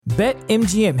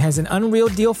BetMGM has an unreal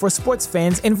deal for sports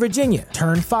fans in Virginia.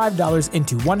 Turn $5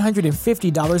 into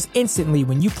 $150 instantly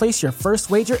when you place your first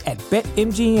wager at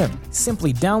BetMGM.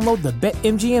 Simply download the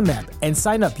BetMGM app and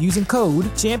sign up using code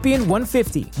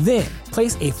Champion150. Then,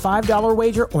 place a $5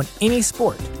 wager on any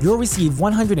sport. You'll receive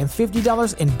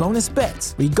 $150 in bonus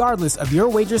bets, regardless of your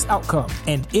wager's outcome.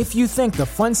 And if you think the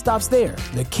fun stops there,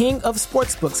 the King of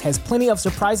Sportsbooks has plenty of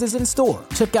surprises in store.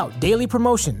 Check out daily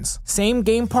promotions,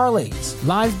 same-game parlays,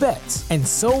 live bets, and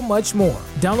so much more.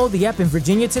 Download the app in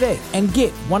Virginia today and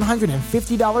get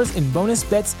 $150 in bonus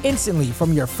bets instantly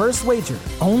from your first wager.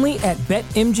 Only at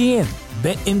BetMGM.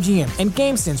 BetMGM and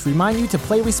GameSense remind you to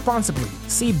play responsibly.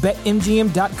 See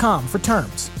BetMGM.com for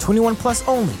terms. 21 plus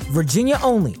only. Virginia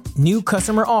only. New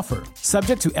customer offer.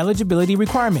 Subject to eligibility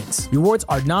requirements. Rewards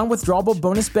are non-withdrawable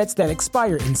bonus bets that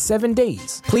expire in 7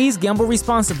 days. Please gamble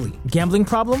responsibly. Gambling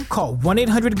problem? Call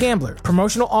 1-800-GAMBLER.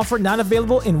 Promotional offer not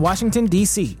available in Washington,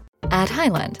 D.C. At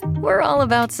Highland, we're all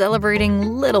about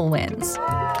celebrating little wins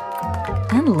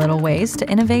and little ways to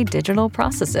innovate digital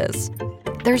processes.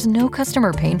 There's no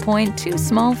customer pain point too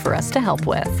small for us to help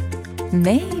with.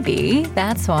 Maybe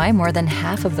that's why more than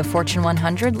half of the Fortune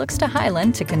 100 looks to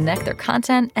Highland to connect their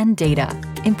content and data,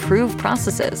 improve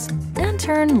processes, and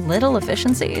turn little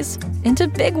efficiencies into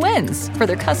big wins for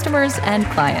their customers and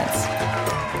clients.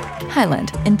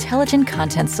 Highland, intelligent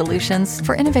content solutions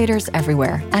for innovators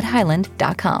everywhere at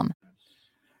highland.com.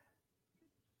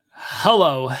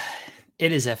 Hello,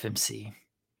 it is FMC.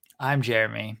 I'm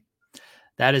Jeremy.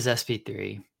 That is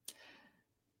SP3.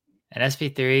 And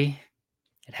SP3,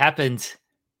 it happened.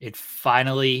 It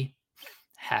finally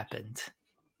happened.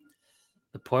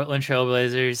 The Portland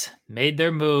Trailblazers made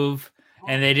their move,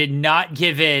 and they did not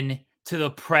give in to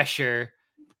the pressure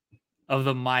of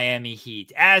the Miami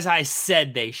Heat, as I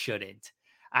said they shouldn't.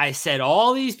 I said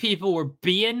all these people were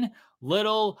being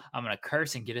little. I'm going to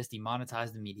curse and get us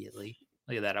demonetized immediately.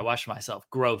 Look at that. I watched myself.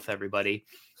 Growth, everybody.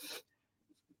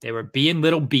 They were being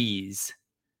little bees.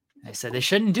 I said they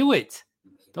shouldn't do it.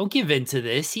 Don't give in to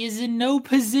this. He is in no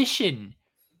position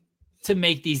to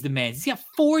make these demands. He's got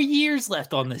 4 years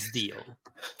left on this deal.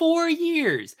 4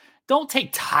 years. Don't take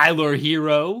Tyler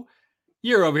Hero.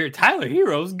 You're over here. Tyler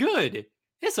Hero's good.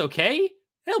 It's okay.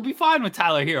 He'll be fine with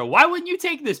Tyler Hero. Why wouldn't you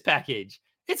take this package?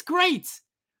 It's great.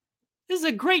 This is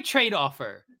a great trade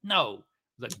offer. No,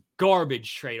 it was a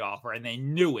garbage trade offer, and they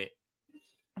knew it.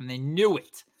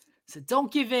 So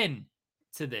don't give in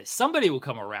to this. Somebody will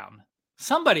come around.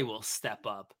 Somebody will step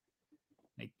up.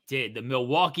 They did. The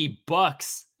Milwaukee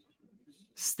Bucks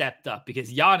stepped up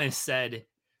because Giannis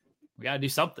we got to do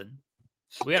something.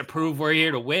 We got to prove we're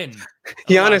here to win.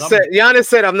 Giannis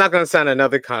said, I'm not going to sign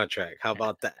another contract. How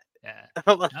about that? Yeah.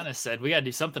 Giannis said, we got to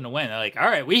do something to win. They're like, all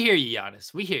right, we hear you,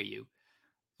 Giannis. We hear you.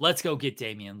 Let's go get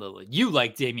Damian Lillard. You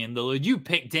like Damian Lillard. You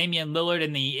picked Damian Lillard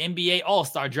in the NBA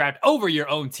All-Star draft over your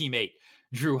own teammate,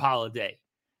 Jrue Holiday.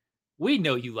 We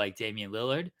know you like Damian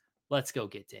Lillard. Let's go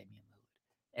get Damian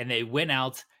Lillard. And they went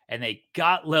out and they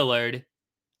got Lillard.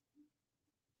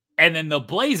 And then the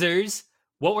Blazers,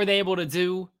 what were they able to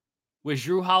do with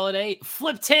Jrue Holiday?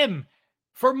 Flipped him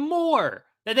for more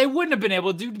that they wouldn't have been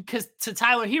able to do because to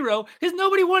Tyler Hero, because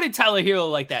nobody wanted Tyler Hero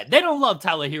like that. They don't love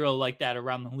Tyler Hero like that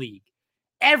around the league.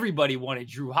 Everybody wanted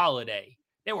Jrue Holiday.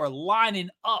 They were lining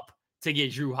up to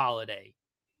get Jrue Holiday.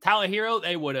 Tyler Hero,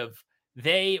 they would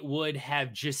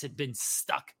have just been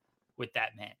stuck with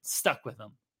that man, stuck with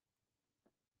him.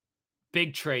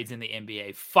 Big trades in the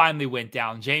NBA finally went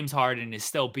down. James Harden is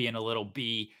still being a little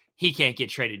B. He can't get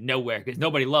traded nowhere because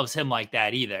nobody loves him like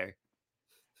that either.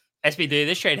 SB3,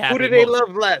 this trade happened. Who do they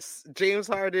love less, James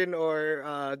Harden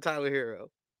or Tyler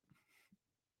Hero?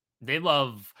 They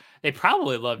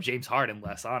probably love James Harden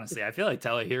less, honestly. I feel like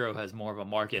Tyler Hero has more of a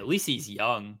market. At least he's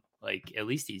young.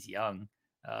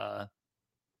 And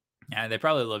they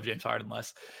probably love James Harden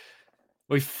less.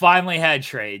 We finally had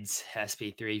trades,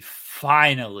 SP3.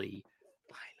 Finally.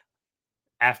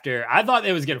 After, I thought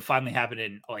it was going to finally happen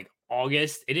in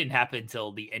August. It didn't happen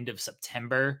until the end of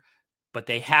September, but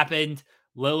they happened.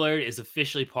 Lillard is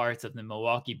officially part of the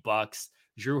Milwaukee Bucks.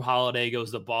 Jrue Holiday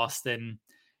goes to Boston.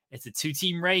 It's a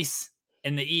two-team race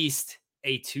in the East.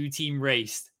 What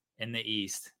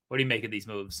do you make of these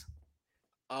moves?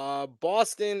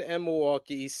 Boston and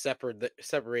Milwaukee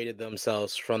separated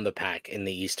themselves from the pack in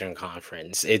the Eastern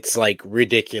Conference. It's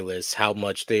ridiculous how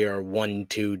much they are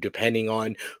 1-2 depending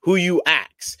on who you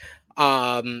ask.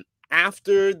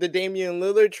 After the Damian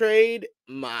Lillard trade,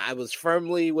 I was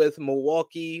firmly with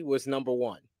Milwaukee was number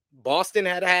one. Boston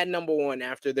had number one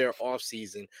after their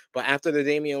offseason, but after the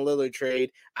Damian Lillard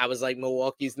trade, I was like,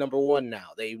 Milwaukee's number one now.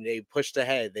 They pushed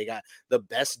ahead. They got the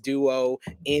best duo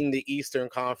in the Eastern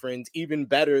Conference, even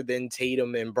better than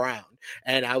Tatum and Brown.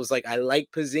 And I was like, I like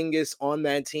Porzingis on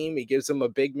that team. He gives them a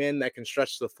big man that can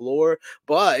stretch the floor,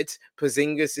 but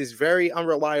Porzingis is very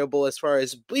unreliable as far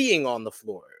as being on the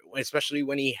floor, especially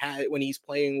when he's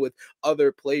playing with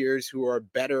other players who are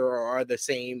better or are the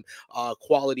same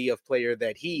quality of player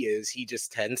that he is. He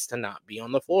just tends to not be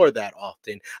on the floor that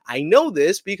often. I know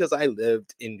this because I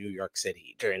lived in New York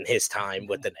City during his time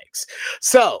with the Knicks.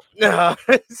 So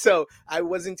I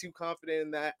wasn't too confident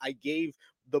in that. I gave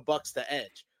the Bucks the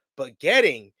edge, but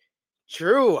getting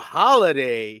Jrue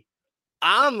Holiday,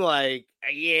 I'm like,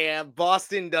 yeah,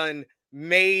 Boston done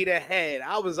made ahead.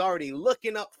 I was already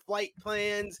looking up flight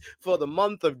plans for the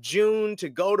month of June to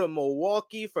go to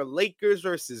Milwaukee for Lakers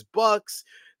versus Bucks.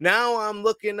 Now I'm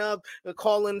looking up,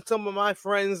 calling some of my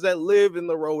friends that live in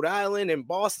the Rhode Island and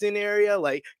Boston area,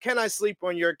 like, can I sleep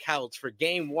on your couch for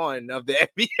game 1 of the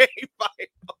NBA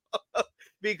Finals?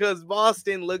 Because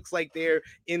Boston looks like they're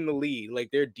in the lead. Like,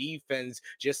 their defense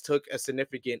just took a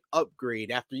significant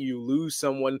upgrade after you lose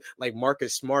someone like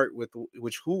Marcus Smart, who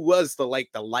was the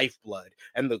lifeblood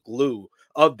and the glue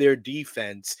of their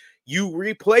defense. You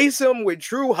replace him with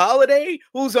Jrue Holiday,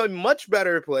 who's a much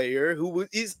better player, who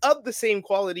is of the same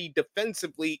quality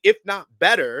defensively, if not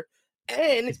better.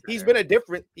 And he's been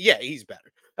he's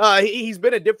better. He's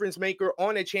been a difference maker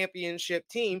on a championship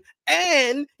team,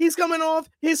 and he's coming off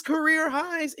his career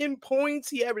highs in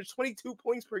points. He averaged 22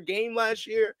 points per game last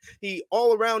year. He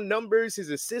all around numbers.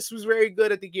 His assists was very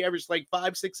good. I think he averaged like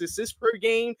 5-6 assists per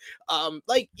game.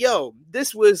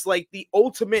 This was like the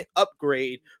ultimate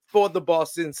upgrade for the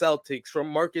Boston Celtics from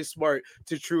Marcus Smart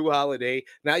to Jrue Holiday.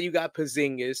 Now you got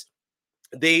Porzingis.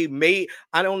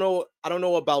 I don't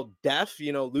know about depth,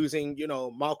 losing,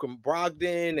 Malcolm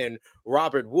Brogdon and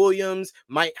Robert Williams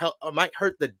might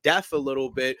hurt the depth a little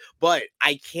bit, but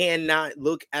I cannot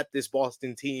look at this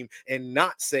Boston team and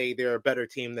not say they're a better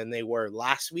team than they were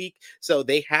last week. So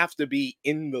they have to be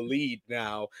in the lead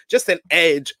now, just an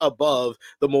edge above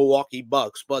the Milwaukee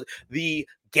Bucks. But the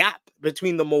gap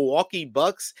between the Milwaukee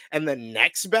Bucks and the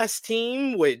next best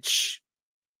team, which,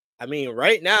 I mean,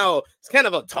 right now, it's kind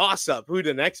of a toss-up who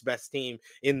the next best team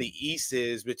in the East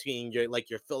is between your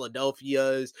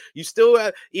Philadelphias. You still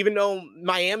have, even though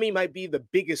Miami might be the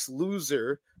biggest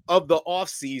loser of the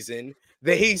offseason,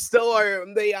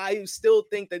 I still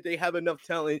think that they have enough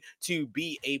talent to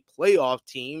be a playoff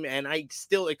team, and I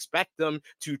still expect them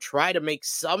to try to make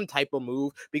some type of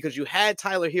move, because you had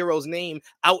Tyler Hero's name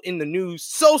out in the news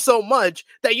so much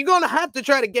that you're going to have to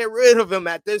try to get rid of him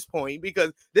at this point,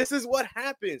 because this is what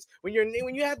happens when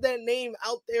you have that name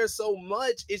out there so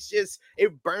much.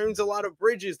 It burns a lot of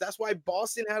bridges. That's why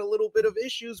Boston had a little bit of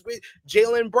issues with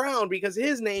Jaylen Brown, because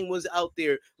his name was out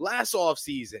there last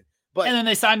offseason. And then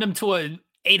they signed him to an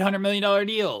 $800 million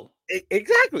deal.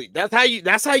 Exactly. That's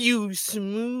how you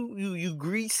smooth, you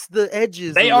grease the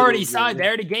edges. They already signed. They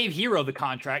already gave Hero the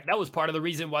contract. That was part of the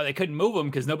reason why they couldn't move him,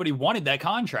 because nobody wanted that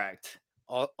contract.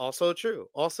 Also true.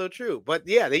 But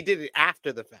yeah, they did it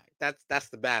after the fact. That's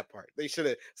the bad part. They should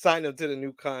have signed him to the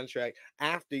new contract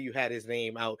after you had his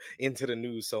name out into the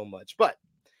news so much. But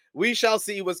we shall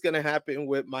see what's going to happen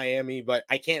with Miami, but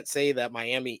I can't say that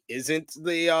Miami isn't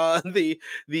the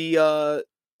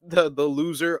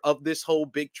loser of this whole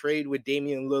big trade with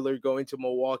Damian Lillard going to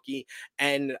Milwaukee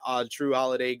and Jrue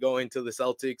Holiday going to the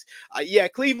Celtics.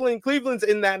 Cleveland's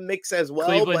in that mix as well.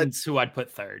 Cleveland's who I'd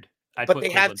put third. But they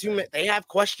have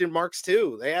question marks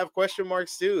too. They have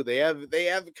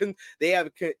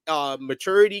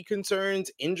maturity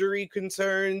concerns, injury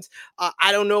concerns.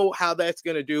 I don't know how that's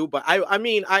gonna do, but I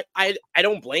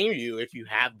don't blame you if you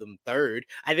have them third.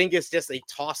 I think it's just a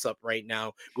toss up right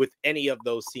now with any of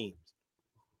those teams.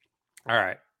 All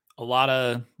right, a lot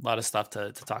of stuff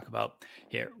to talk about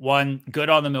here. One, good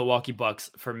on the Milwaukee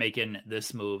Bucks for making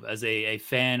this move. As a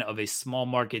fan of a small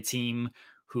market team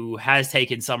who has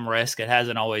taken some risk, it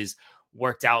hasn't always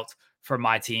worked out for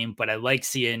my team, but I like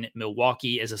seeing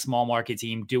Milwaukee as a small market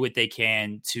team do what they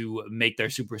can to make their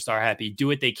superstar happy, do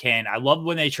what they can. I loved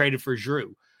when they traded for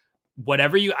Jrue.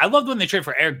 I loved when they traded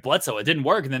for Eric Bledsoe. It didn't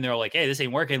work, and then they were like, hey, this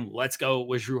ain't working. Let's go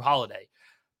with Jrue Holiday.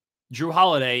 Jrue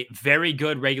Holiday, very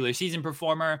good regular season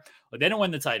performer, but they didn't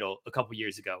win the title a couple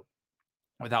years ago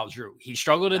without Jrue. He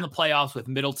struggled in the playoffs with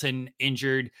Middleton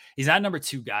injured. He's not a number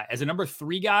 2 guy. As a number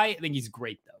 3 guy, I think he's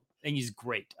great, though. I think he's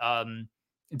great.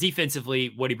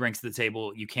 Defensively, what he brings to the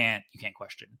table, you can't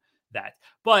question that.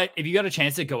 But if you got a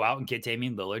chance to go out and get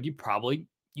Damian Lillard,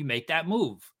 you make that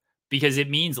move. because it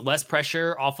means less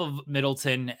pressure off of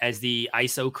Middleton as the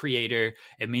ISO creator.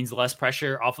 It means less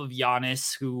pressure off of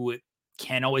Giannis, who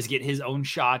can't always get his own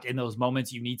shot. In those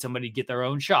moments, you need somebody to get their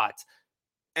own shot.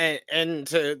 And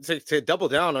to double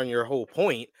down on your whole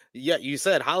point, yeah, you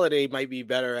said Holiday might be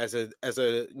better as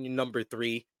a number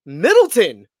 3.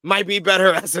 Middleton might be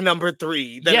better as a number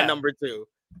 3 than a number 2.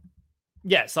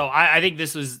 Yeah, so I think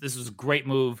this was a great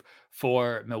move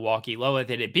for Milwaukee. Lillard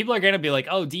did it. People are going to be like,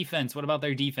 oh, defense. What about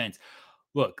their defense?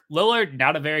 Look, Lillard,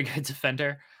 not a very good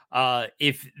defender.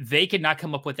 If they could not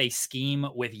come up with a scheme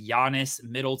with Giannis,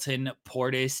 Middleton,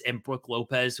 Portis, and Brook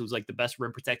Lopez, who's like the best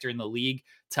rim protector in the league,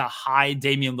 to hide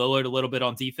Damian Lillard a little bit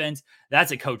on defense,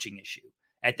 that's a coaching issue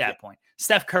at that point.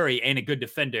 Steph Curry ain't a good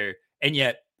defender, and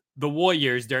yet the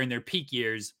Warriors, during their peak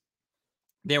years,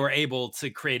 they were able to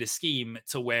create a scheme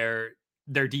to where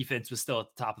their defense was still at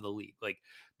the top of the league. Like,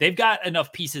 they've got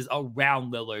enough pieces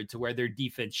around Lillard to where their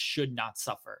defense should not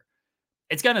suffer.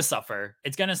 It's going to suffer.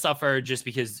 It's going to suffer just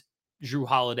because Jrue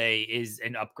Holiday is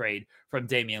an upgrade from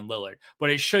Damian Lillard, but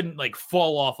it shouldn't like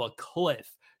fall off a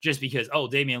cliff just because, oh,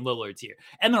 Damian Lillard's here.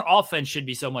 And their offense should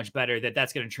be so much better that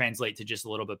that's going to translate to just a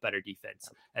little bit better defense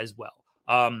as well.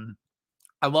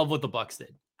 I love what the Bucks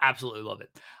did. Absolutely love it.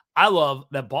 I love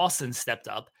that Boston stepped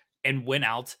up and went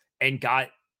out and got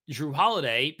Jrue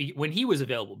Holiday when he was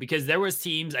available, because there was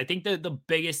teams. I think the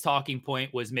biggest talking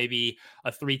point was maybe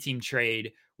a 3-team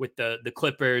trade with the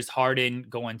Clippers, Harden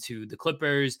going to the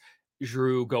Clippers,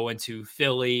 Jrue going to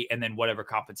Philly, and then whatever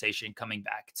compensation coming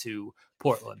back to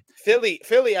Portland.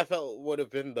 Philly, I felt would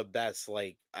have been the best,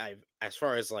 like as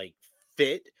far as like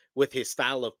fit with his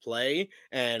style of play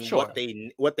and what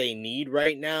they need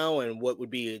right now, and what would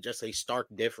be just a stark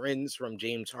difference from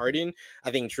James Harden.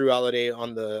 I think Jrue Holiday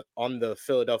on the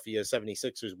Philadelphia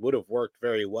 76ers would have worked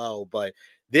very well, but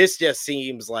this just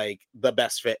seems like the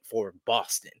best fit for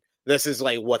Boston. This is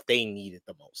like what they needed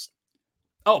the most.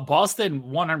 Oh, Boston,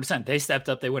 100%. They stepped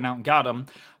up. They went out and got them.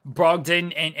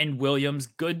 Brogdon and Williams,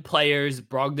 good players.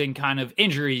 Brogdon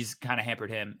injuries kind of hampered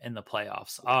him in the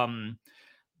playoffs.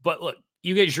 But look,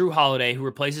 you get Jrue Holiday, who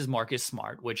replaces Marcus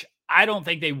Smart, which I don't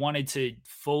think they wanted to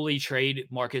fully trade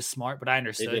Marcus Smart, but I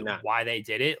understood why they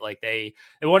did it. Like they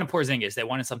wanted Porzingis. They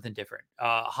wanted something different.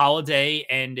 Holiday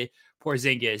and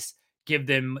Porzingis give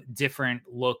them different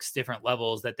looks, different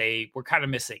levels that they were kind of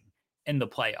missing in the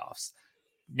playoffs.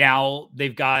 Now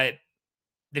they've got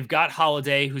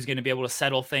Holiday, who's going to be able to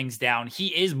settle things down. He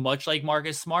is much like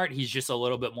Marcus Smart. He's just a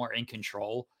little bit more in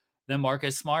control than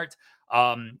Marcus Smart.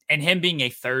 And him being a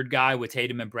third guy with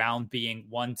Tatum and Brown being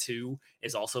 1-2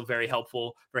 is also very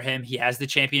helpful for him. He has the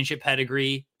championship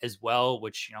pedigree as well,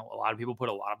 which, a lot of people put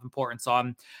a lot of importance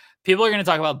on. People are going to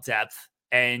talk about depth,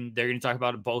 and they're going to talk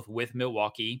about it both with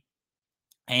Milwaukee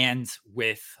and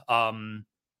with Boston.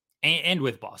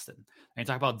 They're going to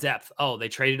talk about depth. Oh, they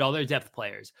traded all their depth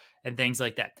players and things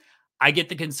like that. I get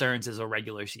the concerns as a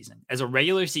regular season. As a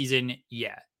regular season,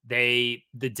 yeah, the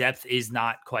depth is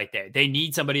not quite there. They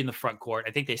need somebody in the front court.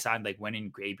 I think they signed like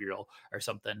Wenyen Gabriel or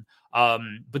something.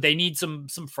 But they need some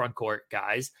front court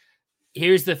guys.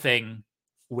 Here's the thing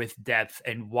with depth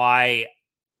and why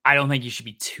I don't think you should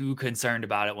be too concerned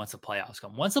about it once the playoffs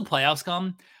come. Once the playoffs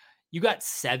come, you got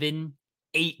 7-8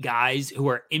 guys who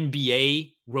are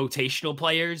NBA rotational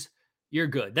players. You're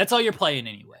good. That's all you're playing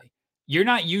anyway. You're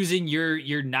not using your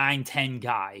 9-10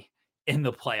 guy in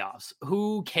the playoffs.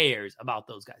 Who cares about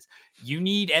those guys? You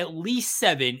need at least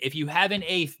 7. If you have an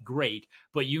 8th, great,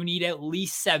 but you need at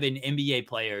least 7 NBA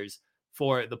players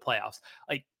for the playoffs.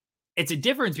 Like, it's a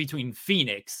difference between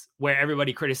Phoenix, where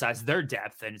everybody criticized their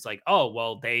depth, and it's like, oh,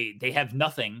 well, they have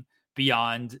nothing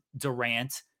beyond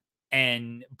Durant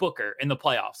and Booker in the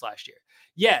playoffs last year.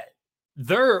 Yeah,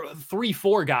 their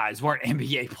 3-4 guys weren't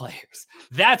NBA players.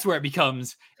 That's where it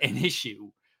becomes an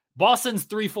issue. Boston's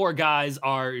 3-4 guys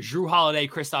are Jrue Holiday,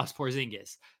 Kristaps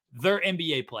Porzingis. They're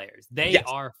NBA players. They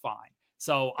are fine.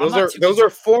 So those are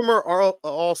former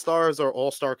all-stars or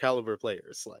all-star caliber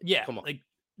players. Like, yeah, come on. Like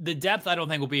the depth, I don't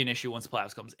think will be an issue once the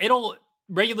playoffs comes.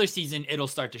 Regular season, it'll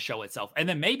start to show itself. And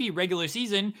then maybe regular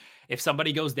season, if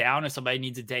somebody goes down, if somebody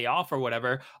needs a day off or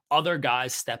whatever, other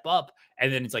guys step up.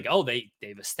 And then it's like, oh, they've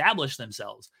established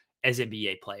themselves as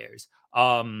NBA players.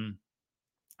 And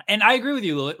I agree with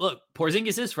you. Look,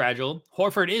 Porzingis is fragile.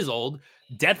 Horford is old.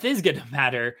 Depth is going to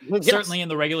matter, certainly in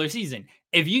the regular season.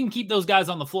 If you can keep those guys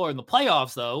on the floor in the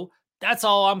playoffs, though, that's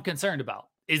all I'm concerned about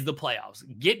is the playoffs.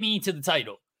 Get me to the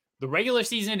title. The regular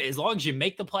season, as long as you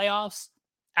make the playoffs,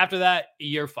 after that,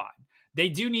 you're fine. They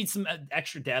do need some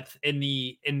extra depth in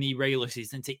the regular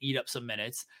season to eat up some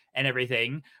minutes and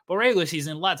everything. But regular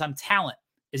season, a lot of time, talent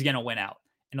is going to win out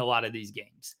in a lot of these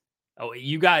games. Oh,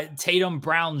 you got Tatum,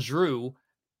 Brown, Jrue.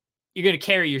 you're going to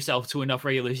carry yourself to enough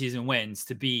regular season wins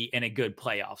to be in a good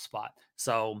playoff spot.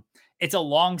 So it's a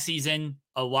long season.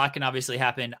 A lot can obviously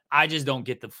happen. I just don't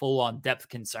get the full on depth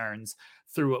concerns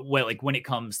through it. Well, like when it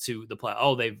comes to the play,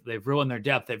 they've ruined their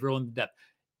depth. They've ruined the depth.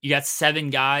 You got 7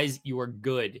 guys. You are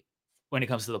good when it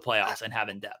comes to the playoffs and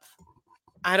having depth.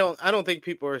 I don't think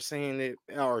people are saying it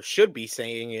or should be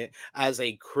saying it as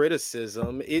a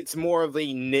criticism. It's more of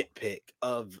a nitpick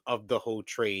of the whole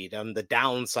trade and the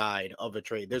downside of a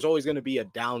trade. There's always going to be a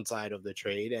downside of the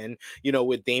trade. And,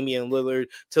 with Damian Lillard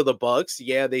to the Bucks,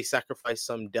 yeah, they sacrificed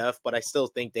some depth, but I still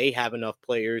think they have enough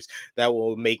players that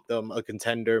will make them a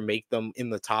contender, make them in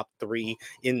the top 3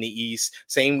 in the East.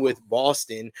 Same with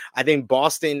Boston. I think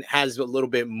Boston has a little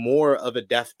bit more of a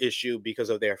depth issue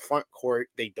because of their front court.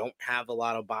 They don't have a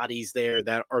lot of bodies there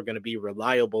that are going to be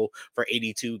reliable for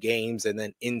 82 games and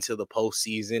then into the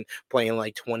postseason, playing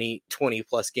like 20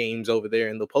 plus games over there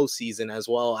in the postseason as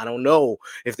well. I don't know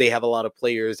if they have a lot of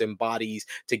players and bodies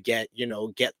to get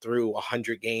through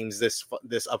 100 games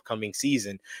this upcoming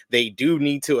season. They do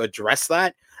need to address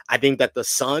that. I think that the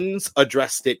Suns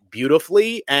addressed it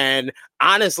beautifully. And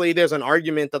honestly, there's an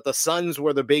argument that the Suns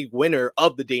were the big winner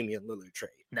of the Damian Lillard trade.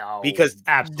 No, because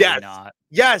absolutely not.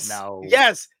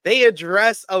 Yes, they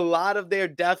addressed a lot of their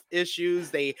depth issues.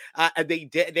 They had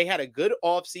a good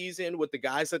offseason with the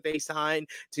guys that they signed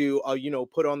to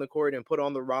put on the court and put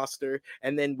on the roster.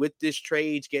 And then with this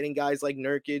trade, getting guys like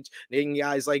Nurkic, getting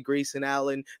guys like Grayson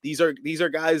Allen, these are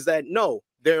guys that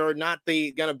they're not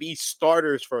going to be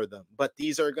starters for them, but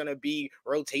these are going to be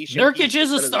rotation. Nurkic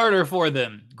is a starter for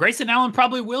them. Grayson Allen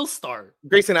probably will start.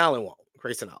 Grayson Allen won't.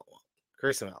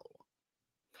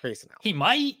 He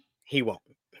might. He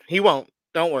won't.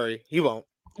 Don't worry. He won't.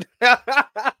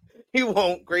 He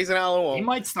won't. Grayson Allen won't. He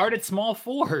might start at small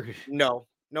forward. No,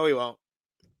 he won't.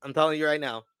 I'm telling you right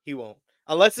now, he won't.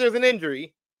 Unless there's an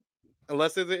injury,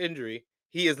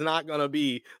 he is not going to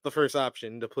be the first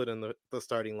option to put in the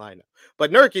starting lineup.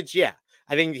 But Nurkic, yeah,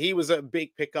 I think he was a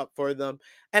big pickup for them.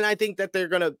 And I think that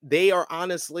they are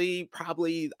honestly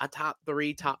probably a top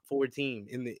 3, top 4 team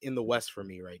in the West for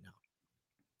me right now.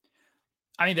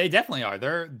 I mean, they definitely are.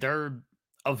 They're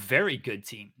a very good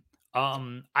team.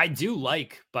 I do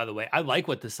like, by the way, I like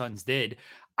what the Suns did.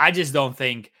 I just don't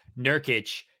think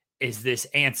Nurkic is this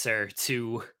answer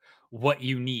to what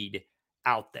you need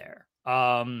out there.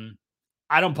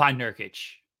 I don't buy Nurkic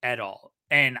at all.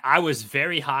 And I was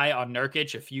very high on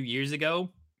Nurkic a few years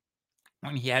ago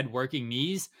when he had working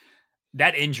knees.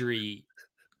 That injury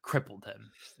crippled him.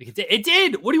 It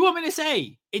did. What do you want me to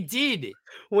say? It did.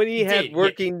 When he had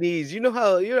working knees, you know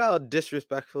how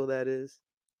disrespectful that is.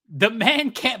 The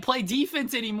man can't play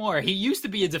defense anymore. He used to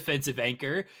be a defensive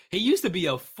anchor. He used to be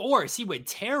a force. He would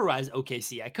terrorize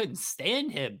OKC. I couldn't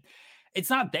stand him. It's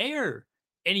not there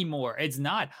anymore. It's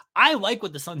not. I like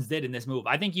what the Suns did in this move.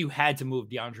 I think you had to move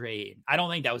DeAndre Ayton. I don't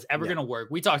think that was ever going to work.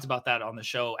 We talked about that on the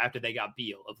show after they got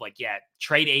Beal of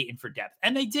trade Ayton for depth.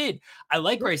 And they did. I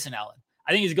like Grayson Allen.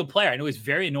 I think he's a good player. I know he's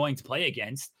very annoying to play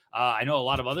against. I know a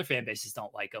lot of other fan bases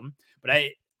don't like him, but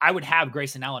I would have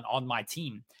Grayson Allen on my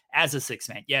team as a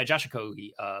 6-man. Yeah, Josh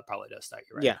Okogie probably does start.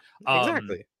 You're right. Yeah,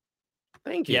 exactly.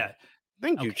 Thank you. Yeah.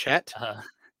 Thank you, Chet.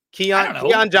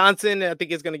 Keon Johnson, I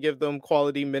think, is going to give them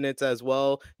quality minutes as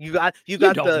well. You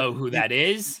don't know who that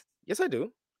is? Yes, I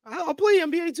do. I'll play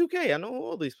NBA 2K. I know who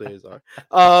all these players are.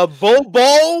 Bo,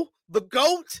 the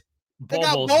GOAT. They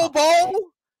got Bo.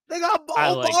 They got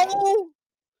Bo.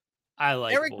 I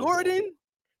like Eric Gordon.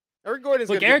 Eric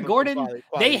Gordon's Eric Gordon.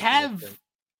 They have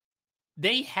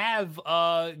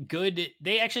good.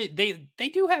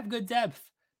 They do have good depth.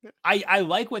 I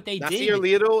like what they did. Nasir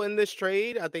Little in this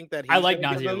trade. I think that I like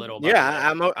Nasir Little.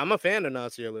 Yeah, I'm a fan of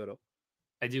Nasir Little.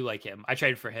 I do like him. I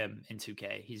traded for him in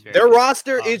 2K. He's very their good.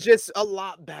 roster is just a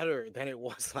lot better than it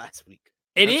was last week.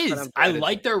 It is. I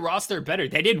like their roster better.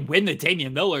 They didn't win the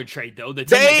Damian Lillard trade though. The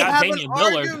team that got Damian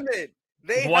Lillard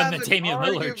won the Damian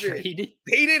Lillard trade.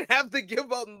 They didn't have to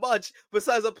give up much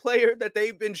besides a player that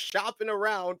they've been shopping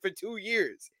around for 2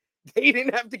 years. They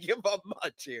didn't have to give up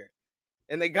much here.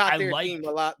 And they got their team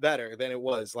a lot better than it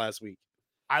was last week.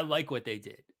 I like what they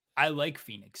did. I like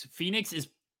Phoenix. Phoenix is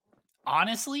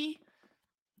honestly,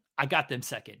 I got them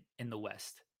second in the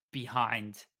West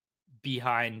behind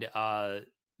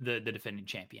the defending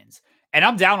champions. And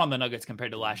I'm down on the Nuggets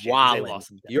compared to last year. They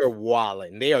lost You're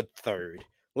walling. They are third.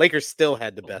 Lakers still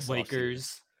had the best.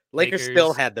 Lakers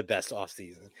still had the best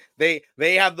offseason. They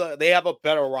have a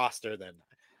better roster than that.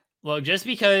 Look, just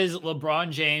because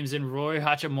LeBron James and Roy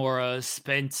Hachimura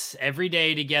spent every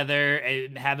day together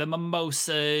and having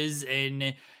mimosas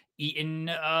and eating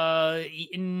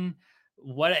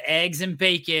eggs and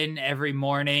bacon every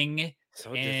morning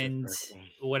and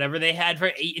whatever they had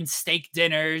for eating steak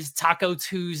dinners, Taco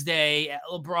Tuesday at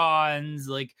LeBron's,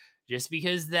 like, just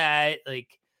because that, like,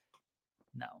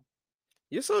 no.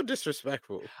 You're so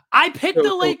disrespectful. I picked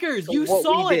the Lakers. You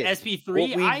saw it,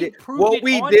 SP3. I proved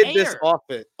it on air. What we did this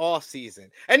off season.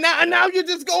 And now you're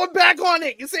just going back on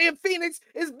it. You're saying Phoenix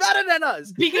is better than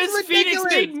us. Because Phoenix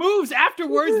made moves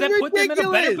afterwards that put them in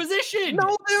a better position.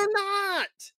 No, they're not.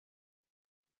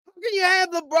 You have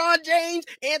LeBron James,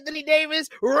 Anthony Davis,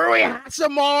 Rui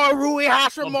Hachimura,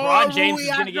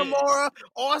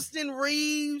 Austin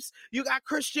Reeves. You got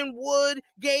Christian Wood,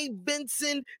 Gabe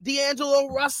Vincent,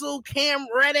 D'Angelo Russell, Cam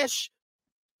Reddish,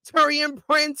 Taurean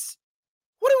Prince.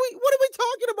 What are we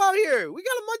talking about here? We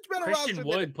got a much better roster. Christian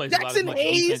Wood plays about as much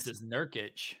defense as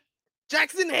Nurkic.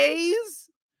 Jackson Hayes.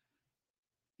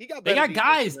 They got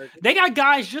guys. They got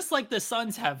guys just like the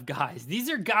Suns have guys. These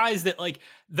are guys that, like,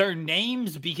 they're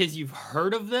names because you've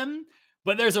heard of them,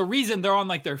 but there's a reason they're on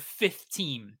like their fifth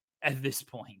team at this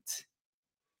point.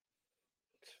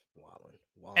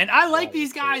 And I like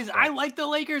these guys. I like the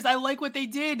Lakers. I like what they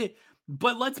did.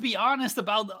 But let's be honest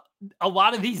about a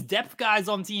lot of these depth guys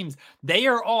on teams. They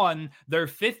are on their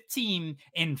fifth team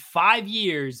in 5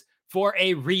 years for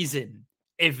a reason.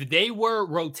 If they were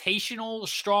rotational,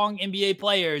 strong NBA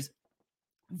players,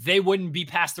 they wouldn't be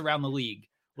passed around the league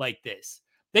like this.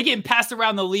 They're getting passed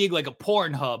around the league like a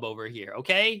porn hub over here,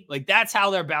 okay? Like, that's how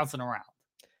they're bouncing around.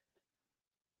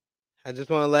 I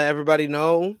just want to let everybody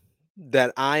know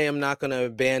that I am not going to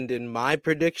abandon my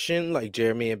prediction like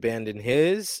Jeremy abandoned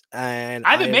his. And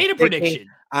I haven't made a prediction.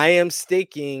 I am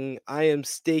staking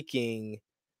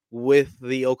with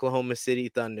the Oklahoma City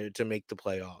Thunder to make the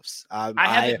playoffs. I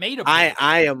haven't made a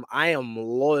prediction. I am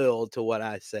loyal to what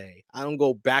I say. I don't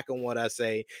go back on what I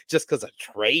say just because a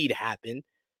trade happened.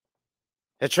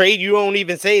 A trade you don't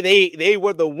even say they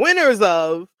were the winners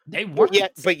of. They weren't.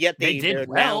 But yet they did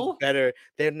well. Now better.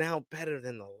 They're now better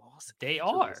than the Los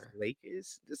Angeles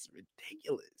Lakers. This is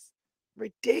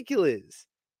ridiculous.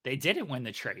 They didn't win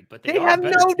the trade, but they have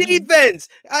no defense.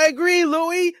 I agree,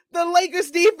 Louis. The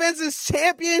Lakers' defense is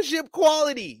championship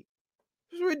quality.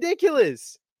 It's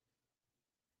ridiculous.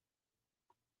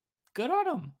 Good on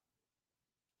them.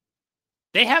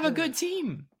 They have a good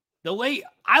team.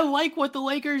 I like what the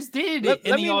Lakers did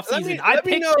in the offseason. I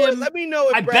picked them. Let me know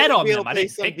if I bet on them. I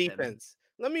didn't pick defense.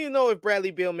 Let me know if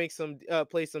Bradley Beal makes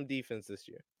play some defense this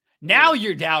year. Now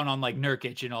you're down on like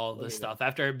Nurkic and all this stuff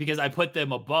because I put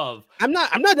them above. I'm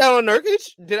not down on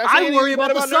Nurkic. Did I worry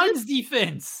about the Suns'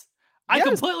 defense. I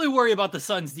completely worry about the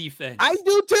Suns' defense. I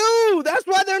do too. That's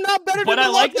why they're not better. But I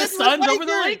like the Suns over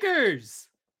the Lakers.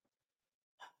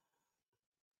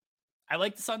 I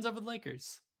like the Suns over the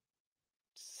Lakers.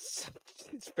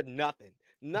 It's for nothing.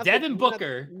 Devin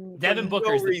Booker is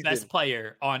the best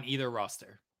player on either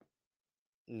roster.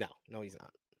 No, he's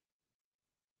not.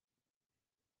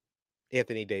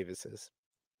 Anthony Davis is.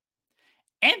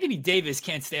 Anthony Davis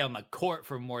can't stay on the court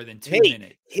for more than 2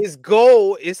 minutes. His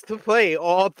goal is to play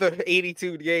all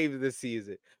 82 games this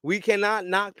season. We cannot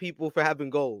knock people for having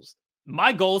goals.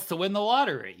 My goal is to win the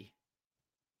lottery.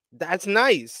 That's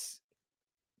nice.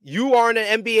 You aren't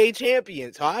an NBA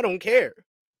champion, so I don't care.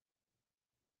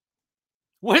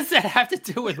 What does that have to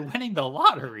do with winning the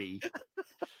lottery?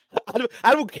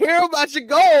 I don't care about your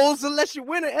goals unless you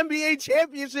win an NBA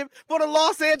championship for the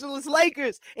Los Angeles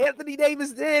Lakers. Anthony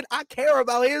Davis did. I care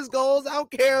about his goals. I don't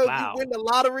care if you win the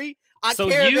lottery. I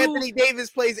care if Anthony Davis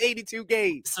plays 82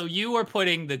 games. So you are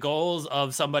putting the goals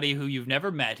of somebody who you've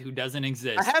never met, who doesn't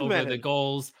exist, over the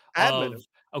goals of,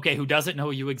 who doesn't know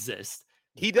you exist.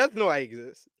 He does know I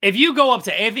exist. If you go up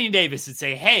to Anthony Davis and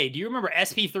say, hey, do you remember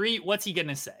SP3? What's he going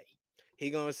to say?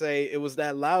 He's going to say it was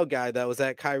that loud guy that was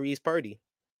at Kyrie's party.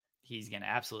 He's going to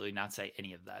absolutely not say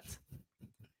any of that.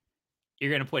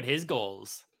 You're going to put his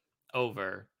goals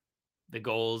over the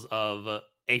goals of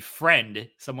a friend,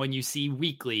 someone you see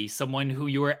weekly, someone who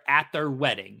you were at their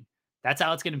wedding. That's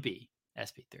how it's going to be,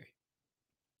 SP3.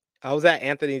 I was at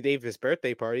Anthony Davis'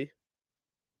 birthday party.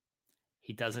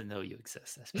 He doesn't know you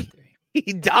exist, SP3.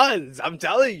 He does. I'm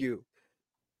telling you.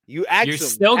 You're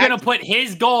still going to put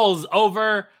his goals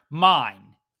over mine.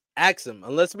 Ask him.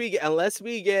 Unless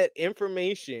we get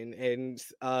information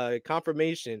and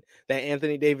confirmation that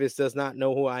Anthony Davis does not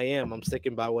know who I am, I'm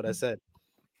sticking by what I said.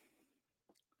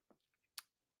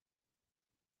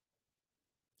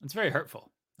 It's very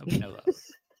hurtful. Hope you know that. It's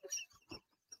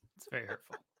very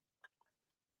hurtful.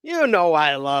 You know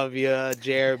I love you,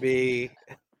 Jeremy.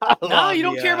 No, you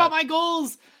don't care about my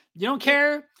goals. You don't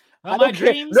care about my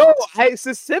dreams. No, I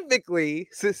specifically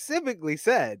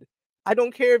said I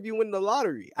don't care if you win the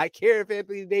lottery. I care if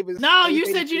Anthony Davis. No, you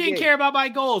said you didn't care about my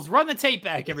goals. Run the tape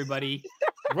back, everybody.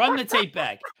 Run the tape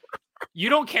back. You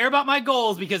don't care about my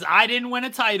goals because I didn't win a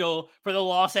title for the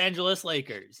Los Angeles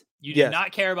Lakers. You do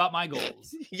not care about my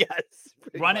goals. Yes.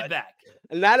 Run it back.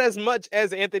 Not as much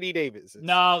as Anthony Davis.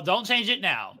 No, don't change it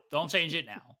now.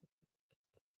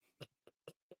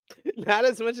 Not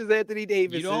as much as Anthony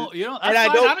Davis. You don't. And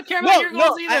I don't care about your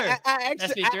goals either. I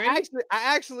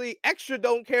actually extra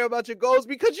don't care about your goals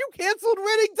because you canceled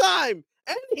Winning Time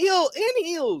and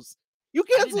Heels. You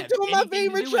canceled two of my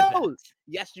favorite shows.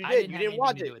 Yes, you did. You didn't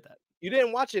watch it. You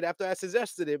didn't watch it after I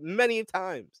suggested it many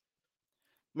times.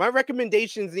 My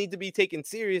recommendations need to be taken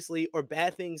seriously or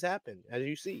bad things happen, as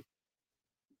you see.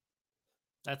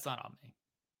 That's not on me.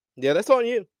 Yeah, that's on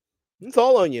you. It's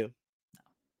all on you.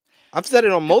 I've said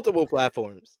it on multiple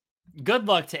platforms. Good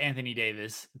luck to Anthony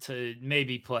Davis to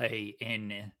maybe play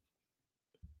in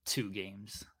 2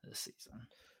 games this season.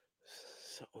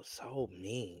 So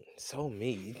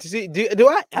mean. Do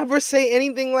I ever say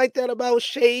anything like that about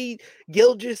Shai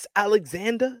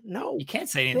Gilgeous-Alexander? No. You can't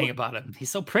say anything about him. He's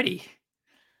so pretty.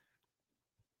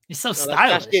 He's so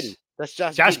stylish. That's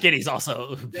Josh Giddey's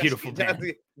also a beautiful man.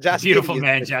 Beautiful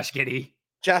man, Josh Giddey.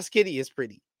 Josh Giddey is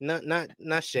pretty. Not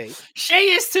Shai. Shai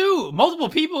is too.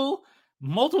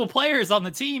 Multiple players on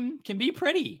the team can be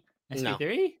pretty.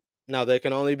 SP3? No, there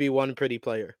can only be one pretty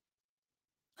player.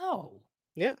 Oh.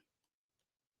 Yeah.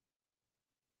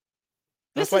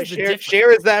 That's why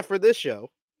share is that for this show.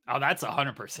 Oh, that's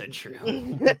 100%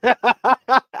 true.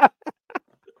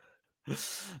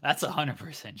 That's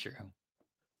 100% true.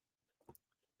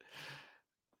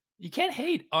 You can't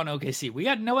hate on OKC. We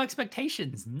got no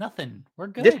expectations. Nothing. We're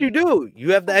good. Yes, you do.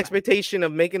 You have the expectation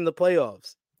of making the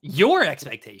playoffs. Your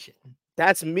expectation.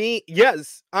 That's me.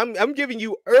 Yes. I'm giving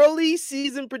you early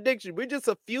season prediction. We're just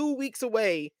a few weeks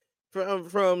away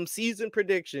from season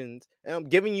predictions. And I'm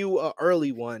giving you an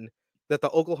early one that the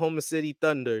Oklahoma City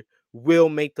Thunder will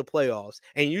make the playoffs.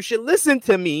 And you should listen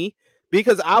to me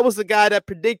because I was the guy that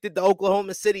predicted the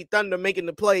Oklahoma City Thunder making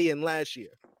the play-in last year.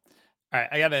 All right,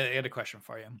 I got a question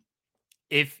for you.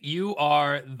 If you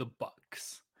are the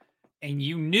Bucks and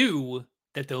you knew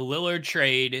that the Lillard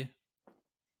trade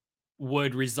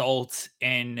would result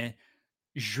in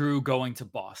Jrue going to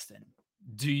Boston,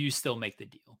 do you still make the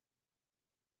deal?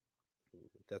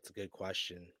 That's a good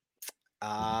question.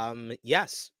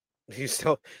 Yes. You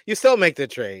still make the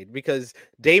trade because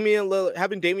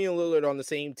having Damian Lillard on the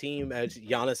same team as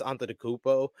Giannis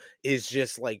Antetokounmpo is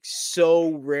just like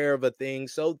so rare of a thing.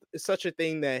 So it's such a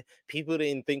thing that people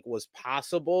didn't think was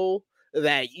possible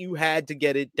that you had to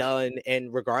get it done.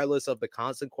 And regardless of the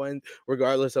consequence,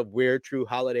 regardless of where Jrue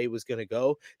Holiday was going to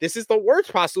go, this is the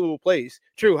worst possible place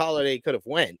Jrue Holiday could have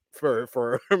went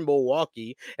for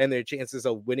Milwaukee and their chances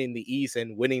of winning the East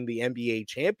and winning the NBA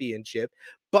championship.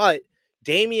 But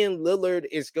Damian Lillard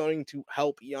is going to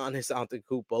help Giannis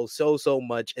Antetokounmpo so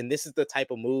much, and this is the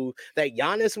type of move that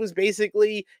Giannis was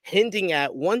basically hinting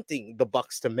at wanting the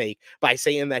Bucks to make by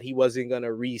saying that he wasn't going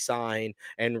to re-sign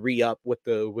and re-up with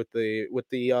the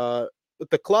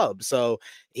club. So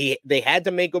they had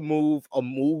to make a move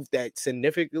that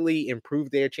significantly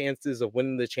improved their chances of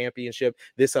winning the championship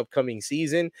this upcoming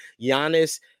season.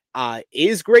 Giannis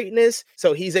is greatness,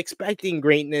 so he's expecting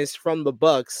greatness from the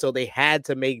Bucks, so they had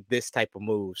to make this type of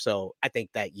move. So I think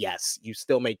that yes, you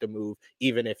still make the move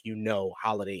even if you know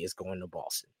Holiday is going to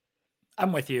Boston.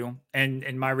 I'm with you,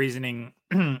 and my reasoning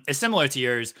is similar to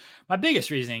yours. My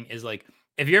biggest reasoning is like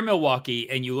if you're Milwaukee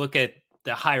and you look at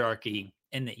the hierarchy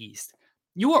in the East,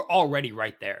 you are already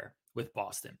right there with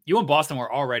Boston. You and Boston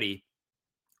were already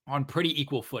on pretty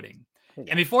equal footing.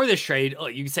 And before this trade,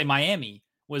 you could say Miami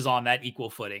was on that equal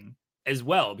footing as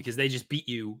well because they just beat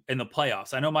you in the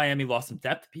playoffs. I know Miami lost some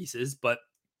depth pieces, but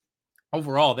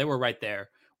overall they were right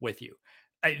there with you.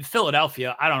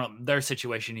 Philadelphia, I don't know, their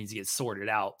situation needs to get sorted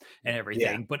out and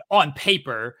everything, but on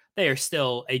paper, they are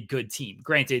still a good team.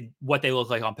 Granted, what they look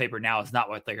like on paper now is not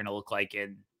what they're going to look like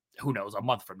in, who knows, a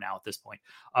month from now at this point.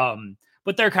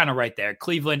 But they're kind of right there.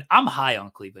 Cleveland, I'm high on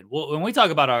Cleveland. Well, when we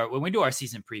do our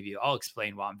season preview, I'll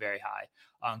explain why I'm very high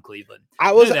on Cleveland.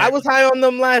 I was high on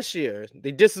them last year.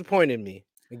 They disappointed me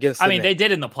against. They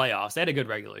did in the playoffs. They had a good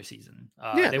regular season.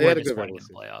 They were disappointing in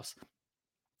the playoffs.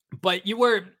 But you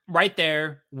were right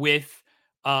there with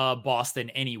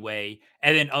Boston anyway,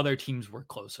 and then other teams were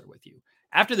closer with you.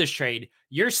 After this trade,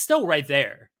 you're still right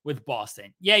there with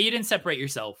Boston. Yeah, you didn't separate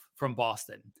yourself from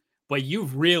Boston, but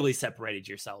you've really separated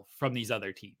yourself from these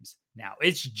other teams. Now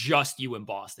it's just you in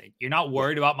Boston. You're not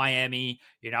worried about Miami.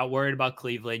 You're not worried about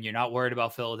Cleveland. You're not worried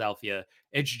about Philadelphia.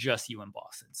 It's just you in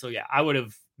Boston. So yeah, I would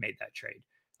have made that trade,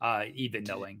 even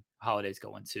knowing Holiday's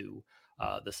going to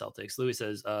the Celtics. Louis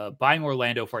says, buying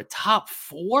Orlando for a top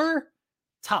four.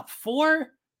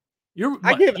 You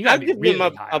I'll gotta be give them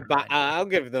really high on Orlando. I'll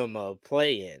give them a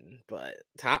play-in, but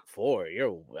top 4,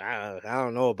 I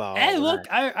don't know about Hey, all look,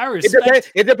 that. I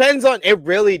respect. It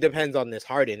really depends on this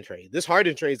Harden trade. This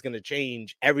Harden trade is going to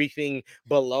change everything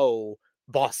below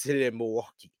Boston and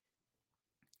Milwaukee.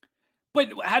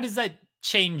 But how does that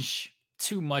change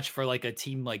too much for like a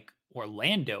team like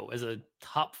Orlando as a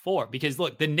top 4? Because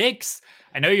look, the Knicks,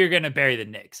 I know you're going to bury the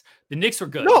Knicks. The Knicks were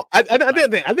good. No, I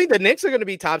think the Knicks are going to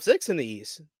be top 6 in the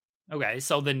East. Okay,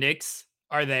 so the Knicks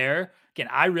are there. Again,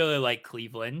 I really like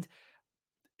Cleveland.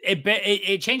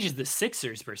 It changes the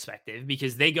Sixers' perspective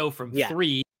because they go from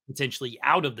 3 potentially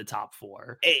out of the top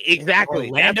 4. Exactly.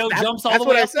 Orlando jumps all the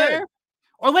way up there.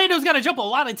 Orlando's got to jump a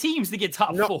lot of teams to get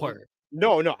top 4.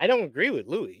 No, I don't agree with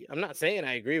Louis. I'm not saying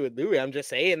I agree with Louis. I'm just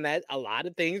saying that a lot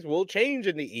of things will change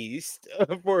in the East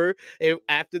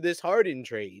after this Harden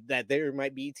trade. That there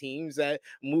might be teams that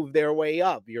move their way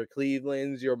up. Your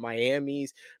Cleveland's, your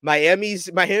Miami's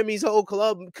whole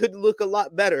club could look a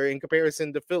lot better in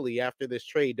comparison to Philly after this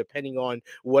trade, depending on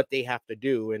what they have to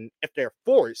do and if they're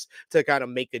forced to kind of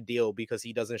make a deal because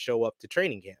he doesn't show up to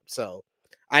training camp. So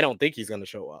I don't think he's going to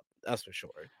show up. That's for sure.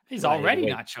 He's already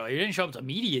not showing. He didn't show up to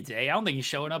media day. I don't think he's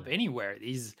showing up anywhere.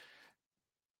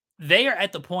 They are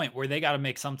at the point where they got to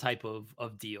make some type of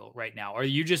deal right now, or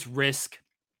you just risk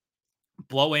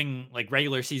blowing like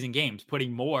regular season games,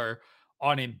 putting more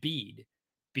on Embiid,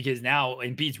 because now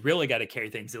Embiid's really got to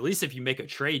carry things. At least if you make a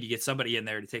trade, you get somebody in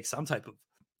there to take some type of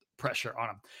pressure on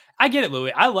him. I get it,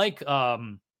 Louis. I like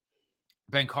Bancaro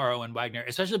and Wagner,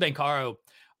 especially Bancaro.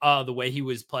 The way he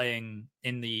was playing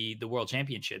in the World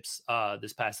Championships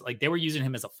this past, like they were using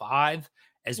him as a 5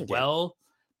 as well.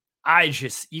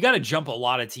 You got to jump a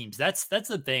lot of teams. That's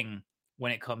the thing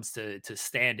when it comes to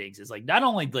standings, is like not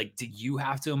only like do you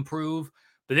have to improve,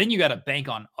 but then you got to bank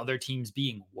on other teams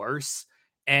being worse.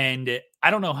 And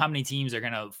I don't know how many teams are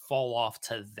gonna fall off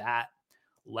to that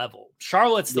level.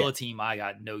 Charlotte's still a team I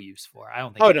got no use for. I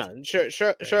don't think. Oh no,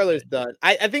 Charlotte's done.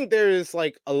 I think there is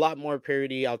like a lot more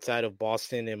parity outside of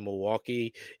Boston and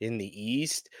Milwaukee in the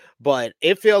East, but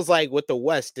it feels like with the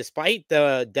West, despite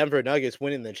the Denver Nuggets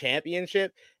winning the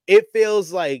championship, it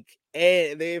feels like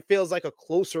a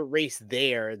closer race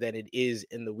there than it is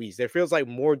in the West. It feels like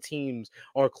more teams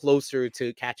are closer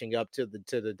to catching up to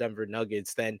the Denver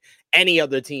Nuggets than any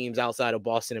other teams outside of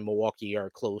Boston and Milwaukee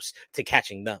are close to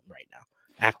catching them right now.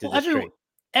 After this trade.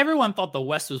 Everyone thought the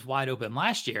West was wide open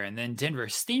last year, and then Denver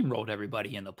steamrolled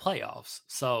everybody in the playoffs.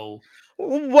 So,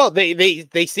 well, they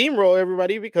steamroll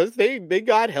everybody because they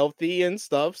got healthy and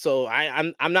stuff. So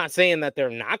I'm not saying that they're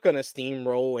not gonna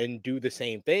steamroll and do the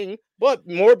same thing, but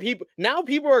more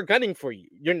people are gunning for you.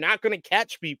 You're not gonna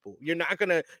catch people. You're not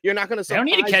gonna. They don't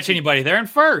need to catch anybody. They're in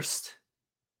first.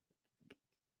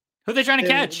 Who are they trying to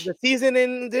catch? The season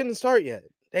didn't start yet.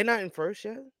 They're not in first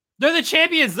yet. They're the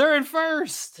champions. They're in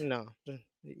first. No.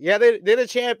 Yeah, they're the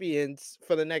champions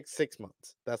for the next 6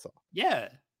 months. That's all. Yeah.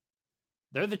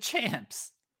 They're the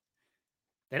champs.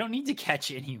 They don't need to catch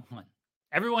anyone.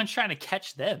 Everyone's trying to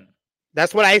catch them.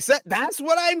 That's what I said. That's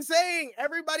what I'm saying.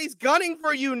 Everybody's gunning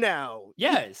for you now.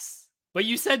 Yes. But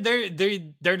you said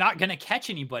they're not going to catch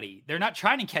anybody. They're not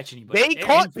trying to catch anybody. They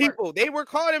caught people. They were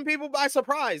caught people by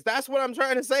surprise. That's what I'm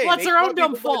trying to say. Well, that's their own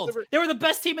dumb fault. They were the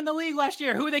best team in the league last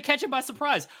year. Who are they catching by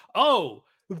surprise? Oh,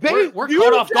 we're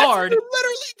caught off guard. You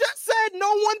literally just said no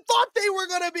one thought they were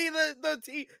going to be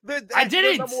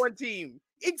the number one team.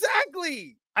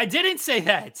 Exactly. I didn't say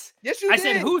that. Yes, you did. I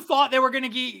said who thought they were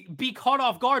going to be caught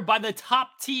off guard by the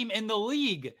top team in the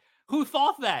league? Who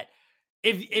thought that?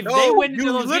 If they went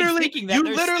into those games thinking that, you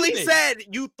literally said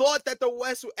you thought that the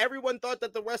West, everyone thought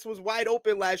that the West was wide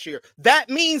open last year.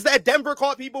 That means that Denver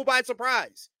caught people by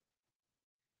surprise.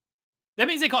 That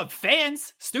means they caught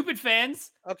fans, stupid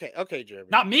fans. Okay, Jeremy.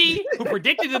 Not me, who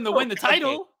predicted them to win the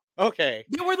title. Okay.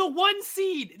 They were the 1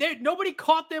 seed. Nobody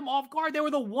caught them off guard. They were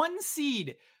the 1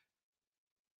 seed.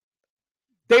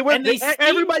 Everybody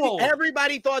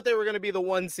thought they were going to be the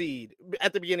 1 seed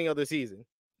at the beginning of the season.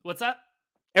 What's that?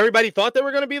 Everybody thought they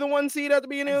were going to be the 1 seed at the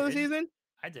beginning of the season?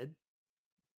 I did.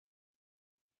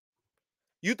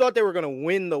 You thought they were going to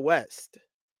win the West.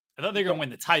 I thought they were going to win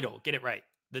the title. Get it right.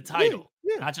 The title.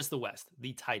 Yeah. Not just the West.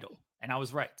 The title. And I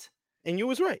was right. And you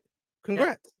was right.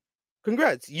 Congrats. Yeah.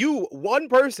 Congrats. You, one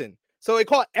person. So it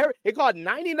caught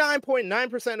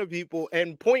 99.9% of people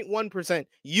and 0.1%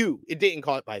 you. It didn't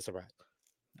caught by surprise.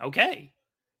 Okay.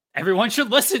 Everyone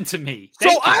should listen to me.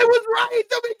 I was right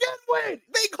to begin with.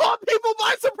 They caught people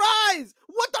by surprise.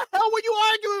 What the hell were you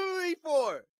arguing with me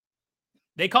for?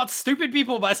 They caught stupid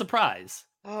people by surprise.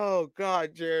 Oh,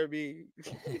 God, Jeremy.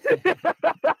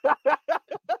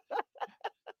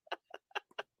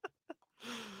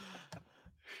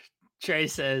 Trey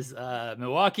says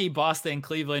Milwaukee, Boston,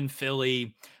 Cleveland,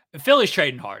 Philly. Philly's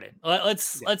trading Harden.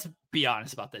 Let's be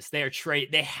honest about this. They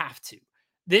have to.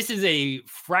 This is a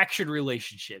fractured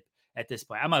relationship at this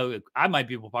point. I might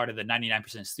be part of the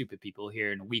 99% stupid people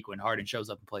here in a week when Harden shows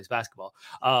up and plays basketball.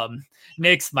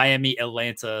 Knicks, Miami,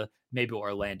 Atlanta, maybe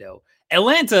Orlando.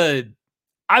 Atlanta,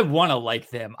 I want to like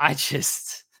them.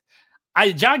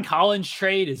 John Collins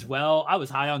trade as well. I was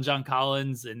high on John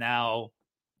Collins, and now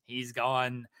he's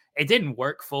gone. It didn't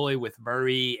work fully with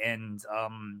Murray and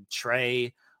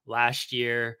Trey last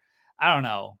year. I don't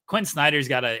know. Quinn Snyder's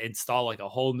got to install like a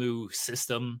whole new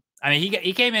system. I mean,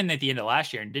 he came in at the end of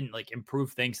last year and didn't like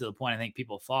improve things to the point I think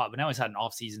people thought, but now he's had an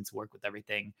off season to work with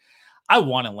everything. I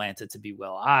want Atlanta to be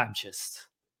well. I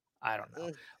don't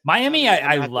know. Miami,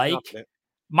 I like.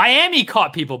 Miami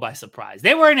caught people by surprise.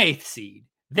 They were an 8th seed.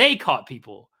 They caught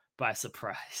people by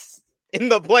surprise. In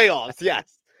the playoffs,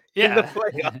 yes. Yeah. In the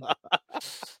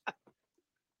playoffs.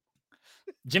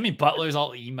 Jimmy Butler's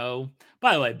all emo.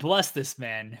 By the way, bless this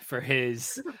man for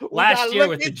his last year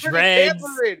with the dreads.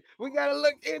 We got to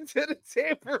look into the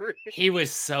tampering. He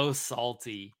was so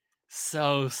salty.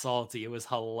 So salty. It was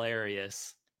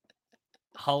hilarious.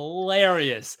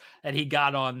 Hilarious that he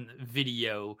got on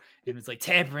video and was like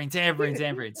tampering.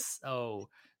 So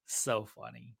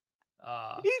funny.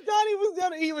 He thought he was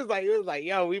gonna. He was like,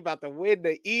 "Yo, we about to win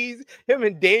the East." Him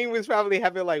and Dame was probably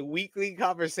having like weekly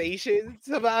conversations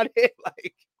about it.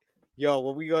 Like, "Yo,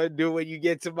 what we gonna do when you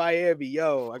get to Miami?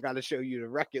 Yo, I gotta show you the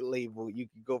record label. You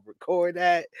can go record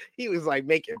that." He was like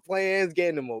making plans,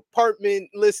 getting them apartment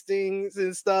listings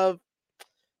and stuff.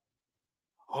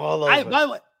 All over. By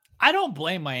the way, I don't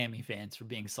blame Miami fans for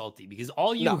being salty because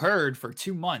all you heard for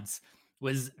 2 months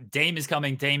was Dame is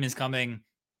coming.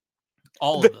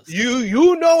 All of us.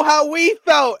 You know how we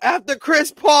felt after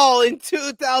Chris Paul in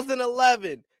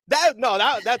 2011.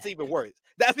 That's even worse.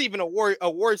 That's even a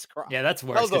worse crime. Yeah, that's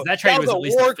worse because that trade was at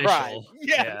least official. Crime.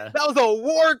 Yeah, that was a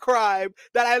war crime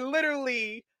that I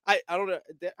literally. I don't know.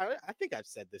 I think I've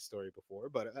said this story before,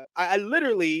 but I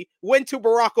literally went to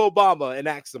Barack Obama and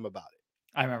asked him about it.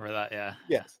 I remember that. Yeah.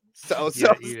 Yes. So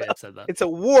you said that. It's a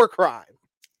war crime.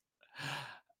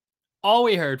 All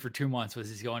we heard for 2 months was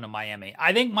he's going to Miami.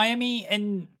 I think Miami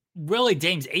and really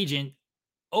Dame's agent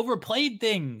overplayed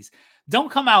things. Don't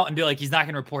come out and be like, he's not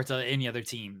going to report to any other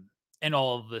team and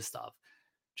all of this stuff.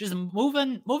 Just move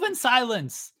in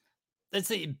silence. That's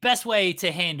the best way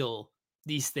to handle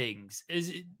these things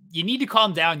is you need to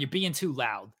calm down. You're being too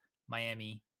loud,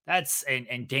 Miami. That's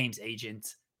and Dame's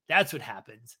agent. That's what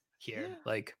happens here. Yeah.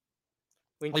 Like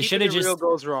when keeping it real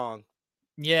goes wrong.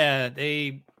 Yeah,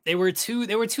 they were too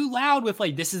loud with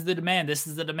like this is the demand.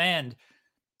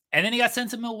 And then he got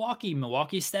sent to Milwaukee.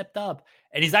 Milwaukee stepped up.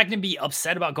 And he's not going to be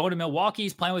upset about going to Milwaukee.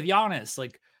 He's playing with Giannis.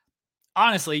 Like,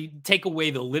 honestly, take away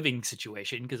the living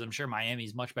situation because I'm sure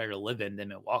Miami's much better to live in than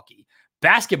Milwaukee.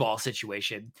 Basketball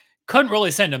situation, couldn't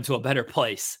really send him to a better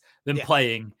place than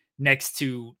playing next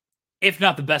to, if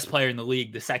not the best player in the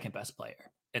league, the second best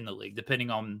player in the league,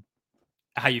 depending on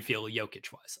how you feel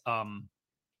Jokic-wise.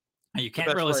 You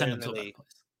can't really send him to a better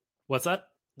place. What's that?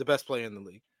 The best player in the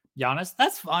league. Giannis?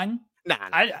 That's fine. Nah.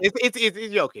 It's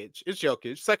Jokic. It's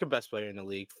Jokic, second best player in the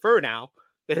league for now.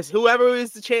 It's whoever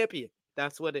is the champion.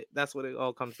 That's what it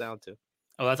all comes down to.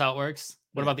 Oh, that's how it works.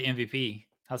 What about the MVP?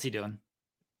 How's he doing?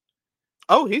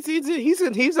 Oh, he's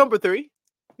number 3.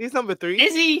 He's number 3.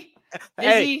 Is he?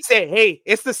 Hey,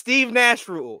 it's the Steve Nash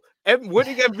rule.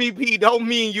 Winning MVP don't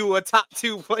mean you a top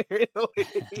 2 player in the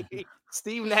league.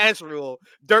 Steve Nash rule.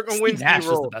 Dirk Nowitzki Nash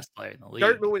rule. Was the best player in the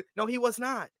league. No, he was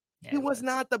not. Yeah, he was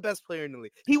not the best player in the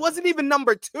league. He wasn't even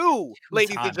number 2,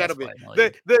 ladies and gentlemen.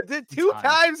 The 2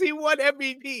 times he won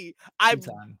MVP, I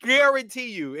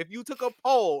guarantee you, if you took a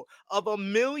poll of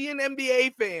 1 million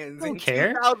NBA fans in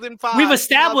 2005. We've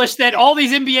established that all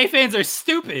these NBA fans are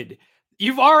stupid.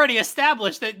 You've already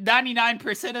established that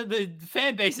 99% of the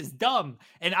fan base is dumb,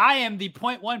 and I am the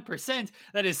 0.1%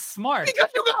 that is smart.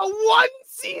 Because you got 1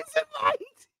 season right.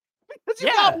 Because you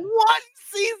got 1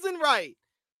 season right.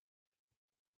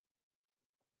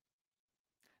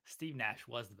 Steve Nash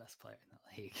was the best player in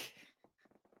the league.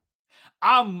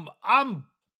 I'm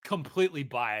completely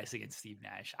biased against Steve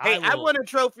Nash. I won a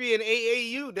trophy in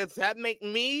AAU. Does that make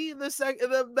me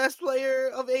the best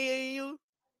player of AAU?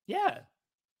 Yeah.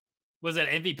 Was it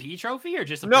an MVP trophy or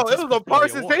just it was a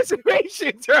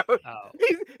participation trophy.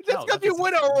 Just because you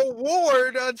win an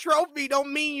award, a trophy,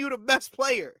 don't mean you the best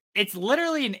player. It's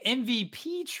literally an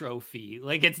MVP trophy.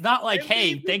 Like, it's not like,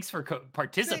 hey, thanks for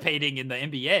participating in the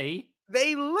NBA.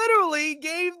 They literally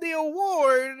gave the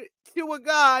award to a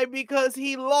guy because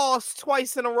he lost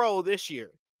twice in a row this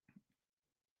year.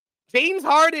 James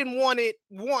Harden won it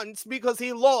once because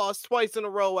he lost twice in a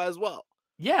row as well.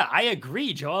 Yeah, I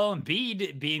agree. Joel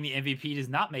Embiid being the MVP does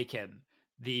not make him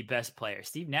the best player.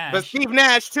 Steve Nash. But Steve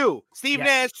Nash, too.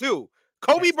 Nash, too.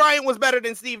 Kobe Bryant was better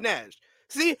than Steve Nash.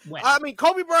 See, when? I mean,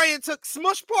 Kobe Bryant took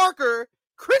Smush Parker,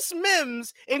 Chris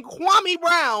Mims, and Kwame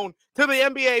Brown to the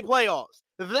NBA playoffs.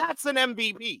 That's an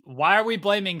MVP. Why are we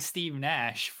blaming Steve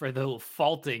Nash for the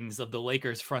faultings of the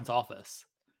Lakers front office?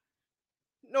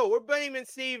 No, we're blaming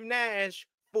Steve Nash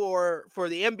for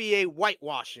the NBA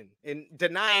whitewashing and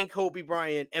denying Kobe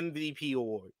Bryant MVP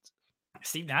awards.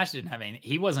 Steve Nash didn't have any.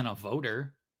 He wasn't a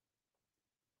voter.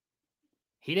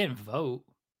 He didn't vote.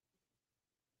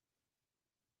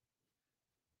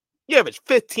 Yeah, but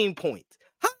 15 points.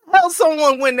 How the hell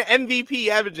someone win the MVP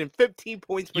averaging 15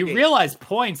 points per game? You realize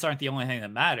points aren't the only thing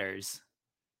that matters.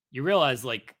 You realize,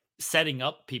 like, setting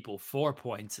up people for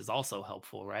points is also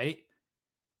helpful, right?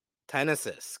 10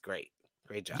 assists. Great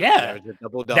job. Yeah.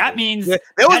 Double-double. That means there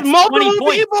was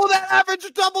multiple people that averaged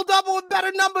a double-double with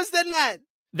better numbers than that.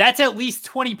 That's at least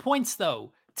 20 points,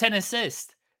 though. 10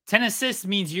 assists. 10 assists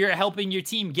means you're helping your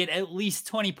team get at least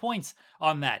 20 points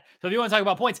on that. So if you want to talk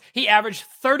about points, he averaged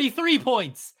 33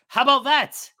 points. How about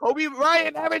that? Kobe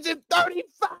Bryant averaging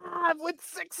 35 with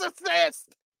 6 assists.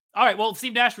 All right, well,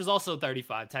 Steve Nash was also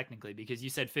 35, technically, because you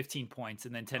said 15 points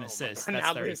and then 10 assists. That's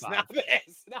 35.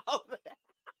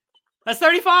 That's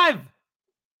 35.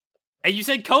 And you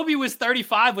said Kobe was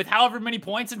 35 with however many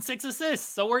points and 6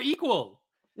 assists. So we're equal.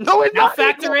 No, it's now not.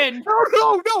 Factor in.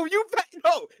 No. Don't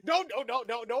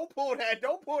pull that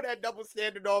double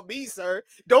standard on me, sir.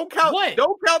 Don't count. What?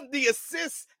 Don't count the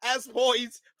assists as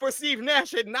points for Steve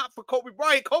Nash and not for Kobe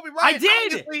Bryant. Kobe Bryant.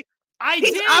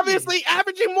 He's obviously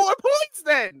averaging more points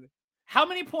then. How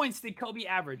many points did Kobe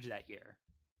average that year?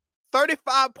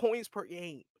 35 points per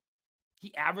game.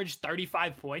 He averaged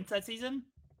 35 points that season?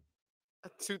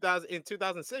 In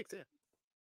 2006, yeah.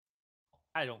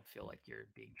 I don't feel like you're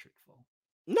being truthful.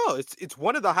 No, it's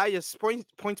one of the highest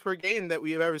points per game that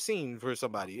we have ever seen for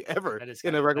somebody ever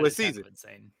in a regular season.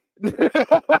 Insane. It's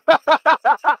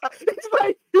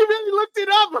like he really looked it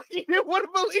up. Like he didn't want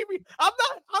to believe me. I'm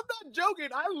not joking.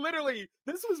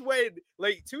 This was when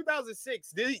like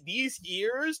 2006. These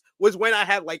years was when I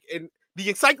had like the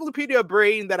encyclopedia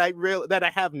brain that I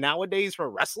have nowadays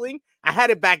for wrestling. I had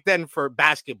it back then for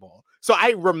basketball. So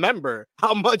I remember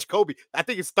how much Kobe. I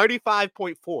think it's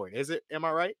 35.4. Is it? Am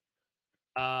I right?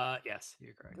 Yes,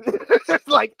 you're correct.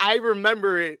 Like I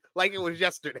remember it like it was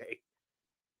yesterday.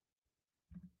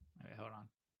 Okay, hold on.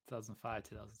 2005,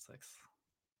 2006.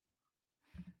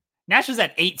 Nash was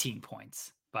at 18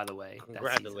 points, by the way.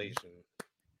 Congratulations.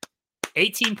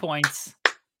 18 points,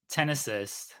 10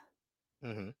 assists,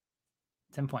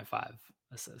 10.5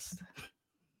 assists.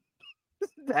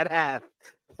 That half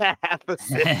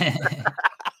assist.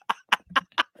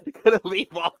 Gonna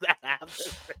leave off that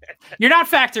half. You're not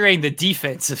factoring the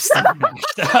defense of Steve Nash.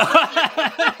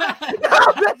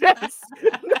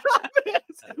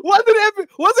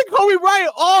 Wasn't Kobe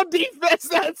Bryant all defense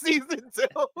that season too?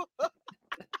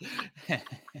 That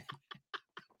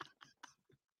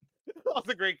was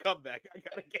a great comeback. I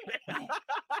gotta get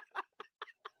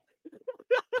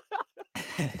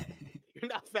it. You're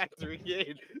not factoring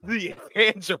in the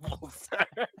intangibles, sir.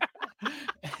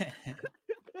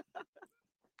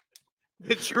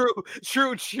 The true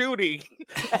shooting.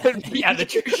 Yeah, the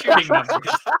true shooting numbers.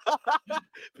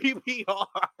 PPR.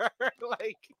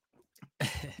 Like,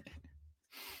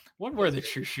 what were the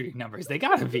true shooting numbers? They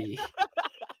gotta be.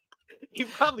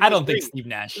 I don't think Steve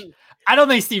Nash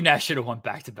should have won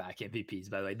back-to-back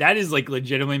MVPs, by the way. That is like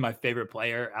legitimately my favorite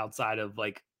player outside of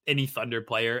like any Thunder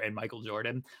player and Michael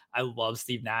Jordan. I love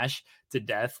Steve Nash to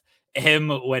death.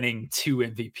 Him winning 2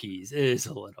 MVPs is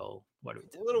a little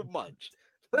much.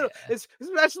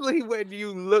 Especially when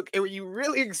you look and when you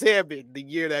really examine the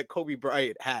year that Kobe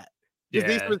Bryant had.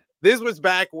 Yeah. This was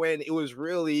back when it was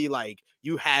really like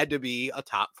you had to be a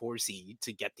top 4 seed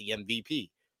to get the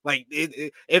MVP. Like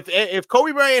if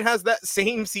Kobe Bryant has that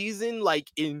same season like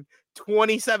in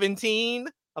 2017,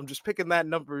 I'm just picking that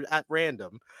number at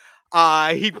random.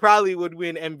 He probably would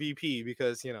win MVP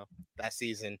because that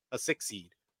season a 6 seed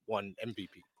won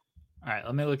MVP. All right,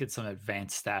 let me look at some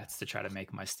advanced stats to try to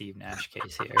make my Steve Nash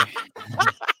case here.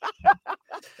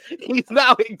 He's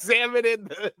now examining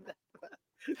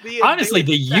the honestly,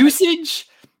 the usage.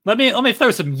 Let me throw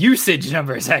some usage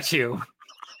numbers at you.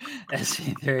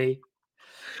 SP3.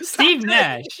 Steve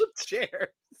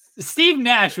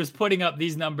Nash was putting up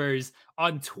these numbers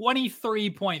on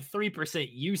 23.3%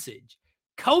 usage.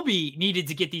 Kobe needed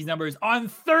to get these numbers on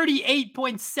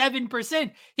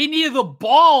 38.7%. He needed the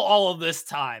ball all of this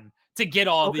time to get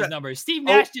all these numbers. Steve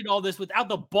Nash did all this without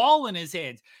the ball in his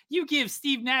hands. You give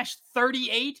Steve Nash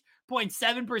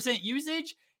 38.7%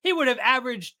 usage, he would have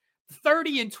averaged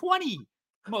 30 and 20,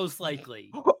 most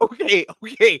likely.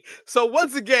 Okay. So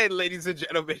once again, ladies and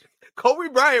gentlemen, Kobe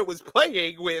Bryant was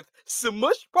playing with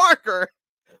Smush Parker,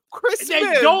 Chris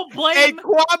Smith, and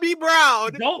Kwame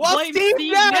Brown. Don't blame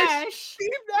Steve Nash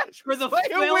for the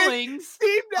failings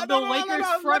of the Lakers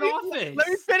front office. Let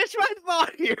me finish my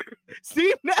thought here.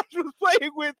 Steve Nash was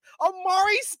playing with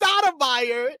Amari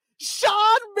Stoudemire,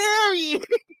 Sean Marion.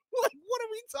 Like, what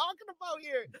are we talking about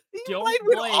here? He played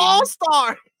with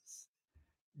all-stars.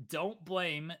 Don't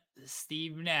blame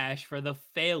Steve Nash for the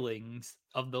failings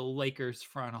of the Lakers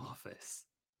front office.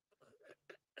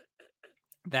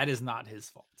 That is not his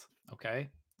fault, okay?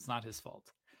 It's not his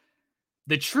fault.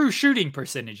 The true shooting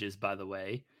percentages, by the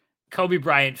way, Kobe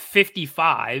Bryant,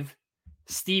 55,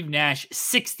 Steve Nash,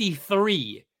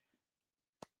 63.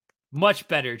 Much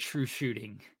better true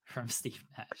shooting from Steve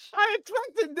Nash. I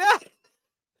expected that.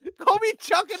 Kobe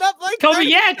chucking up like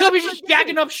Kobe's just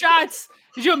jacking up shots.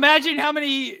 Did you imagine how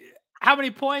many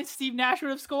points Steve Nash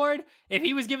would have scored if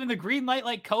he was given the green light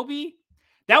like Kobe?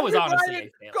 That was honestly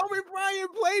a fail. Kobe Bryant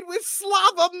played with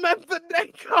Slava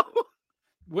Medvedenko.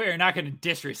 We're not going to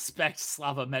disrespect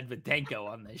Slava Medvedenko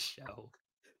on this show.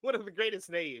 One of the greatest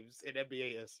names in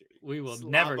NBA history. We will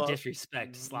never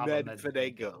disrespect Slava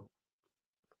Medvedenko.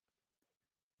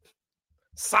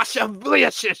 Sasha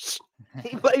Vujacic.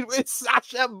 He played with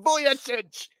Sasha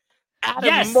Vujacic.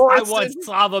 Yes, Morrison. I want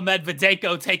Slava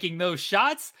Medvedenko taking those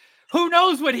shots. Who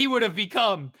knows what he would have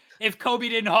become if Kobe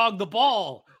didn't hog the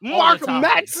ball? Mark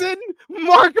Madsen.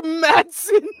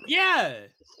 Yeah.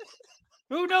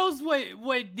 Who knows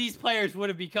what these players would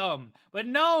have become? But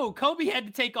no, Kobe had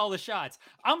to take all the shots.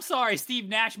 I'm sorry, Steve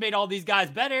Nash made all these guys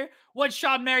better. What'd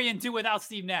Sean Marion do without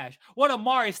Steve Nash? What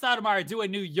Amari Stoudemire do in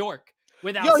New York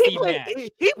without Steve Nash?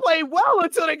 He played well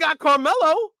until they got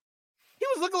Carmelo. He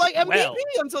was looking like MVP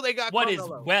until they got Carmelo.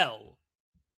 What is well?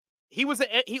 He was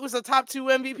a top 2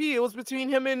 MVP. It was between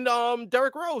him and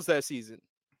Derrick Rose that season.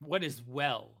 What is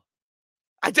well?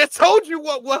 I just told you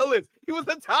what well is. He was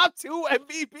a top 2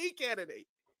 MVP candidate.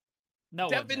 No,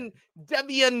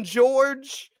 Damian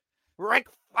George, Rick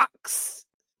Fox.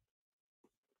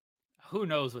 Who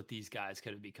knows what these guys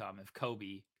could have become if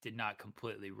Kobe did not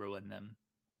completely ruin them?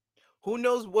 Who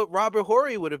knows what Robert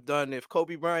Horry would have done if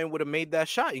Kobe Bryant would have made that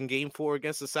shot in Game 4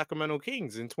 against the Sacramento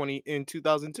Kings in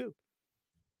 2002?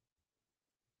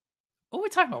 What are we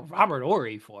talking about Robert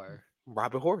Horry for?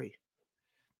 Robert Horry.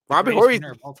 Robert Horry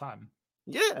of all time.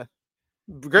 Yeah.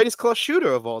 Greatest clutch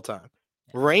shooter of all time.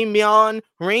 Yeah.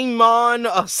 Raymond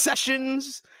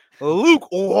Sessions, Luke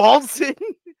Walton.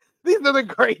 These are the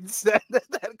greats that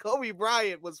Kobe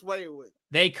Bryant was playing with.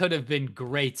 They could have been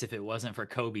greats if it wasn't for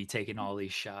Kobe taking all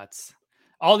these shots.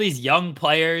 All these young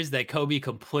players that Kobe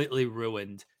completely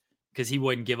ruined because he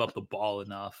wouldn't give up the ball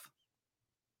enough.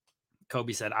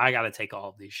 Kobe said, I got to take all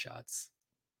of these shots.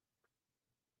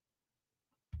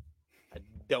 I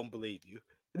don't believe you.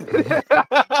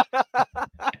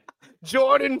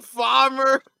 Jordan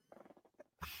Farmer.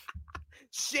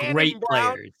 Shannon Great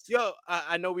Brown. players. Yo,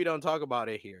 I know we don't talk about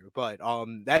it here, but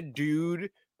that dude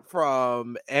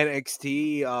from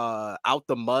NXT Out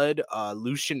the Mud,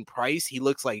 Lucian Price, he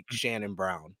looks like Shannon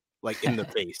Brown, like in the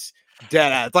face.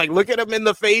 Dead ass. Like, look at him in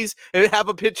the face and have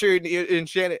a picture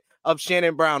of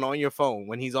Shannon Brown on your phone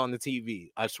when he's on the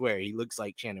TV. I swear, he looks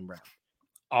like Shannon Brown.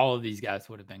 All of these guys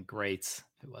would have been greats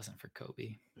if it wasn't for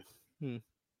Kobe.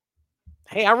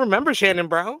 Hey, I remember Shannon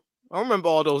Brown. I remember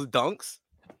all those dunks.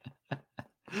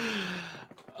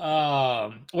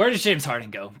 Where does James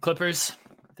Harden go? Clippers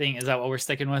thing? Is that what we're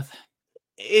sticking with?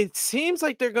 It seems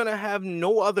like they're gonna have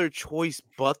no other choice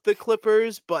but the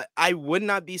Clippers, but I would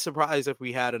not be surprised if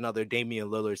we had another Damian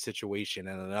Lillard situation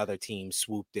and another team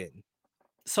swooped in.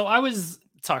 So I was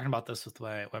talking about this with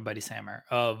my buddy Sammer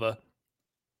of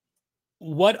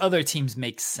what other teams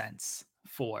make sense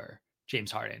for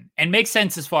James Harden and make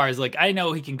sense as far as like, I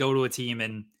know he can go to a team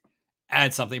and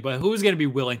add something, but who's going to be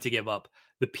willing to give up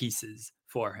the pieces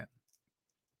for him?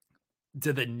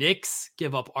 Do the Knicks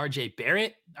give up RJ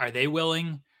Barrett? Are they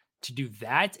willing to do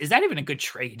that? Is that even a good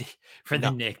trade for the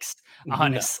Knicks?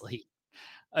 Honestly,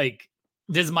 like,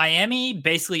 does Miami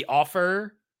basically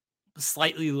offer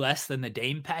slightly less than the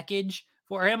Dame package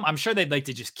for him? I'm sure they'd like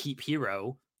to just keep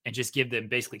Hero and just give them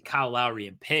basically Kyle Lowry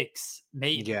and picks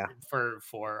maybe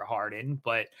for Harden,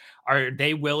 but are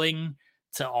they willing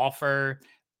to offer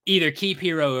either keep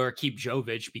Hero or keep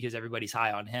Jovic because everybody's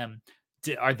high on him?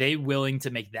 Are they willing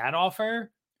to make that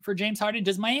offer for James Harden?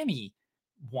 Does Miami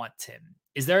want him?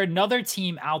 Is there another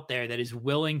team out there that is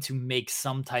willing to make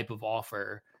some type of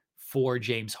offer for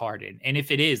James Harden? And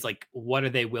if it is, like, what are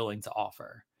they willing to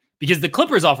offer? Because the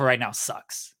Clippers offer right now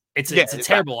sucks. It's a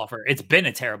terrible offer. It's been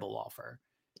a terrible offer.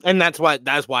 And that's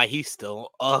why he's still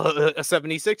a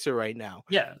 76er right now.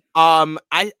 Yeah.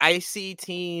 I see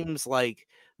teams like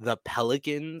the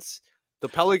Pelicans. The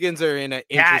Pelicans are in an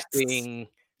interesting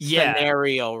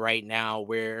scenario right now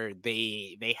where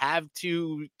they have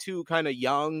two kind of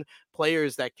young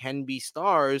players that can be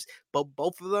stars, but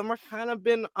both of them are kind of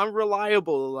been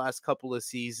unreliable the last couple of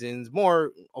seasons.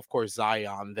 More, of course,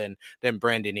 Zion than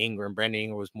Brandon Ingram. Brandon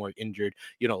Ingram was more injured,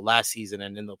 last season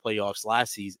and in the playoffs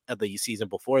last season, the season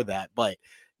before that. But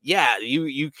yeah,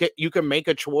 you can make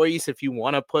a choice if you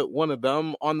want to put one of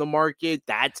them on the market.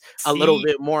 That's a little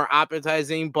bit more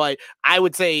appetizing, but I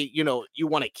would say, you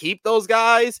want to keep those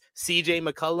guys. CJ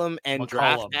McCollum and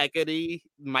draft equity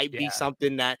might be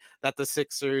something that the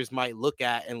Sixers might look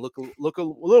at and look a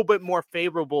little bit more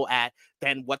favorable at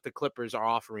than what the Clippers are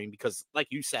offering, because like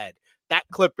you said, that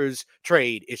Clippers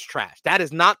trade is trash. That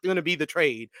is not going to be the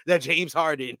trade that James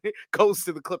Harden goes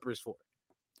to the Clippers for.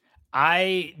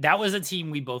 That was a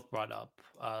team we both brought up,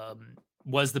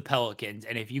 was the Pelicans.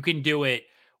 And if you can do it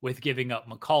with giving up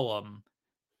McCollum,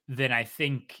 then I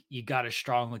think you got to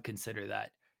strongly consider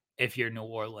that if you're New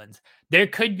Orleans. There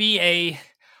could be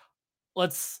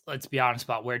let's be honest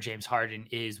about where James Harden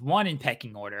is. 1, in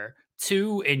pecking order.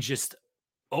 2, in just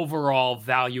overall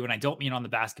value. And I don't mean on the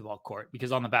basketball court,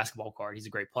 because on the basketball court, he's a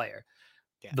great player.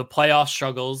 Yeah. The playoff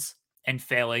struggles and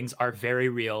failings are very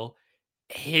real.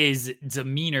 His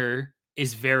demeanor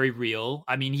is very real.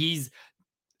 I mean,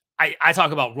 I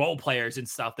talk about role players and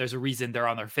stuff. There's a reason they're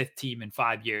on their 5th team in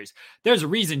 5 years. There's a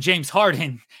reason James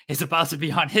Harden is about to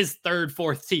be on his 3rd,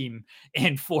 4th team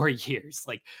in 4 years.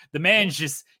 Like, the man's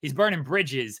he's burning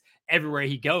bridges everywhere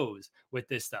he goes with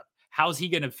this stuff. How's he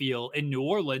going to feel in New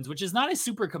Orleans, which is not a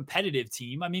super competitive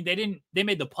team? I mean, they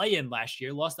made the play-in last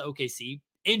year, lost to OKC.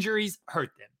 Injuries hurt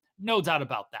them. No doubt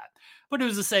about that. But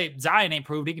who's to say Zion ain't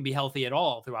proved he can be healthy at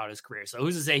all throughout his career? So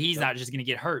who's to say he's not just going to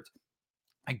get hurt?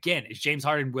 Again, is James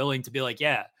Harden willing to be like,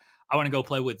 yeah, I want to go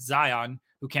play with Zion,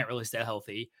 who can't really stay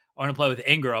healthy. I want to play with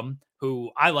Ingram,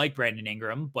 who I like Brandon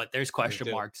Ingram, but there's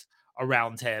question marks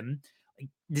around him.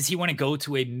 Does he want to go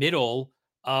to a middle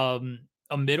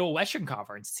Western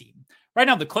Conference team? Right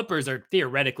now, the Clippers are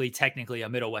theoretically, technically a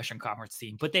middle Western Conference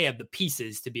team, but they have the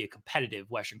pieces to be a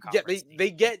competitive Western Conference team.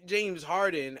 They get James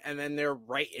Harden, and then they're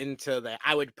right into that.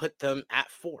 I would put them at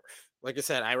 4th. Like I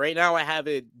said, right now I have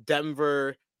it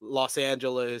Denver, Los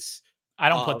Angeles. I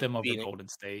don't put them over Golden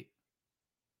State.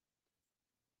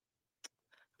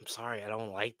 I'm sorry, I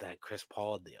don't like that Chris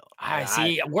Paul deal. I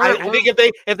see. I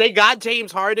think if they got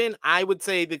James Harden, I would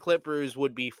say the Clippers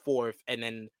would be 4th, and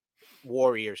then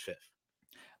Warriors 5th.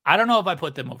 I don't know if I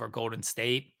put them over Golden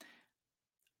State.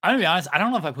 I'm gonna be honest. I don't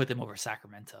know if I put them over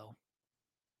Sacramento.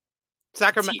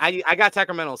 I got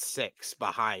Sacramento 6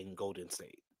 behind Golden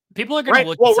State. People are going to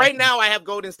look. Well, right now I have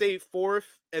Golden State 4th,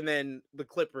 and then the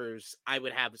Clippers I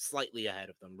would have slightly ahead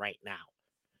of them right now.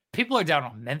 People are down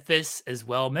on Memphis as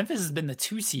well. Memphis has been the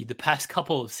 2 seed the past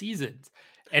couple of seasons,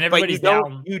 and everybody's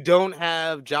down. You don't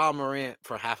have Ja Morant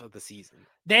for half of the season.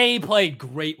 They played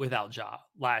great without Ja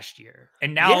last year,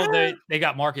 and now they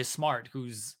got Marcus Smart,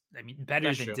 who's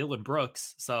better than Dylan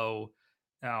Brooks. So,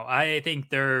 I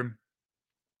think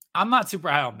I'm not super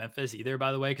high on Memphis either,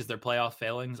 by the way, because their playoff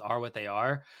failings are what they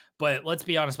are. But let's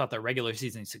be honest about their regular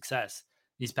season success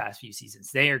these past few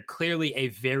seasons. They are clearly a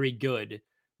very good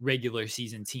regular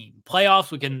season team.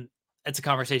 Playoffs, it's a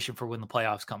conversation for when the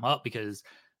playoffs come up, because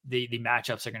the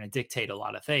matchups are going to dictate a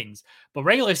lot of things. But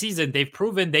regular season, they've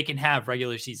proven they can have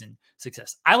regular season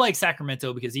success. I like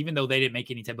Sacramento because even though they didn't make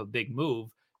any type of big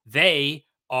move, they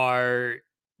are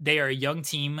a young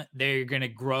team. They're going to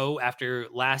grow after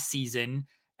last season.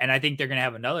 And I think they're going to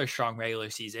have another strong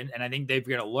regular season. And I think they're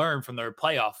going to learn from their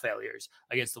playoff failures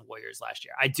against the Warriors last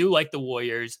year. I do like the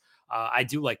Warriors. I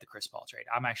do like the Chris Paul trade.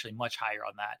 I'm actually much higher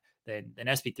on that than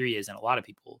SP3 is, and a lot of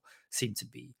people seem to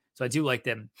be. So I do like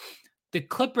them. The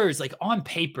Clippers, like on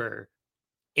paper,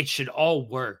 it should all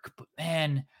work. But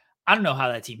man, I don't know how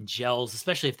that team gels,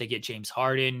 especially if they get James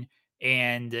Harden.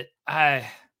 And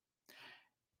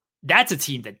that's a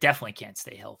team that definitely can't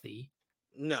stay healthy.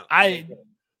 No. I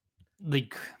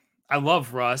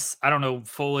love Russ. I don't know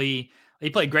fully. He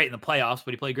played great in the playoffs,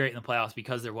 but he played great in the playoffs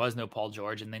because there was no Paul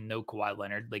George and then no Kawhi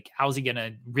Leonard. Like, how's he going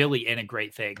to really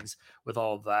integrate things with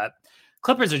all of that?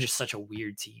 Clippers are just such a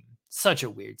weird team. Such a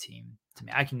weird team to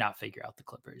me. I cannot figure out the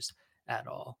Clippers at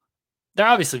all. They're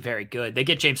obviously very good. They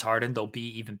get James Harden, they'll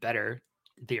be even better,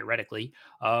 theoretically.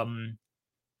 I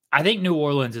think New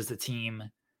Orleans is the team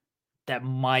that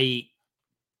might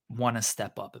want to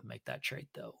step up and make that trade,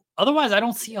 though. otherwise, I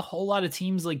don't see a whole lot of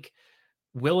teams like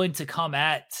willing to come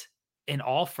at an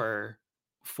offer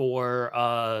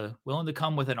willing to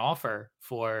come with an offer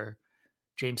for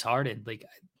James Harden. Like,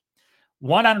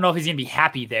 one, I don't know if he's going to be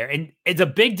happy there. And it's a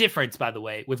big difference, by the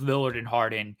way, with Lillard and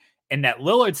Harden, and that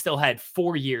Lillard still had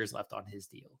 4 years left on his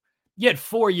deal. You had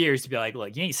 4 years to be like,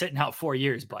 look, you ain't sitting out 4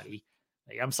 years, buddy.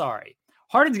 Like, I'm sorry.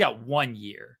 Harden's got 1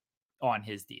 year on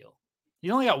his deal.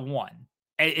 He's only got one.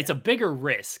 And it's a bigger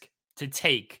risk to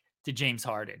take to James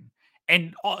Harden.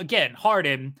 And again,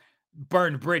 Harden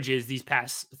burned bridges these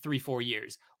past 3-4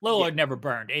 years. Lillard never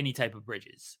burned any type of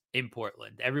bridges in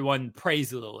Portland. Everyone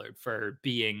praised Lillard for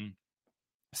being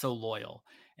so loyal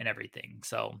and everything.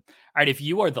 So, all right, if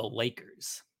you are the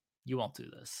Lakers, you won't do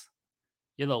this.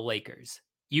 You're the Lakers.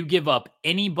 You give up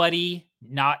anybody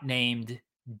not named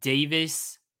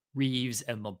Davis, Reeves,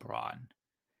 and LeBron.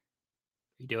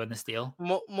 You doing this deal?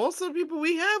 Most of the people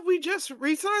we have, we just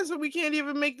re-signed, so we can't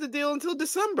even make the deal until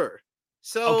December.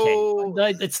 So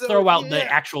okay, let's throw out the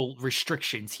actual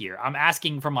restrictions here. I'm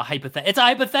asking from a hypothetical. It's a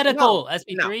hypothetical,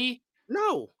 SP3.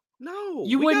 No.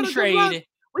 You wouldn't trade.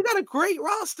 We got a great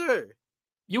roster.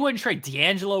 You wouldn't trade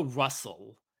D'Angelo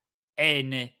Russell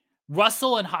and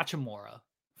Hachimura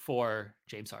for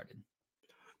James Harden.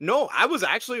 No, I was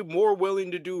actually more willing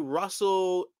to do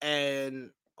Russell and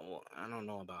I don't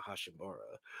know about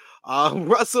Hachimura.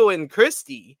 Russell and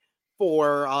Christie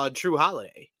for Jrue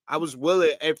Holiday. I was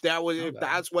willing if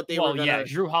that's what they were gonna. Yeah,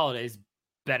 Jrue Holiday is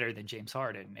better than James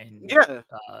Harden, and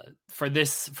for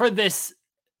this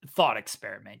thought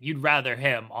experiment, you'd rather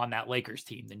him on that Lakers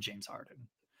team than James Harden.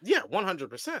 Yeah,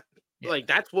 100%. Like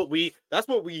that's what we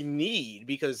need,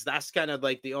 because that's kind of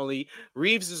like the only.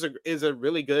 Reeves is a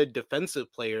really good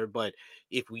defensive player, but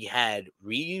if we had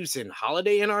Reeves and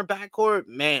Holiday in our backcourt,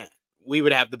 man, we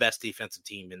would have the best defensive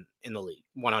team in the league,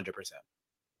 100%.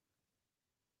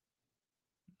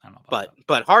 I don't know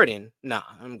but Harden, nah,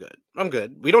 I'm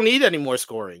good. We don't need any more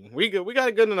scoring. We got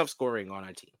a good enough scoring on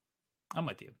our team. I'm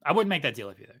with you. I wouldn't make that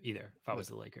deal either if I was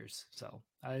the Lakers. So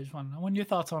I want your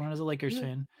thoughts on it as a Lakers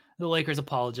fan, the Lakers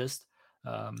apologist.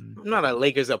 I'm not a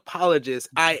Lakers apologist.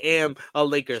 I am a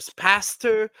Lakers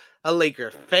pastor, a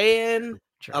Laker fan,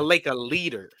 a Laker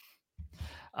leader.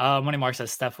 Money Mark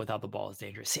says Steph without the ball is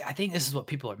dangerous. See, I think this is what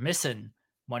people are missing,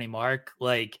 Money Mark.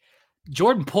 Like,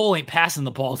 Jordan Poole ain't passing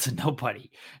the ball to nobody.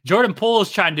 Jordan Poole is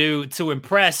trying to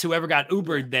impress whoever got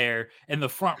Ubered there in the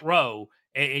front row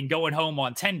and going home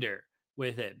on tender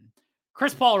with him.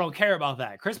 Chris Paul don't care about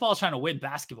that. Chris Paul's trying to win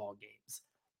basketball games.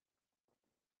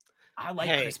 I like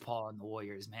Chris Paul and the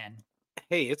Warriors, man.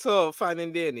 Hey, it's all fine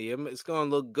and dandy. It's going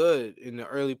to look good in the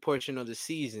early portion of the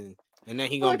season. And then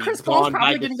he's going to be gone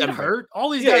by December. Get hurt.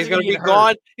 All these guys are going to be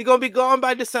gone. He's going to be gone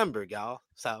by December, y'all.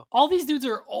 So all these dudes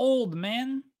are old,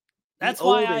 man. That's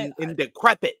why and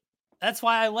decrepit. That's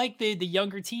why I like the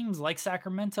younger teams like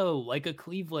Sacramento, like a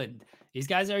Cleveland. These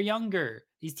guys are younger.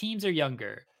 These teams are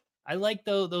younger. I like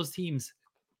those teams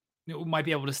who might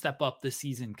be able to step up this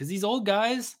season, because these old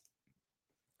guys,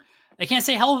 they can't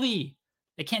stay healthy.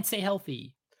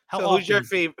 So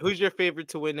who's your favorite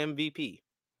to win MVP?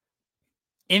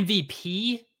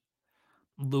 MVP?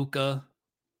 Luka.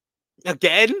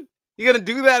 Again? You're going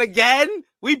to do that again?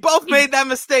 We both made that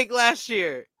mistake last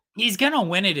year. He's going to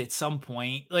win it at some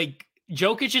point. Like,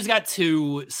 Jokic has got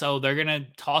 2, so they're going to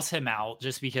toss him out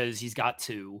just because he's got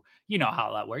 2. You know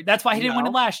how that works. That's why he didn't win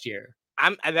it last year.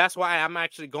 That's why I'm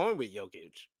actually going with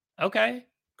Jokic. Okay.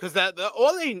 Because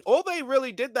all they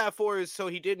really did that for is so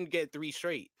he didn't get 3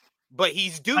 straight. But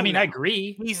he's due. I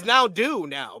agree. He's now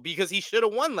due because he should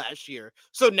have won last year.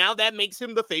 So now that makes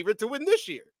him the favorite to win this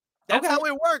year. That's how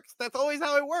it works. That's always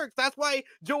how it works. That's why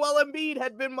Joel Embiid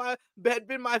had been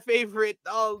my favorite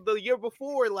the year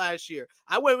before last year.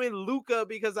 I went with Luka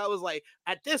because I was like,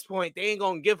 at this point, they ain't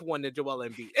gonna give one to Joel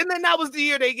Embiid. And then that was the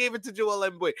year they gave it to Joel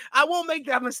Embiid. I won't make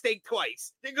that mistake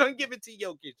twice. They're gonna give it to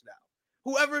Jokic now.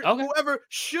 Whoever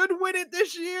should win it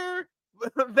this year,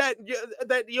 that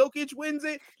Jokic wins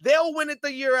it, they'll win it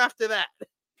the year after that.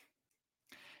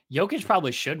 Jokic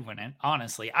probably should win it,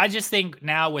 honestly. I just think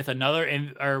now with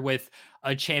with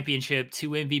a championship, 2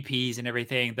 MVPs and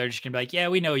everything, they're just going to be like, yeah,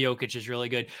 we know Jokic is really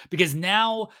good, because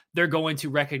now they're going to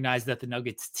recognize that the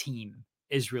Nuggets team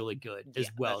is really good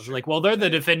as well. So like, well, they're the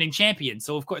defending champions,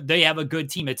 so of course they have a good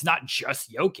team. It's not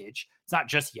just Jokic. It's not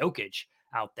just Jokic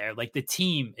out there. Like, the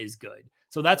team is good.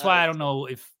 So that's why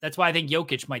I think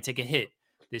Jokic might take a hit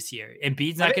this year.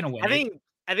 Embiid's not going to win.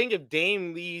 I think if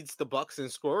Dame leads the Bucks in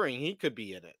scoring, he could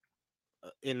be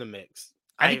in the mix.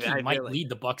 I think he might lead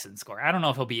the Bucks in scoring. I don't know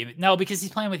if he'll be because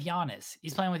he's playing with Giannis.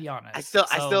 I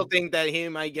still think that he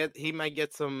might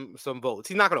get some votes.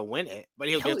 He's not going to win it, but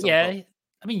he'll get some votes.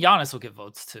 I mean, Giannis will get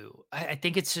votes too. I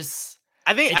think it's just.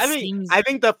 I think Seems...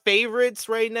 the favorites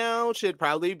right now should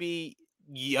probably be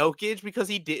Jokic because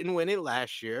he didn't win it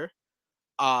last year.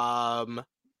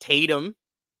 Tatum,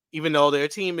 even though their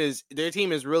team is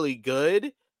really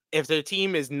good, if their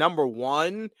team is number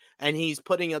one and he's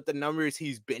putting up the numbers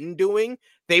he's been doing,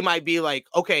 they might be like,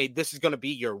 okay, this is gonna be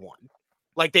your one.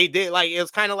 Like they did, like it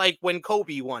was kind of like when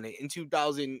Kobe won it in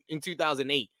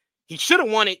 2008. He should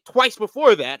have won it twice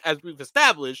before that, as we've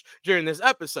established during this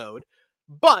episode.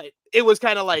 But it was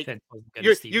kind of like,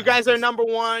 you guys are number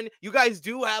one. You guys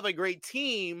do have a great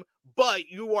team, but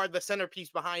you are the centerpiece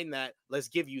behind that. Let's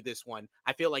give you this one.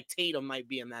 I feel like Tatum might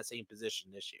be in that same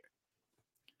position this year.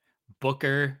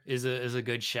 Booker is a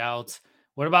good shout.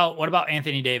 What about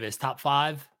Anthony Davis? Top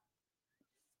 5?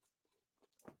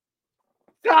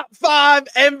 Top 5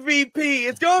 MVP.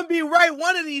 It's going to be right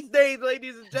one of these days,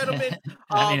 ladies and gentlemen.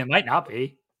 I mean, it might not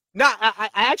be. No, I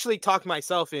actually talked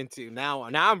myself into now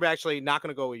I'm actually not going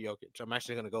to go with Jokic. I'm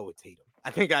actually going to go with Tatum.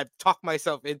 I think I've talked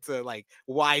myself into like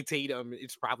why Tatum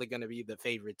is probably going to be the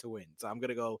favorite to win. So I'm going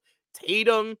to go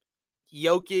Tatum,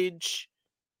 Jokic,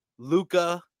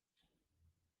 Luka,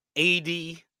 AD,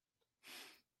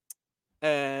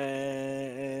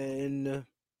 and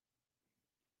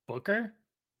Booker.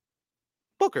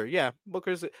 Yeah.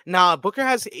 Booker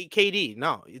has KD.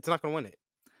 No, it's not going to win it.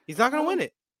 He's not going to win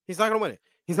it. He's not going to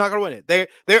win it.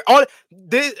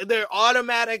 They're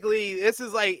automatically. This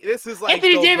is like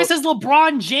Anthony Davis is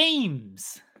LeBron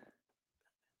James.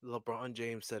 LeBron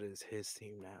James said it's his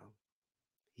team now.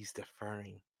 He's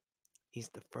deferring,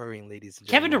 ladies and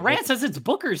Kevin gentlemen. Durant says it's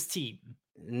Booker's team.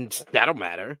 That don't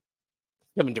matter.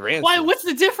 Kevin Durant. Why? What's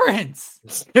the difference?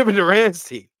 It's Kevin Durant's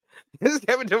team. This is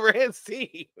Kevin Durant's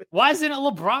team. Why isn't it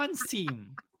LeBron's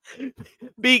team?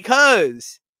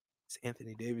 Because it's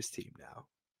Anthony Davis' team now.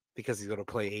 Because he's going to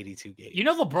play 82 games. You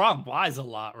know LeBron lies a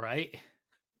lot, right?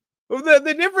 Well,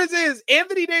 the difference is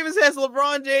Anthony Davis has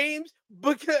LeBron James,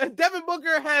 Devin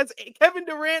Booker has Kevin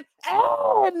Durant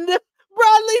and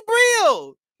Bradley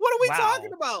Beal. What are we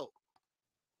talking about?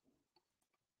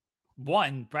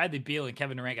 One, Bradley Beal and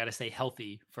Kevin Durant got to stay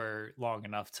healthy for long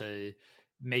enough to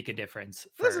make a difference.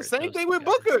 That's the same thing with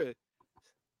Booker.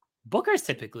 Booker's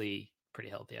typically pretty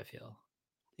healthy, I feel.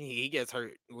 He gets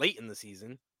hurt late in the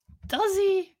season. Does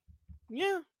he?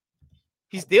 Yeah.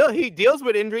 He deals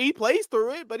with injury. He plays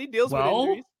through it, but he deals with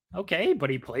injuries. Okay, but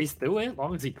he plays through it as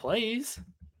long as he plays.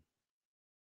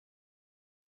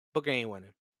 Booker ain't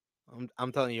winning.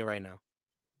 I'm telling you right now.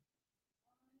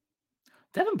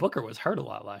 Devin Booker was hurt a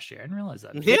lot last year. I didn't realize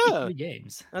that. 53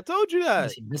 games. I told you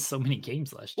that. He missed so many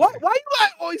games last year. Why you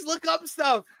always look up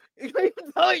stuff? I'm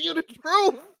telling you the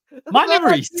truth. My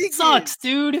memory sucks,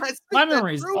 dude. My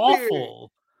memory is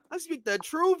awful. I speak the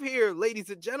truth here, ladies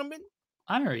and gentlemen.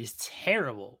 My memory is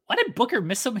terrible. Why did Booker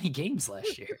miss so many games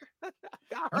last year?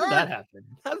 How did that happen?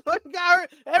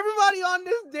 Everybody on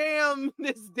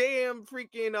this damn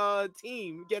freaking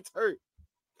team gets hurt.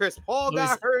 Chris Paul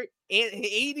got hurt, and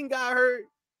Aiden got hurt.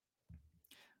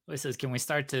 It says, can we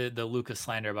start to the Luka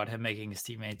slander about him making his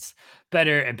teammates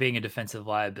better and being a defensive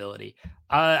liability?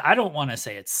 I don't want to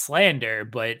say it's slander,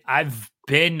 but I've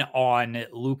been on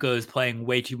Luka's playing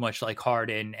way too much like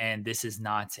Harden, and this is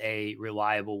not a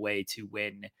reliable way to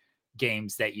win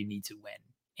games that you need to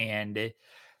win. And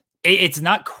it's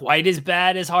not quite as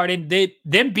bad as Harden.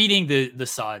 Them beating the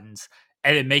Suns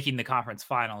and then making the conference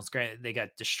finals. Granted, they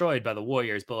got destroyed by the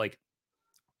Warriors, but like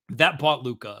that bought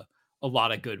Luka a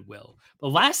lot of goodwill. But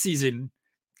last season,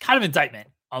 kind of indictment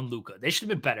on Luka. They should have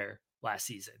been better last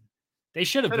season. They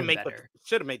should have been better.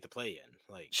 Should have made the play in.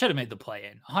 Should have made the play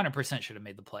in. 100% should have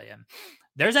made the play in.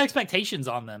 There's expectations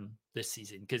on them this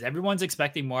season because everyone's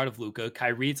expecting more out of Luka.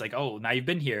 Kyrie's like, oh, now you've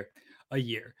been here a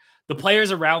year. The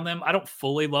players around them, I don't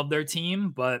fully love their team,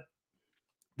 but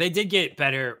they did get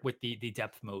better with the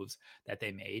depth moves that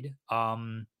they made. Yeah,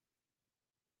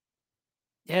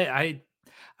 I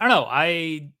don't know.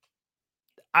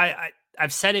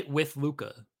 I've said it with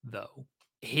Luka though.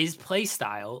 His play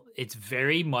style, it's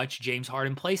very much James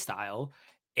Harden play style,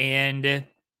 and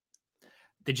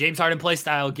the James Harden play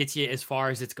style gets you as far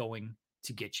as it's going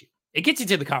to get you. It gets you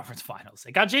to the conference finals.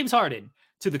 It got James Harden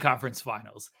to the conference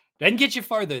finals. Doesn't get you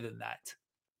farther than that.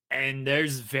 And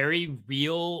there's very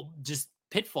real just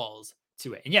pitfalls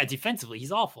to it. And yeah, defensively,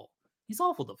 he's awful. He's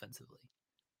awful defensively.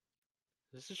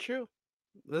 This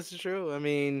is true. I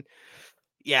mean,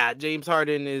 yeah, James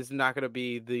Harden is not going to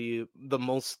be the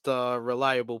most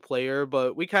reliable player,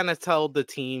 but we kind of tell the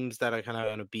teams that are kind of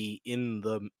going to be in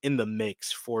the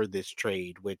mix for this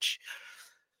trade, which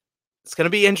it's going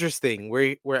to be interesting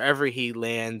wherever he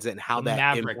lands and how that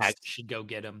Mavericks impacts. should go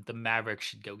get him. The Mavericks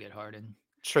should go get Harden.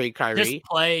 Trade Kyrie.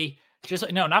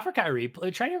 No, not for Kyrie.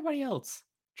 Trade everybody else.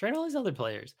 Trade all these other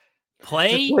players. Just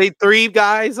play 3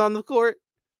 guys on the court.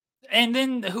 And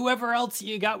then whoever else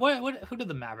you got. Who do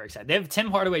the Mavericks have? They have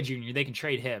Tim Hardaway Jr. They can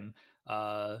trade him.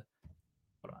 Hold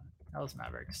on. That was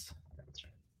Mavericks.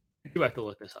 You have to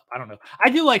look this up. I don't know. I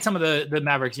do like some of the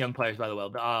Mavericks young players, by the way.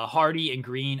 Hardy and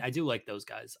Green. I do like those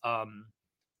guys.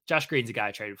 Josh Green's a guy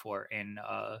I traded for in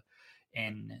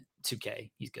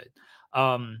 2K. He's good.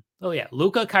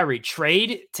 Luka, Kyrie,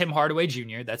 trade Tim Hardaway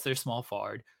Jr. That's their small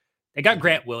forward. They got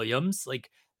Grant Williams, like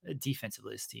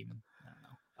defensively this team. I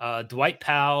don't know. Dwight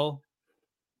Powell,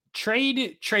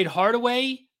 trade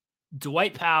Hardaway,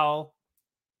 Dwight Powell,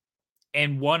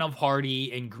 and one of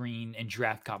Hardy and Green in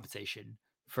draft compensation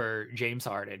for James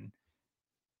Harden,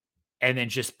 and then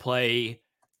just play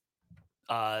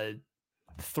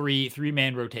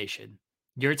three-man rotation.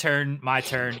 Your turn, my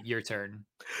turn, your turn.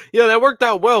 Yeah, that worked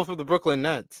out well for the Brooklyn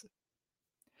Nets.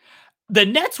 The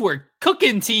Nets were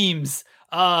cooking teams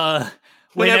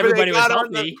when everybody was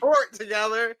healthy. On the court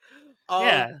together.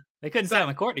 They couldn't stay on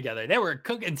the court together. They were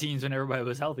cooking teams when everybody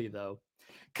was healthy, though.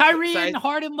 Kyrie and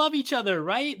Harden love each other,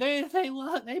 right? They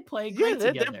play great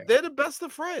together. They're the best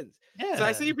of friends. Yeah. So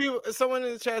I see someone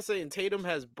in the chat saying Tatum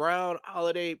has Brown,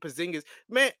 Holiday, Porzingis.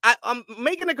 Man, I'm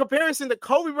making a comparison to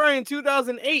Kobe Bryant in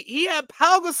 2008. He had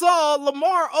Pau Gasol,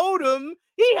 Lamar Odom.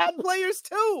 He had players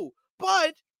too.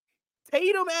 But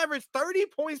Tatum averaged 30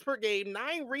 points per game,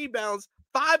 9 rebounds,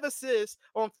 5 assists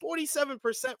on 47%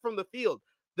 from the field.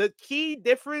 The key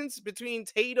difference between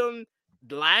Tatum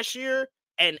last year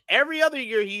and every other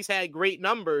year he's had great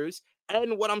numbers,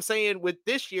 and what I'm saying with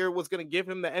this year was going to give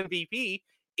him the MVP,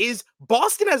 is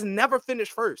Boston has never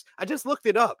finished first. I just looked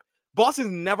it up.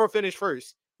 Boston's never finished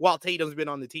first while Tatum's been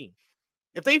on the team.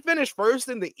 If they finish first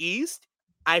in the East,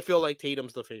 I feel like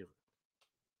Tatum's the favorite.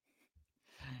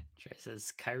 Trey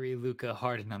says Kyrie, Luka,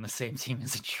 Harden on the same team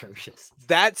is atrocious.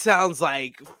 That sounds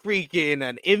like freaking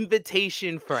an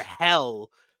invitation for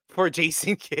hell for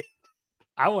Jason Kidd.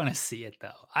 I want to see it, though.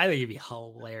 I think it'd be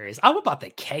hilarious. I'm about the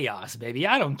chaos, baby.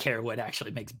 I don't care what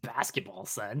actually makes basketball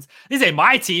sense. These ain't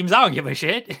my teams. I don't give a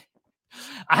shit.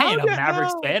 I ain't a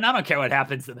Mavericks fan. I don't care what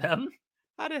happens to them.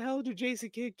 How the hell did Jason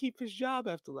Kidd keep his job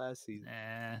after last season?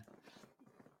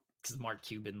 Because Mark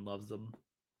Cuban loves them.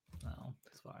 No,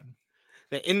 it's fine.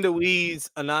 The Indowees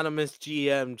anonymous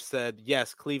GM said,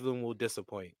 yes, Cleveland will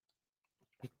disappoint.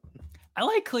 I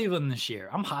like Cleveland this year.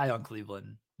 I'm high on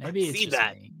Cleveland. Maybe it's just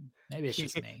me. Maybe it's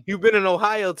just me. You've been in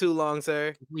Ohio too long,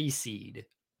 sir. 3 seed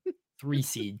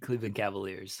Cleveland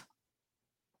Cavaliers.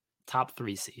 Top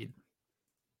 3 seed.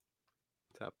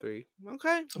 Top 3.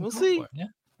 Okay, we'll see. Yeah.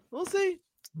 We'll see.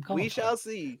 We shall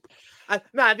see. I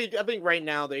think right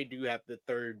now they do have the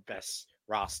 3rd best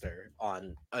roster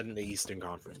on the Eastern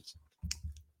Conference.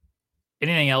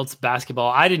 Anything else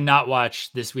basketball? I did not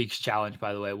watch this week's challenge,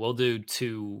 by the way. We'll do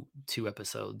two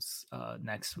episodes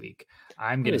next week.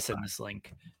 I'm going to send this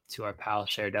link to our pal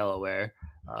Share Delaware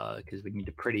because we need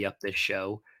to pretty up this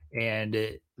show. And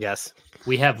yes,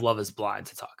 we have Love is Blind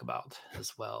to talk about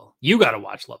as well. You got to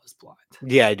watch Love is Blind.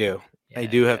 Yeah, I do. Yeah, I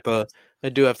do have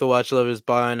to watch Love is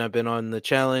Blind. I've been on the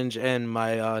challenge and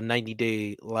my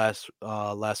 90-day last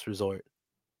resort.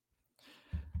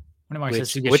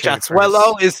 Which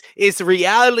Asuelo is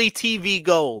reality TV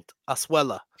gold.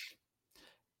 Asuela.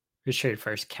 Who's traded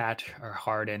first, Cat or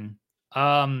Harden?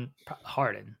 Harden.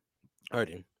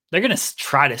 They're gonna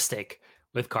try to stick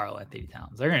with Karl Anthony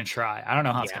Towns. They're gonna try. I don't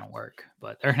know how it's gonna work,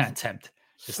 but they're gonna attempt.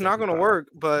 It's not gonna work,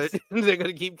 but they're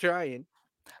gonna keep trying.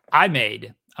 I'm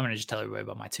gonna just tell everybody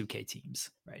about my 2K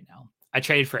teams right now. I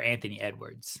traded for Anthony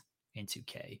Edwards in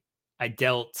 2K. I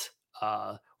dealt. What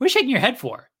are you shaking your head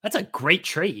for? That's a great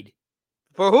trade.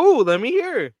 For who? Let me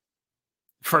hear.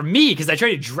 For me, because I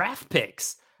traded draft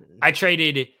picks. I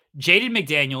traded Jaden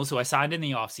McDaniels, who I signed in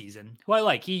the offseason, who I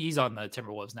like. He's on the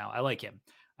Timberwolves now. I like him.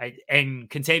 And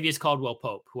Contavious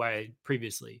Caldwell-Pope, who I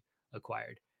previously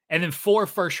acquired. And then 4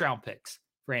 first-round picks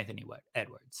for Anthony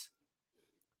Edwards.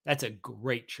 That's a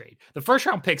great trade. The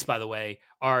first-round picks, by the way,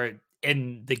 are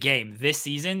in the game this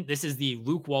season. This is the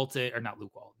Bill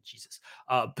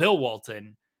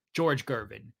Walton, George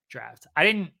Gervin draft. I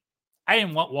didn't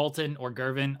want Walton or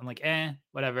Gervin. I'm like,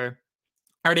 whatever.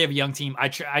 I already have a young team. I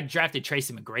drafted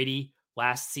Tracy McGrady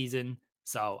last season,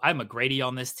 so I'm McGrady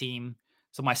on this team.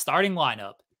 So my starting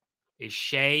lineup is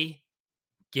Shea,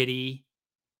 Giddey,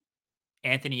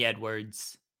 Anthony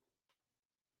Edwards,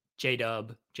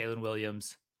 J-Dub, Jalen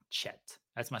Williams, Chet.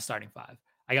 That's my starting 5.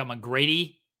 I got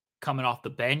McGrady coming off the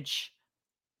bench.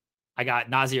 I got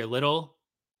Nasir Little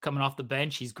coming off the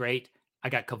bench. He's great. I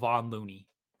got Kevon Looney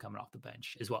coming off the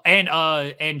bench as well.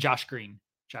 And Josh Green.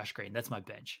 That's my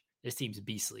bench. This team's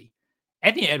beastly.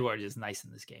 Anthony Edwards is nice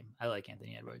in this game. I like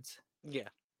Anthony Edwards. Yeah,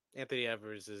 Anthony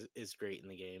Edwards is great in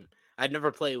the game. I'd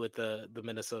never play with the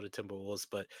Minnesota Timberwolves,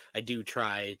 but I do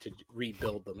try to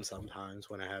rebuild them sometimes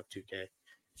when I have 2K.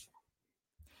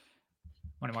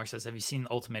 Mark says, have you seen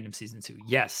Ultimatum Season 2?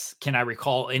 Yes. Can I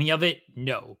recall any of it?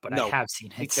 No, but I have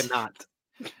seen it. You cannot.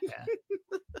 Yeah.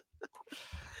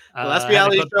 The last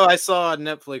reality show I saw on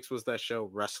Netflix was that show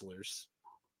Wrestlers.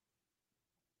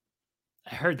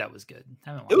 I heard that was good.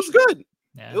 It was good.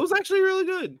 Yeah. It was actually really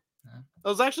good. Yeah. I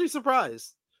was actually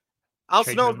surprised. Al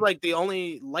Snow's like the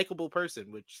only likable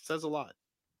person, which says a lot.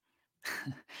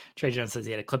 Trey Jones says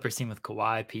he had a Clippers team with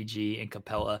Kawhi, PG, and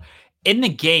Capella. In the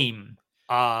game,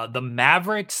 the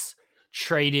Mavericks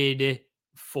traded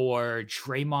for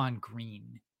Draymond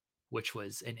Green, which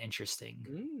was an interesting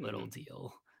little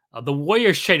deal. The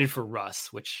Warriors traded for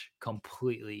Russ, which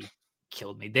completely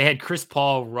killed me. They had Chris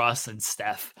Paul, Russ, and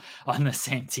Steph on the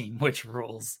same team, which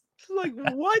rules. Like,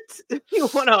 what? You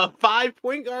want a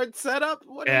 5-point guard setup?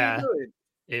 What are you doing?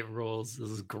 It rules. This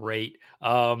is great.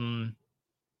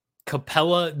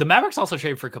 Capella, the Mavericks also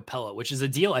traded for Capella, which is a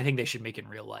deal I think they should make in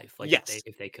real life. Like, yes,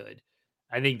 if they could.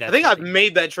 I think I've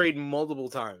made that trade multiple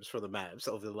times for the Mavs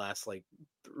over the last like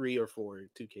 3 or 4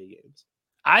 2K games.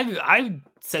 I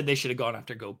said they should have gone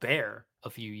after Gobert a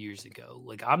few years ago.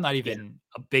 Like, I'm not even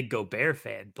a big Gobert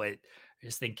fan, but I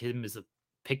just think him as a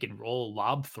pick and roll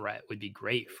lob threat would be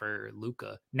great for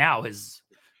Luka. Now his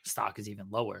stock is even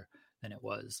lower than it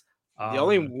was. The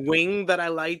only wing that I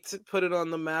liked to put it on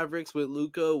the Mavericks with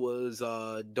Luka was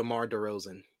DeMar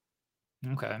DeRozan.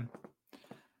 Okay.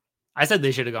 I said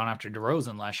they should have gone after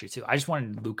DeRozan last year too. I just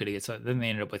wanted Luka to get so. Then they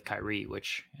ended up with Kyrie,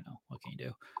 which, you know, what can you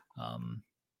do?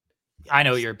 I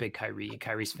know you're a big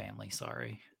Kyrie's family.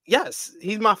 Sorry. Yes,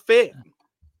 he's my fan.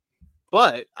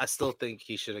 But I still think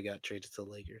he should have got traded to the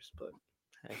Lakers. But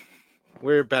hey,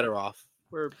 we're better off.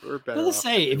 We're better off. Let's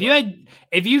say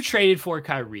if you traded for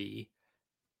Kyrie,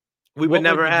 we would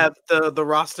never have the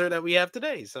roster that we have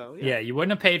today. So yeah, you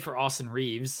wouldn't have paid for Austin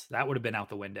Reeves. That would have been out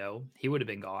the window. He would have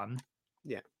been gone.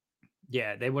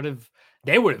 Yeah, they would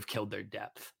have killed their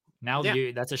depth. Now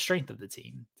that's a strength of the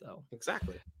team. So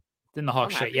exactly. Then the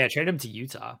Hawks trade him to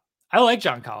Utah. I like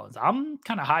John Collins. I'm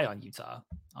kind of high on Utah,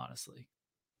 honestly.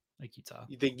 Like Utah.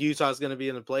 You think Utah's going to be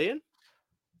in the play-in?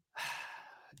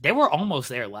 They were almost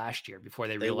there last year before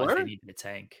they realized they needed a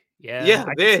tank. Yeah,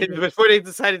 before they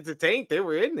decided to tank, they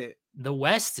were in it. The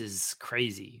West is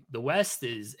crazy. A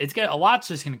lot's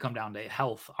just going to come down to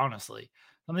health, honestly.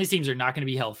 Some of these teams are not going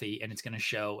to be healthy, and it's going to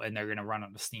show, and they're going to run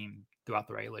out of steam throughout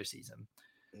the regular season.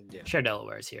 Yeah. Cher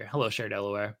Delaware is here. Hello, Cher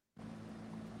Delaware.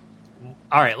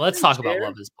 All right, let's talk about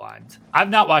Love is Blind. I've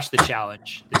not watched the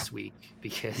challenge this week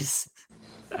because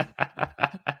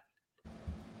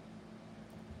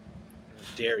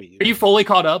dare you. Are you fully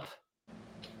caught up?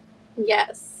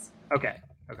 Yes. Okay.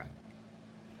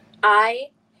 I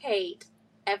hate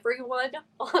everyone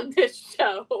on this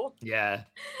show. Yeah.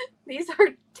 These are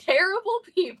terrible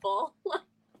people.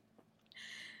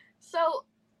 So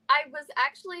I was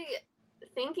actually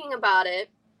thinking about it.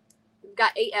 We've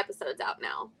got 8 episodes out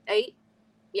now. 8?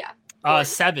 Yeah.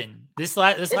 7. This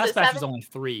last batch was only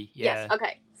 3. Yeah. Yes.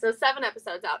 Okay. So 7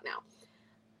 episodes out now.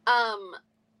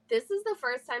 This is the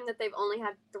first time that they've only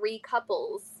had 3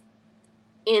 couples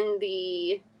in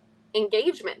the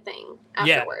engagement thing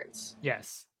afterwards. Yeah.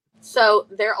 Yes. So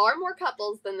there are more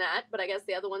couples than that, but I guess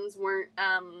the other ones weren't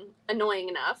annoying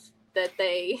enough that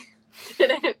they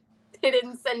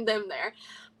didn't send them there.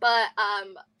 But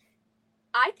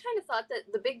I kind of thought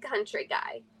that the big country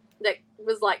guy that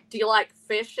was like, do you like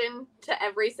fishing, to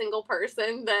every single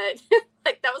person that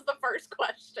like that was the first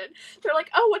question. They're like,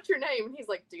 oh, what's your name? And he's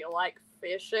like, do you like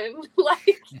fishing?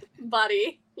 Like,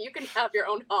 buddy, you can have your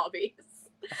own hobbies.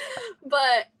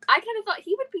 But I kind of thought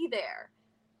he would be there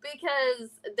because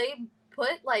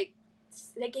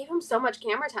they gave him so much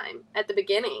camera time at the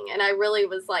beginning. And I really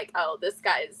was like, oh,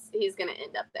 he's going to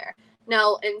end up there.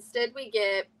 No, instead we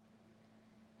get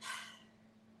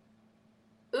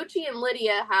Uchi and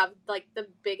Lydia have like the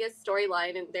biggest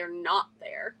storyline and they're not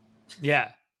there.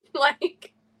 Yeah.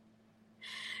 Like,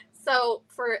 so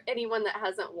for anyone that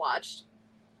hasn't watched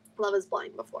Love is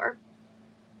Blind before,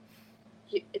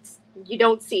 you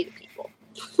don't see the people.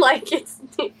 Like,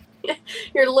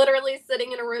 you're literally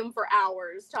sitting in a room for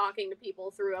hours talking to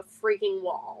people through a freaking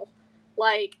wall.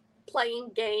 Like, playing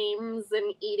games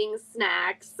and eating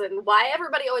snacks, and why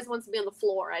everybody always wants to be on the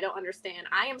floor, I don't understand.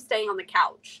 I am staying on the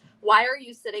couch. Why are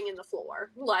you sitting in the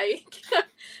floor? Like,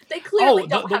 they clearly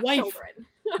don't have children.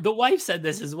 the wife said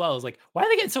this as well. It's like, why are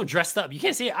they getting so dressed up? You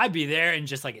can't see it. I'd be there in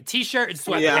just like a t-shirt and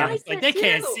sweatpants. Yeah. Like they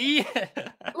can't see.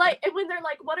 Like, and when they're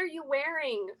like, what are you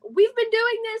wearing? We've been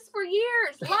doing this for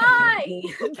years. Lie.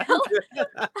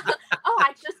 Oh,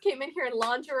 I just came in here in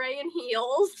lingerie and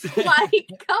heels. Like,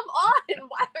 come on.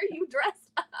 Why are you dressed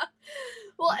up?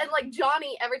 Well, and like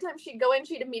Johnny, every time she'd go in,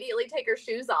 she'd immediately take her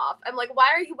shoes off. I'm like, why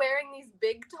are you wearing these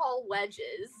big, tall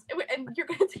wedges? And you're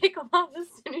going to take them off as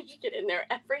soon as you get in there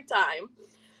every time.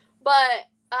 But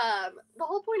the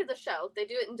whole point of the show, they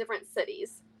do it in different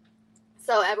cities.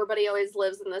 So everybody always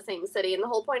lives in the same city. And the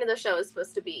whole point of the show is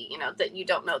supposed to be, that you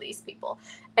don't know these people.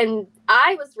 And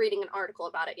I was reading an article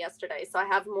about it yesterday. So I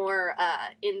have more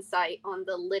insight on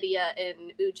the Lydia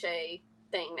and Uche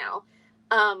thing now.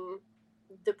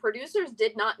 The producers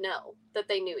did not know that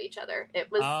they knew each other. It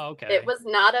was It was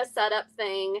not a setup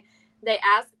thing. They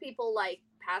asked people, like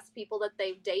past people that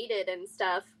they've dated and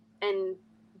stuff. And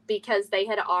because they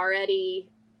had already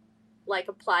like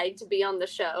applied to be on the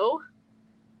show,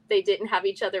 they didn't have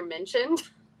each other mentioned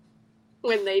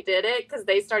when they did it because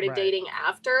they started dating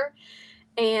after.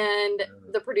 And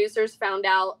the producers found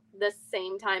out the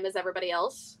same time as everybody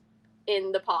else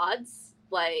in the pods.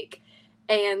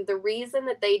 And the reason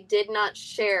that they did not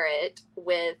share it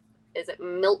with, is it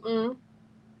Milton?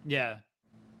 Yeah.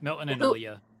 Milton and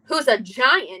Aaliyah. Who's a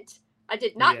giant. I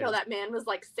did not know that man was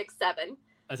like 6'7".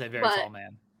 That's a very tall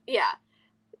man. Yeah.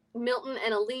 Milton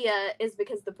and Aaliyah is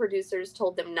because the producers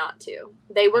told them not to.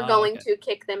 They were going to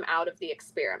kick them out of the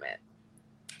experiment.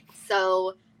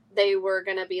 So they were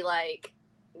going to be like,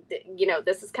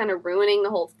 this is kind of ruining the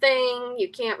whole thing. You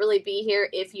can't really be here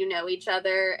if you know each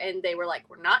other. And they were like,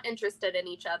 we're not interested in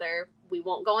each other. We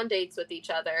won't go on dates with each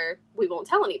other. We won't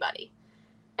tell anybody.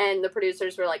 And the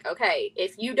producers were like, okay,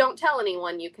 if you don't tell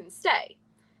anyone, you can stay.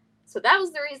 So that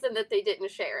was the reason that they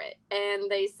didn't share it.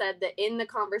 And they said that in the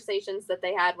conversations that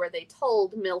they had where they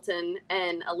told Milton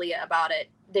and Aaliyah about it,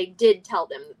 they did tell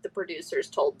them that the producers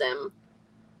told them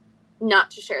not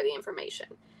to share the information.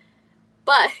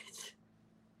 But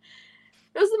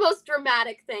it was the most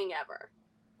dramatic thing ever.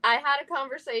 I had a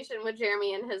conversation with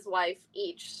Jeremy and his wife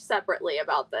each separately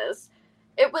about this.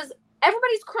 It was,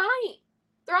 everybody's crying.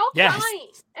 They're all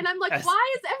crying. And I'm like,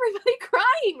 why is everybody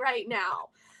crying right now?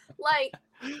 Like,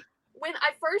 when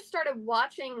I first started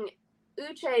watching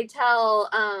Uche tell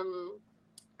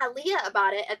Aaliyah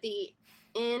about it at the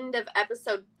end of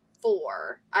episode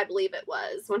 4, I believe it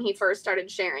was, when he first started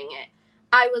sharing it,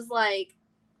 I was like,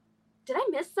 did I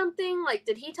miss something? Like,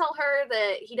 did he tell her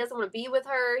that he doesn't want to be with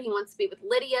her? He wants to be with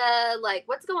Lydia? Like,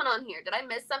 what's going on here? Did I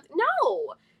miss something?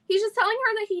 No. He's just telling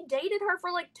her that he dated her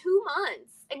for like 2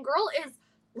 months. And girl is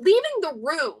leaving the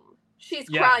room. She's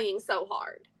crying so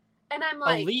hard. And I'm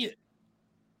like...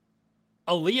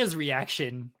 Aaliyah's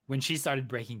reaction when she started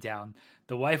breaking down,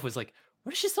 the wife was like,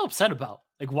 what is she so upset about?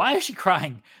 Like, why is she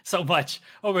crying so much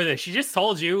over this? She just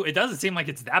told you. It doesn't seem like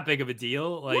it's that big of a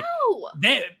deal. Like, no.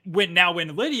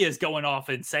 When Lydia's going off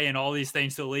and saying all these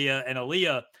things to Aaliyah and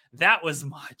Aaliyah, that was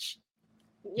much.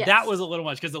 Yes. That was a little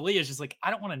much because Aaliyah's just like,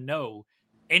 I don't want to know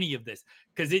any of this,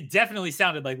 because it definitely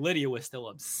sounded like Lydia was still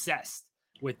obsessed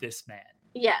with this man.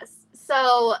 Yes.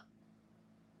 So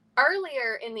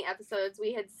earlier in the episodes,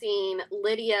 we had seen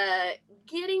Lydia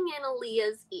getting in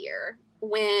Aaliyah's ear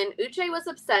when Uche was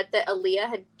upset that Aaliyah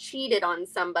had cheated on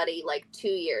somebody like 2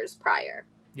 years prior.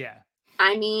 Yeah.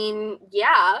 I mean,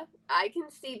 yeah, I can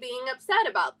see being upset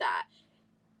about that.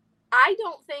 I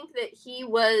don't think that he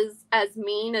was as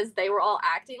mean as they were all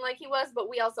acting like he was, but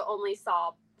we also only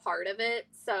saw part of it.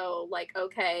 So, like,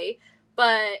 okay.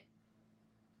 But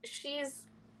she's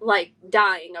like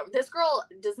dying. This girl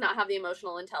does not have the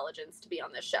emotional intelligence to be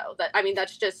on this show.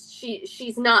 That's just,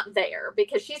 she's not there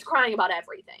because she's crying about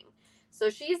everything. So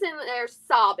she's in there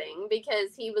sobbing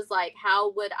because he was like,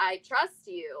 how would I trust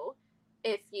you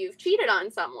if you've cheated on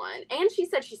someone? And she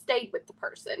said she stayed with the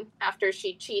person after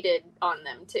she cheated on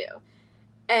them too.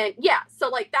 And yeah, so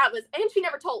like that was, and she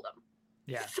never told him.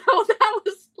 Yeah. So that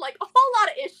was like a whole lot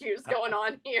of issues going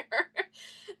on here.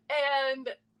 And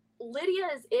Lydia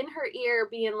is in her ear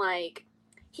being like,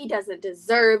 he doesn't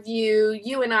deserve you.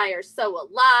 You and I are so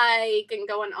alike, and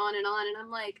going on. And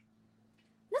I'm like,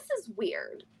 this is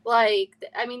weird. Like,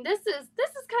 I mean, this is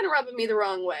kind of rubbing me the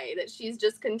wrong way that she's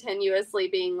just continuously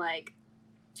being like,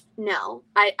 no,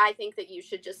 I think that you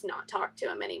should just not talk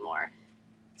to him anymore.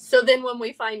 So then when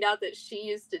we find out that she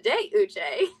used to date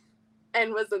Uche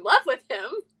and was in love with him,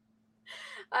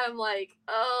 I'm like,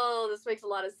 oh, this makes a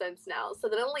lot of sense now. So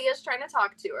then Aaliyah's trying to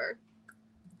talk to her.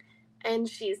 And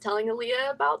she's telling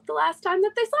Aaliyah about the last time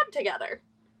that they slept together.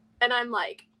 And I'm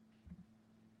like,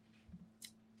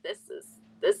 this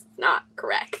this is not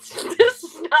correct. This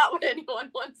is not what anyone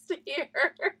wants to hear.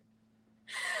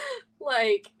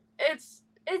 Like, it's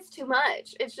too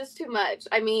much. It's just too much.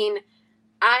 I mean,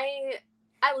 I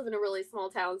live in a really small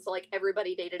town, so like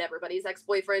everybody dated everybody's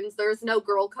ex-boyfriends. There's no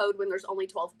girl code when there's only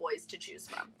 12 boys to choose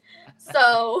from.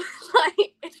 So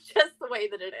like, it's just the way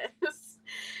that it is.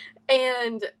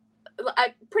 And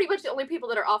pretty much the only people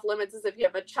that are off limits is if you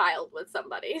have a child with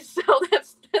somebody. So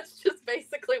that's just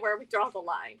basically where we draw the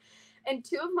line. And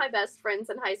two of my best friends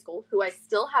in high school, who I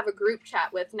still have a group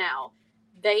chat with now,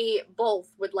 they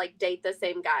both would like date the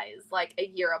same guys like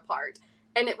a year apart.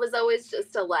 And it was always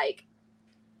just a like,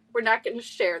 we're not going to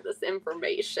share this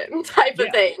information type of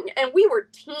thing. And we were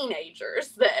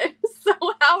teenagers then. So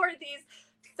how are these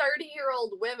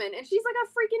 30-year-old women? And she's like a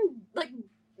freaking like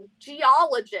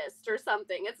geologist or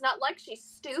something. It's not like she's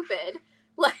stupid.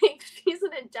 Like, she's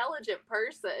an intelligent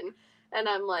person. And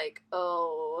I'm like,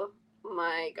 oh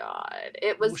my God.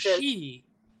 It was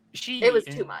it was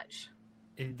too much.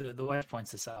 The wife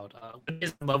points this out. Lydia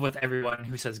is in love with everyone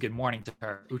who says good morning to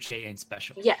her. Uche ain't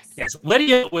special. Yes.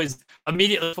 Lydia was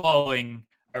immediately falling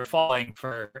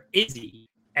for Izzy,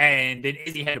 and then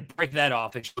Izzy had to break that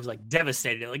off, and she was like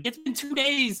devastated. Like, it's been 2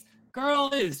 days. Girl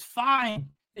is fine.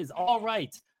 Is all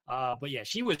right. But yeah,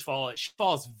 she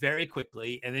falls very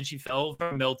quickly, and then she fell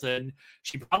for Milton.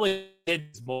 She probably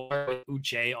did more with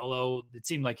Uche, although it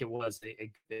seemed like it was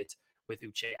a bit with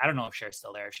Uche. I don't know if Cher's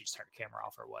still there, if she just turned the camera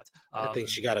off or what. I think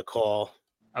she got a call.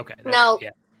 Okay. No,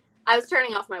 I was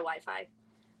turning off my Wi-Fi.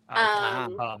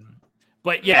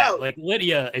 But yeah, like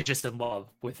Lydia is just in love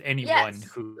with anyone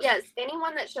who. Yes,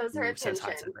 anyone that shows her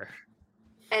attention. Her.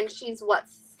 And she's what,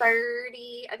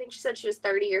 30? I think she said she was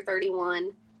 30 or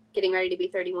 31, getting ready to be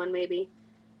 31 maybe.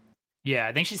 Yeah,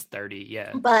 I think she's 30,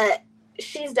 yeah. But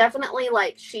she's definitely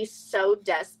like, she's so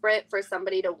desperate for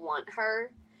somebody to want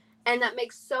her. And that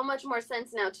makes so much more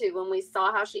sense now, too, when we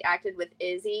saw how she acted with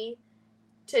Izzy,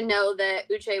 to know that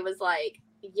Uche was like,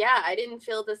 yeah, I didn't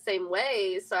feel the same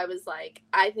way. So I was like,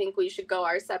 I think we should go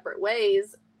our separate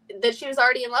ways. That she was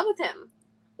already in love with him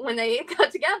when they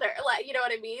got together. Like, you know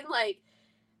what I mean? Like,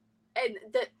 and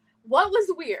what was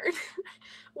weird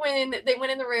when they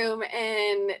went in the room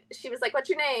and she was like, what's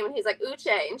your name? And he's like,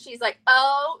 Uche. And she's like,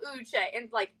 oh, Uche. And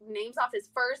like names off his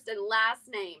first and last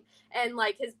name and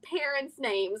like his parents'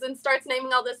 names and starts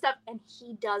naming all this stuff. And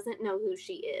he doesn't know who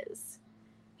she is.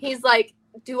 He's like,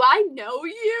 do I know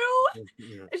you?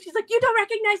 And she's like, you don't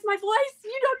recognize my voice?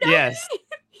 You don't know me?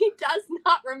 He does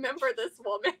not remember this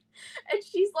woman. And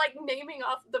she's like naming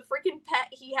off the freaking pet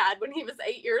he had when he was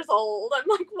 8 years old. I'm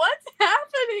like, what's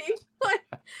happening? Like,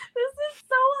 this is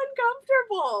so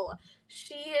uncomfortable.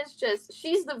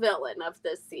 She's the villain of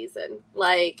this season.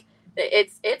 Like,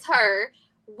 it's her,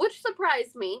 which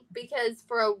surprised me because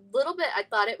for a little bit I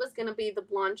thought it was going to be the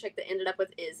blonde chick that ended up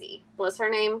with Izzy. What's her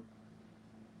name?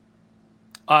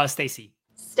 Stacy.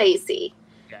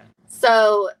 Yeah.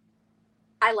 So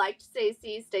I liked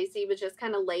Stacy. Stacy was just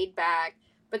kind of laid back,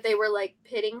 but they were like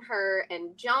pitting her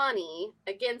and Johnny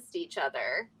against each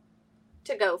other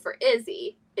to go for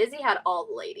Izzy. Izzy had all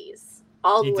the ladies.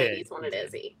 All the ladies wanted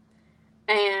Izzy.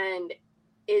 And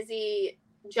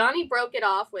Johnny broke it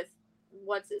off with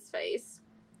what's his face?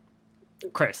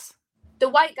 Chris. The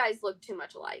white guys look too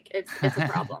much alike. It's a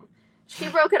problem. She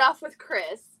broke it off with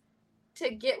Chris to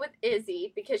get with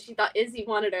Izzy because she thought Izzy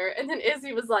wanted her. And then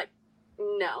Izzy was like,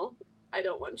 no, I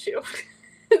don't want you.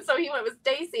 And so he went with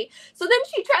Stacy. So then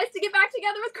she tries to get back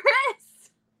together with Chris.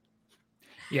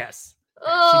 Yes.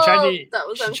 Oh,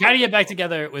 she tried to get back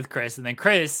together with Chris. And then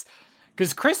because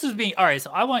Chris was being, all right,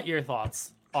 so I want your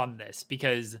thoughts on this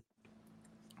because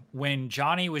when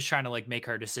Johnny was trying to like make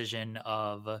her decision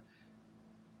of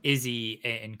Izzy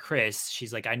and Chris,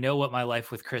 she's like, I know what my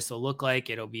life with Chris will look like.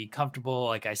 It'll be comfortable.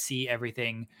 Like I see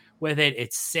everything with it.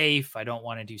 It's safe. I don't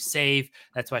want to do safe.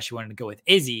 That's why she wanted to go with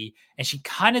Izzy. And she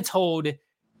kind of told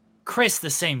Chris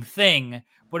the same thing,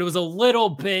 but it was a little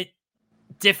bit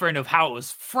different of how it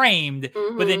was framed.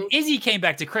 Mm-hmm. But then Izzy came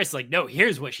back to Chris like, no,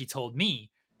 here's what she told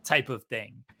me type of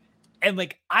thing. And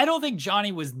like, I don't think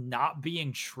Johnny was not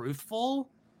being truthful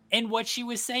in what she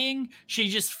was saying. She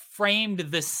just framed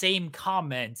the same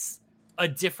comments a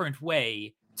different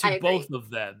way to both of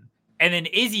them. And then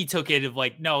Izzy took it of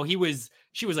like, no, she was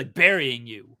like burying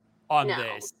you on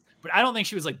this. But I don't think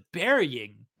she was like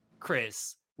burying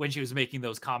Chris when she was making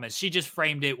those comments. She just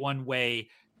framed it one way.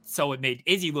 So it made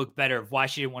Izzy look better of why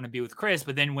she didn't want to be with Chris.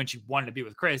 But then when she wanted to be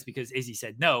with Chris because Izzy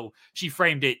said no, she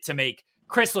framed it to make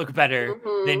Chris look better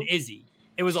than Izzy.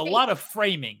 It was a lot of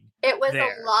framing. It was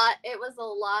a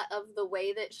lot of the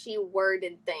way that she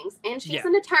worded things. And she's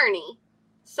an attorney.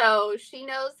 So she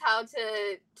knows how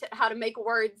to make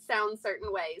words sound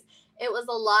certain ways. It was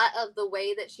a lot of the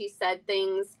way that she said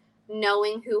things,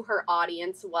 knowing who her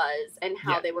audience was and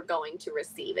how they were going to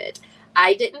receive it.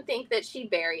 I didn't think that she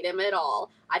buried him at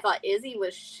all. I thought Izzy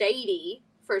was shady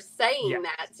for saying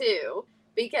that too,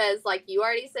 because like you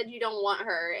already said you don't want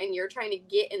her and you're trying to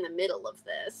get in the middle of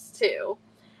this too.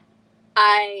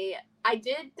 I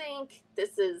did think,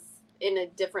 this is in a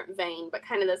different vein, but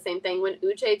kind of the same thing, when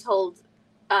Uche told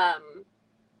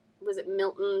was it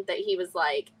Milton that he was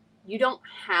like, you don't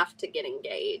have to get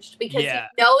engaged, because he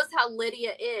knows how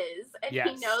Lydia is, and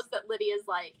he knows that Lydia's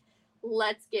like,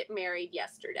 let's get married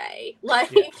yesterday. Like,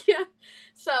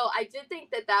 so I did think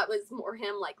that was more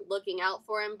him like looking out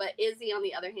for him, but Izzy on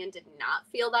the other hand did not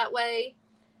feel that way.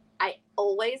 I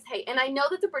always hate, and I know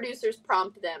that the producers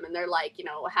prompt them and they're like, you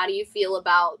know, how do you feel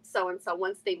about so-and-so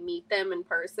once they meet them in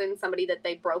person, somebody that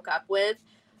they broke up with,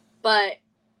 but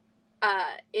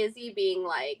Izzy being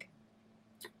like,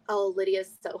 oh,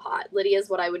 Lydia's so hot. Lydia's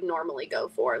what I would normally go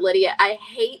for. Lydia, I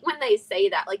hate when they say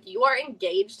that. Like, you are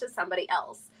engaged to somebody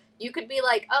else. You could be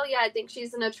like, oh, yeah, I think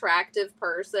she's an attractive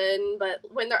person. But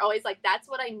when they're always like, that's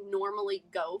what I normally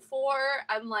go for,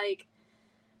 I'm like,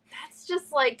 that's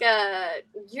just like,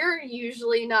 you're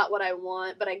usually not what I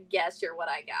want, but I guess you're what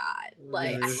I got.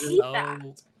 Like, I hate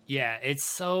that. Yeah, it's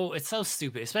so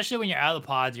stupid, especially when you're out of the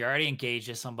pods, you're already engaged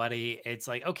to somebody. It's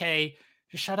like, okay,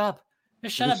 just shut up.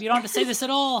 Just shut up. You don't have to say this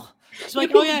at all. It's like,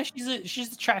 oh yeah,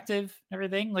 she's attractive and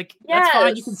everything. Like, that's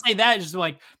fine. You can say that. Just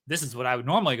like, this is what I would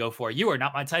normally go for. You are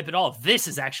not my type at all. This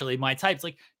is actually my type. It's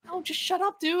like, no, just shut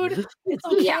up, dude. It's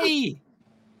okay.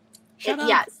 Shut up.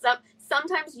 Yeah.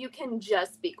 Sometimes you can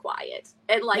just be quiet.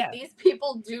 And like, these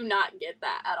people do not get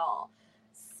that at all.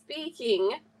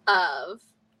 Speaking of.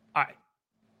 All right.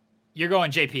 You're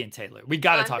going JP and Taylor. We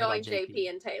got to talk about JP. I'm going JP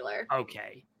and Taylor.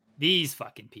 Okay. These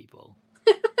fucking people.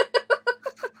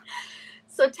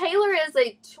 So Taylor is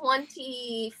a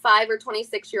 25 or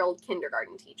 26-year-old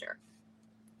kindergarten teacher.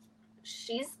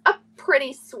 She's a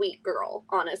pretty sweet girl,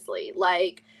 honestly.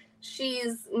 Like,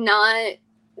 she's not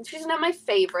my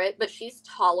favorite, but she's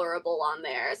tolerable on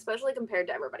there, especially compared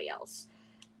to everybody else.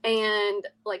 And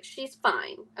like, she's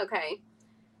fine, okay?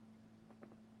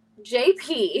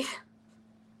 JP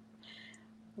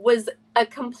was a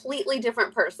completely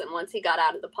different person once he got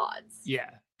out of the pods. Yeah.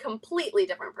 Completely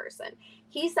different person.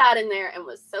 He sat in there and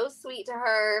was so sweet to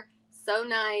her, so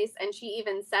nice. And she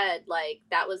even said, like,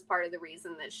 that was part of the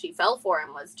reason that she fell for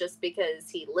him, was just because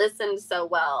he listened so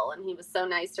well and he was so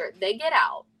nice to her. They get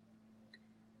out.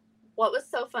 What was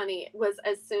so funny was,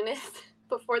 as soon as,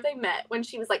 before they met, when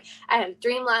she was like, I had a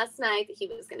dream last night that he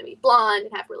was going to be blonde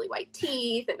and have really white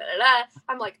teeth and da-da-da.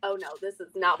 I'm like, oh no, this is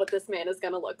not what this man is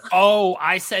going to look like. Oh,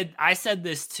 I said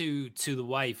this to the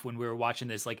wife when we were watching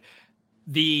this, like,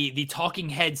 the talking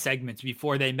head segments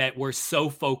before they met were so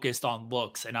focused on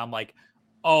looks, and I'm like,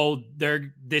 oh,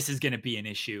 this is going to be an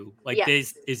issue. Like,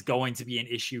 this is going to be an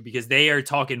issue because they are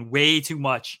talking way too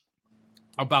much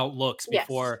about looks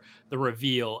before the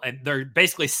reveal, and they're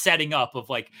basically setting up of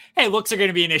like, hey, looks are going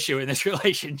to be an issue in this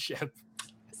relationship.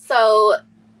 So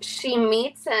she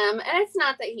meets him, and it's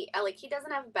not that he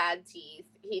doesn't have bad teeth.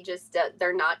 He just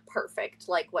they're not perfect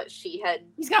like what she had.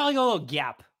 He's got like a little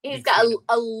gap. He's got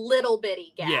a little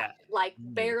bitty gap, like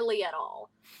barely at all.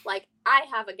 Like, I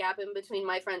have a gap in between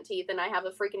my front teeth, and I have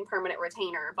a freaking permanent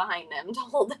retainer behind them to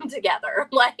hold them together.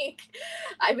 Like,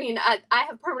 I mean, I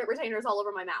have permanent retainers all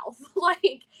over my mouth.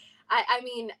 Like, I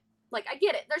mean, like, I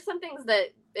get it. There's some things that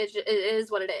it is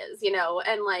what it is, you know,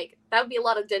 and like, that would be a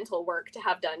lot of dental work to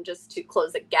have done just to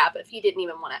close a gap if he didn't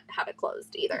even want to have it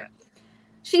closed either. Yeah.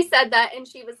 She said that, and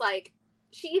she was like,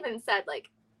 she even said, like,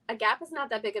 a gap is not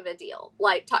that big of a deal,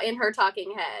 like, in her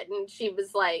talking head. And she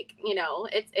was like, you know,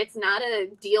 it's not a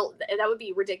deal. That would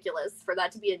be ridiculous for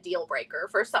that to be a deal breaker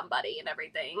for somebody and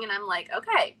everything. And I'm like,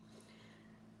 okay.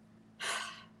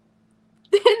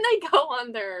 Then they go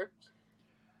on their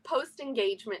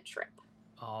post-engagement trip.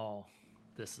 Oh,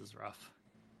 this is rough.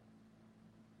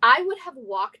 I would have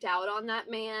walked out on that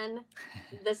man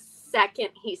the second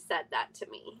he said that to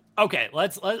me. Okay,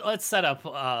 let's set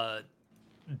up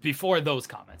before those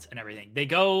comments and everything. They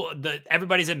go,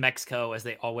 everybody's in Mexico as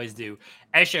they always do.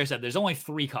 As Cher said, there's only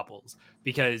 3 couples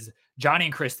because Johnny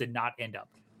and Chris did not end up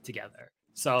together.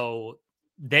 So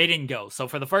they didn't go. So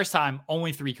for the first time,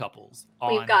 only 3 couples.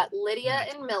 We've got Lydia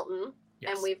and Milton,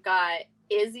 and we've got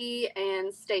Izzy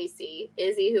and Stacy.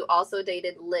 Izzy, who also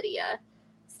dated Lydia.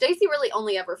 Stacy really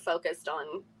only ever focused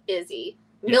on Izzy.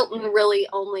 Yeah. Milton really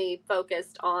only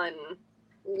focused on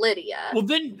Lydia. Well,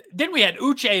 then we had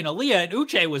Uche and Aaliyah, and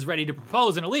Uche was ready to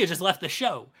propose, and Aaliyah just left the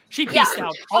show. She peaced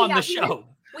out on the show.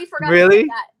 We forgot about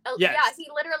that. Yeah, he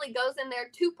literally goes in there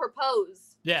to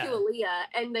propose to Aaliyah,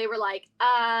 and they were like,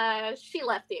 she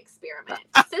left the experiment.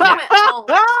 Sissy went home.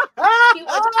 She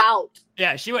was out.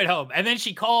 Yeah, she went home. And then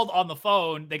she called on the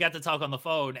phone. They got to talk on the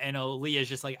phone, and Aaliyah's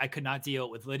just like, I could not deal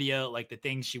with Lydia, like the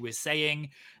things she was saying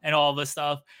and all this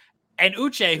stuff. And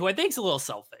Uche, who I think is a little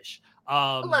selfish.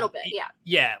 A little bit, yeah.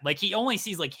 Yeah, like he only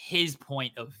sees like his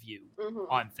point of view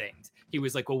on things. He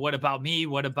was like, well, what about me?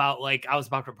 What about like I was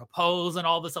about to propose and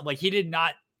all this stuff? Like he did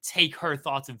not take her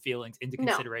thoughts and feelings into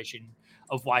consideration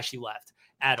of why she left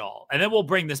at all. And then we'll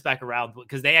bring this back around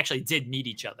because they actually did meet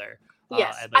each other.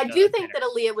 Yes, I do think that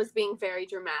Aaliyah was being very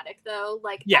dramatic, though.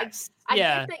 Like, yes, I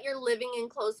get that you're living in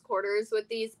close quarters with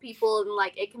these people, and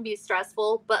like it can be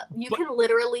stressful, but you can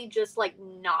literally just like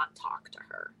not talk to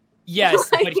her. Yes,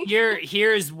 but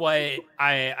here's what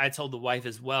I told the wife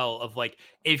as well of like,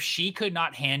 if she could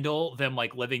not handle them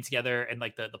like living together and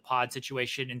like the pod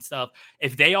situation and stuff,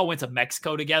 if they all went to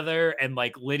Mexico together and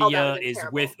like Lydia is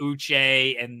terrible with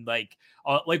Uche and like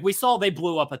we saw they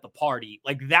blew up at the party,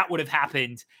 like that would have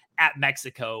happened at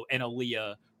Mexico and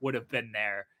Aaliyah would have been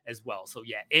there as well. So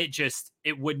yeah,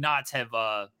 it would not have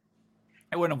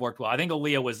it wouldn't have worked well. I think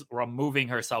Aaliyah was removing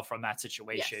herself from that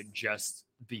situation just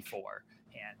beforehand.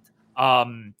 All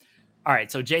right,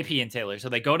 so JP and Taylor, so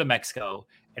they go to Mexico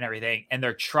and everything, and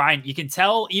they're trying, you can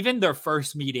tell even their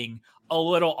first meeting a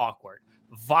little awkward.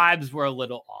 Vibes were a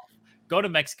little off. Go to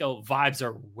Mexico, vibes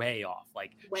are way off.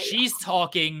 Like she's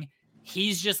talking,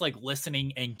 he's just like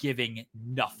listening and giving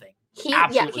nothing.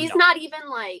 He's not even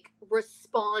like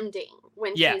responding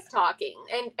when she's talking.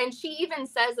 And she even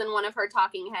says in one of her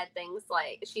talking head things,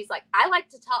 like, she's like, I like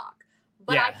to talk,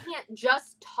 but I can't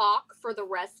just talk for the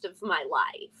rest of my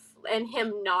life and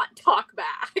him not talk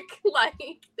back.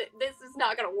 Like, this is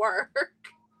not going to work.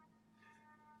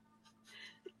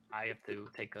 I have to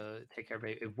take care of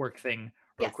a work thing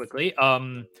real quickly.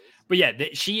 But yeah,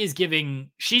 she's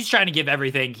trying to give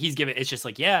everything. He's giving, it's just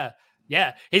like, yeah.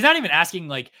 He's not even asking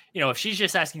like, if she's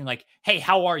just asking like, hey,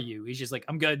 how are you? He's just like,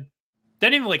 I'm good.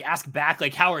 Doesn't even like ask back,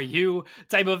 like, how are you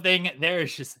type of thing.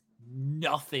 There's just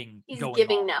nothing He's going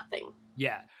giving on. Nothing.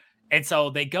 Yeah. And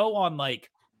so they go on like,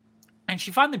 and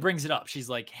she finally brings it up. She's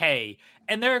like, hey,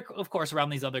 and they're, of course, around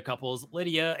these other couples.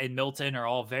 Lydia and Milton are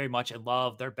all very much in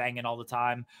love. They're banging all the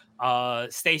time.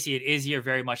 Stacy and Izzy are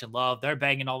very much in love. They're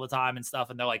banging all the time and stuff.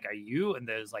 And they're like, are you? And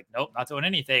there's like, nope, not doing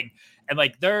anything. And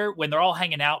like, when they're all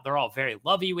hanging out, they're all very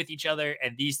lovey with each other.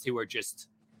 And these two are just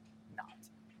not.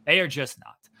 They are just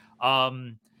not.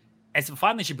 And so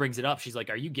finally she brings it up. She's like,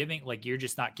 are you giving, like, you're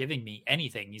just not giving me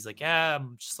anything. He's like, yeah,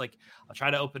 I'm just like, I'll try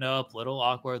to open up, little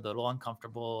awkward, little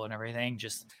uncomfortable and everything.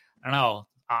 Just, I don't know.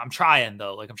 I'm trying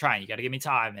though. Like I'm trying, you got to give me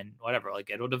time and whatever, like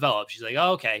it'll develop. She's like,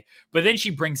 oh, okay. But then she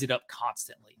brings it up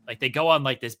constantly. Like they go on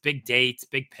like this big date,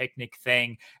 big picnic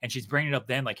thing. And she's bringing it up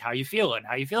then, like, how you feeling?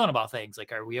 How you feeling about things?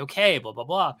 Like, are we okay? Blah, blah,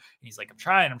 blah. And he's like,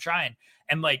 I'm trying.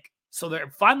 And like, so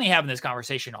they're finally having this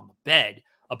conversation on the bed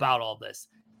about all this.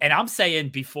 And I'm saying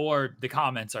before the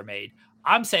comments are made,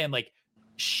 I'm saying like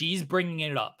she's bringing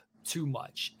it up too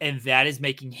much. And that is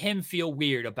making him feel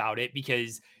weird about it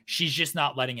because she's just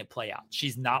not letting it play out.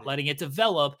 She's not letting it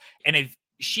develop. And if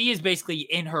she is basically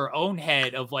in her own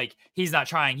head of like, he's not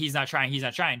trying.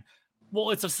 Well,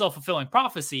 it's a self-fulfilling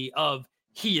prophecy of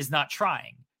he is not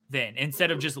trying then instead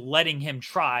of just letting him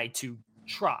try to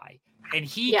try. And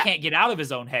he can't get out of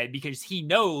his own head because he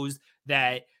knows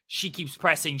that she keeps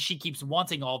pressing, she keeps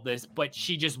wanting all this, but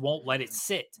she just won't let it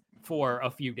sit for a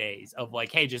few days of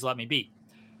like, hey, just let me be.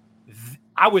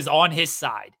 I was on his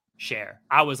side, Cher.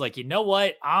 I was like, you know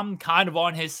what? I'm kind of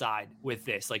on his side with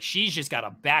this. Like, she's just got to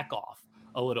back off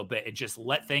a little bit and just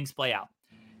let things play out.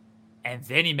 And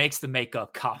then he makes the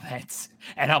makeup comments.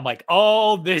 And I'm like,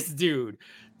 oh, this dude.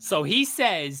 So he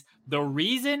says the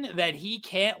reason that he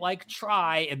can't like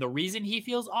try and the reason he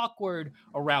feels awkward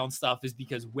around stuff is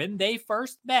because when they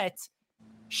first met,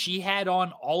 she had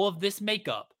on all of this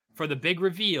makeup for the big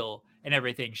reveal and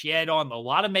everything. She had on a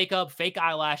lot of makeup, fake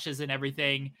eyelashes and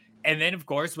everything. And then, of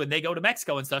course, when they go to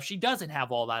Mexico and stuff, she doesn't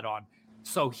have all that on.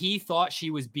 So he thought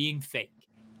she was being fake.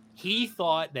 He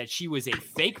thought that she was a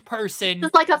fake person.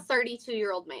 Just like a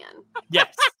 32-year-old man.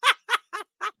 Yes.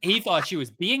 He thought she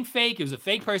was being fake. It was a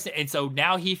fake person. And so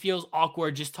now he feels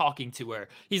awkward just talking to her.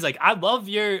 He's like, I love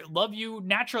you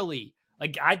naturally.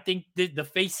 Like, I think the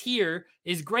face here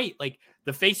is great. Like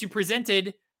the face you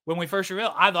presented when we first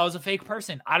revealed, I thought it was a fake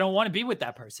person. I don't want to be with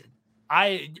that person.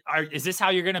 Is this how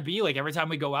you're going to be? Like every time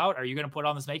we go out, are you going to put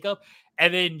on this makeup?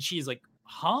 And then she's like,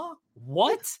 huh?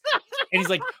 What? And he's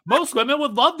like, most women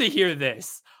would love to hear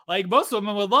this. Like most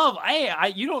women would love, hey,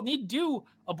 you don't need to do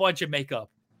a bunch of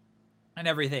makeup and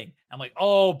everything. I'm like,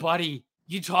 oh, buddy,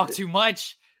 you talk too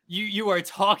much. you are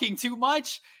talking too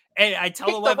much. And I tell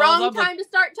Pick the wife the all wrong the time, time to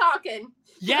start talking.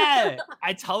 yeah,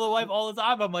 I tell the wife all the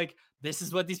time, I'm like, this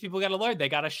is what these people got to learn. They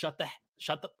got to shut the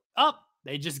up.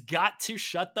 They just got to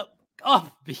shut the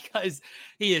up because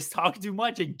he is talking too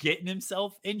much and getting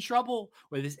himself in trouble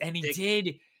with this. And he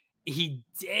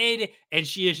did. And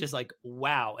she is just like,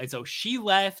 wow. And so she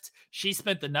left. She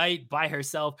spent the night by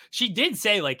herself. She did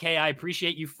say like, hey, I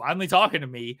appreciate you finally talking to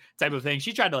me type of thing.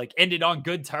 She tried to like end it on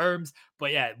good terms.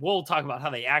 But yeah, we'll talk about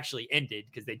how they actually ended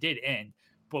because they did end.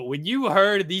 But when you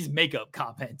heard these makeup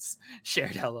comments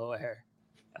shared, LOR.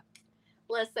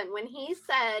 Listen, when he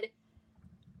said,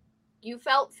 you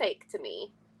felt fake to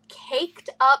me, caked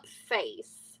up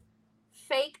face,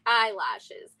 fake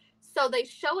eyelashes. So they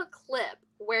show a clip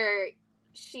where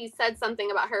she said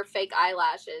something about her fake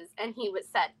eyelashes, and he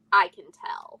said, I can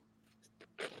tell.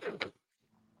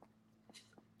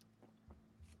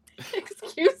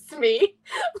 Excuse me.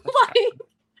 Like,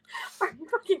 are you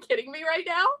fucking kidding me right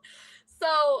now?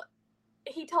 So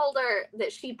he told her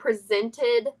that she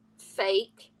presented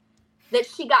fake, that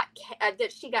she got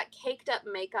caked up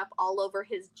makeup all over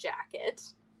his jacket.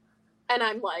 And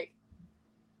I'm like,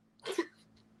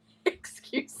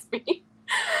 excuse me.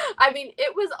 I mean,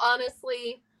 it was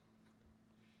honestly,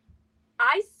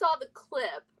 I saw the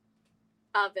clip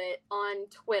of it on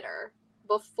Twitter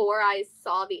before I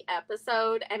saw the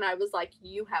episode, and I was like,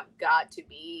 you have got to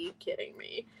be kidding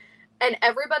me. And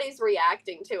everybody's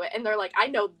reacting to it, and they're like, I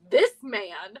know this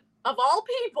man, of all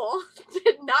people,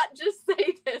 did not just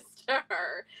say this to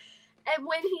her. And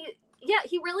when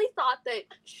he really thought that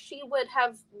she would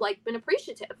have, like, been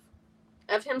appreciative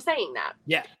of him saying that.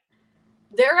 Yeah.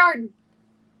 There are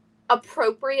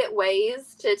appropriate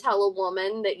ways to tell a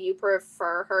woman that you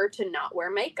prefer her to not wear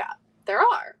makeup. There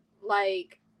are.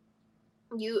 Like,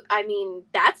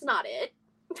 that's not it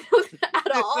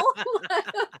at all.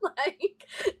 Like,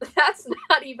 that's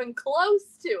not even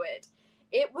close to it.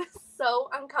 It was so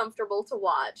uncomfortable to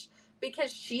watch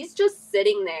because she's just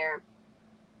sitting there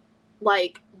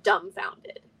like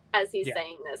dumbfounded as he's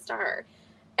saying this to her.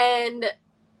 And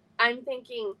I'm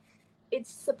thinking,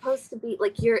 it's supposed to be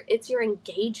like it's your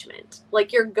engagement.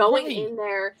 Like, you're going in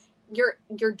there, you're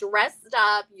dressed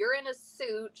up, you're in a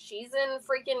suit, she's in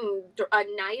freaking a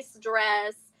nice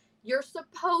dress. You're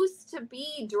supposed to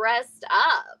be dressed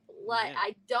up. Like,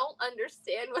 I don't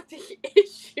understand what the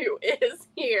issue is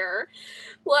here.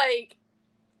 Like,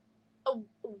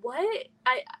 what?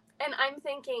 I'm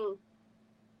thinking,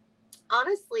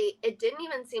 honestly, it didn't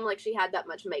even seem like she had that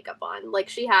much makeup on. Like,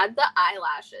 she had the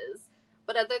eyelashes,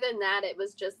 but other than that, it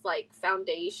was just like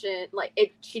foundation.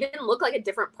 Like, she didn't look like a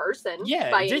different person.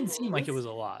 Yeah, it didn't seem like it was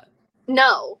a lot.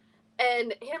 No.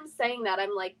 And him saying that,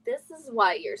 I'm like, this is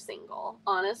why you're single,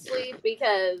 honestly,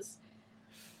 because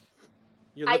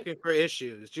you're looking for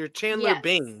issues. You're Chandler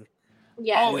Bing.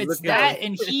 Yeah. Oh, it's that,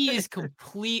 and he is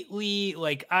completely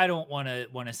like, I don't want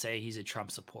to say he's a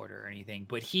Trump supporter or anything,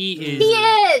 but he is. He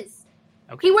is.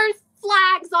 Okay. He wears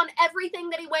flags on everything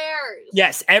that he wears.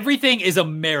 Yes, everything is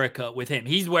America with him.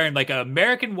 He's wearing like an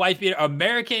American wife beater,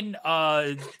 American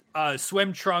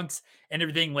swim trunks, and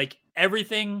everything. Like,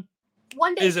 everything.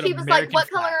 One day she was like, what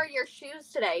color flag. are your shoes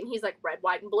today? And he's like, red,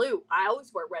 white, and blue. I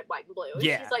always wear red, white, and blue. And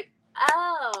she's like,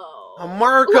 oh.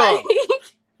 America. Like,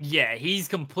 yeah, he's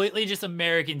completely just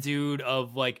American dude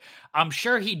of like, I'm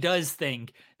sure he does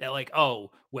think that like,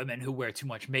 oh, women who wear too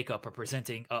much makeup are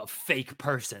presenting a fake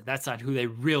person. That's not who they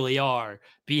really are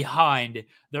behind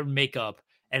their makeup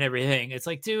and everything. It's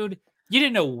like, dude, you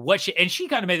didn't know what and she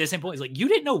kind of made the same point. It's like, you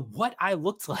didn't know what I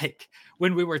looked like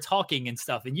when we were talking and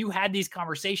stuff. And you had these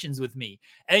conversations with me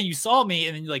and then you saw me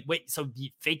and then you're like, wait, so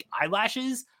the fake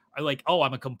eyelashes are like, oh,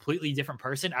 I'm a completely different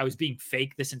person. I was being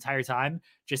fake this entire time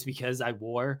just because I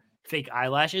wore fake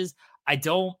eyelashes.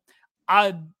 It's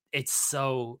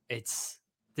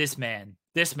this man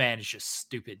is just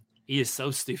stupid. He is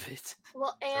so stupid.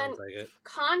 Well, and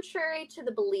contrary to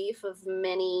the belief of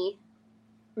many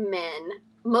men,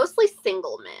 mostly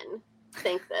single men,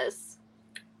 think this.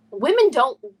 Women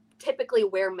don't typically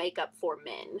wear makeup for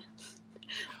men.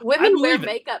 Women wear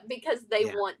makeup because they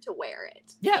want to wear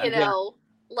it. Yeah. You know,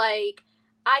 like,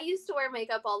 I used to wear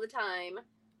makeup all the time,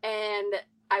 and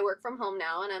I work from home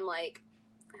now, and I'm like,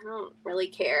 I don't really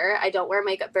care. I don't wear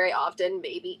makeup very often.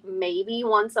 Maybe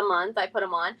once a month I put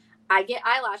them on. I get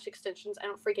eyelash extensions.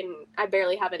 I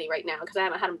barely have any right now because I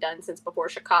haven't had them done since before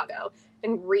Chicago.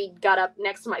 And Reed got up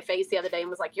next to my face the other day and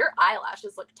was like, your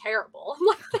eyelashes look terrible. I'm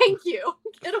like, thank you.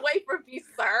 Get away from me,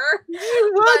 sir.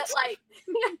 What? But like,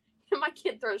 my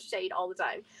kid throws shade all the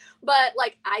time. But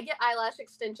like, I get eyelash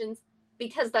extensions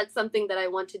because that's something that I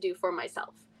want to do for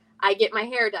myself. I get my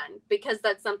hair done because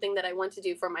that's something that I want to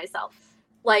do for myself.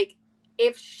 Like,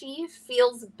 if she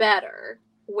feels better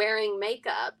wearing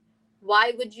makeup,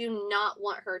 why would you not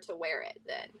want her to wear it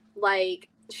then? Like,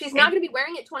 she's not going to be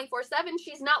wearing it 24/7.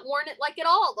 She's not worn it like at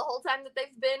all the whole time that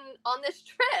they've been on this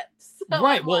trip. So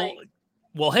right.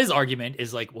 Well, his argument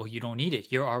is like, well, you don't need it.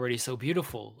 You're already so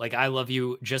beautiful. Like, I love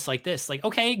you just like this. Like,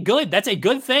 okay, good. That's a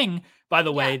good thing, by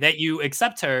the way, that you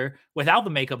accept her without the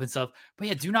makeup and stuff. But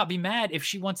yeah, do not be mad if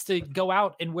she wants to go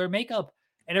out and wear makeup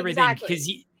and everything.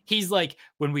 Because he's like,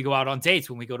 when we go out on dates,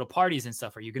 when we go to parties and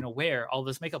stuff, are you going to wear all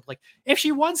this makeup? Like, if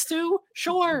she wants to,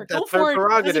 sure, go for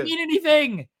it. Doesn't mean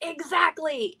anything.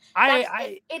 Exactly.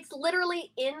 It's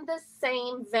literally in the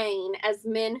same vein as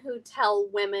men who tell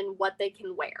women what they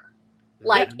can wear.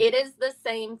 Like, it is the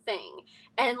same thing.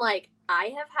 And, like,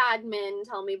 I have had men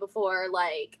tell me before,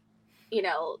 like, you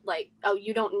know, like, oh,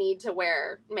 you don't need to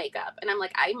wear makeup. And I'm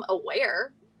like, I'm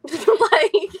aware.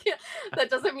 Like, that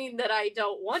doesn't mean that I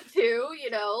don't want to, you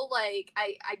know, like,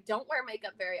 I don't wear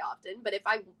makeup very often. But if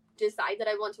I decide that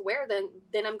I want to wear,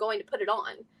 then I'm going to put it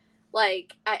on.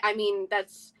 Like, I mean,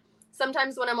 that's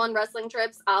sometimes when I'm on wrestling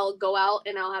trips, I'll go out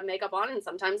and I'll have makeup on, and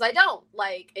sometimes I don't.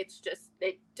 Like, it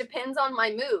depends on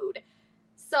my mood.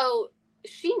 So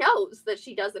she knows that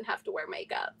she doesn't have to wear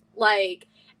makeup. Like,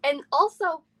 and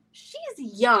also she's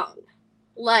young.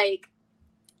 Like,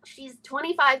 she's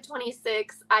 25,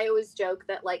 26. I always joke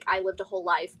that, like, I lived a whole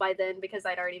life by then because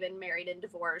I'd already been married and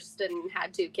divorced and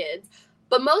had 2 kids.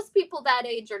 But most people that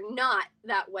age are not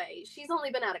that way. She's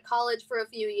only been out of college for a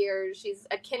few years. She's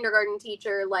a kindergarten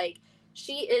teacher. Like,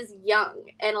 she is young.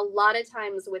 And a lot of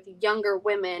times with younger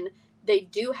women, they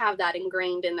do have that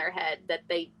ingrained in their head that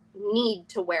they need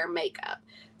to wear makeup.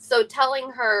 So telling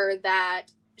her that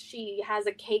she has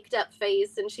a caked up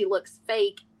face and she looks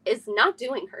fake is not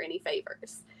doing her any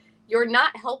favors. You're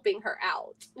not helping her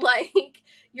out. Like,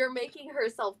 you're making her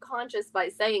self-conscious by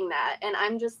saying that. And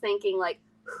I'm just thinking, like,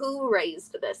 who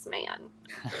raised this man?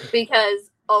 Because,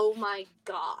 oh my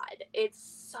God,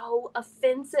 it's so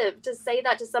offensive to say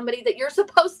that to somebody that you're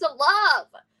supposed to love.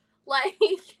 Like,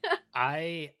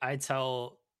 I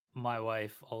tell my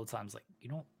wife all the time, like, you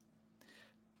don't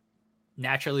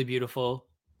naturally beautiful.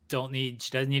 She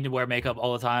doesn't need to wear makeup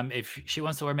all the time. If she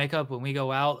wants to wear makeup when we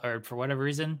go out or for whatever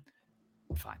reason,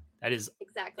 fine. That is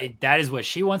exactly that is what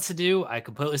she wants to do. I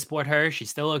completely support her. She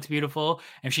still looks beautiful.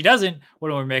 And if she doesn't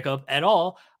want to wear makeup at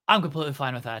all, I'm completely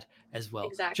fine with that as well.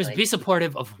 Exactly. Just be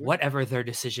supportive of whatever their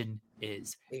decision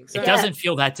is. Exactly. It doesn't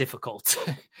feel that difficult.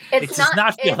 It does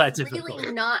not feel that difficult. It's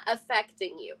really not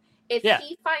affecting you. If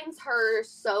he finds her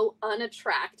so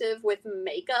unattractive with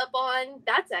makeup on,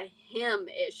 that's a him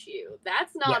issue.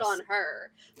 That's not on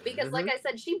her. Because like I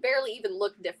said, she barely even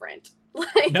looked different.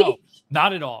 Like, no,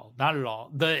 not at all. Not at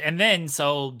all. And then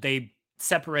so they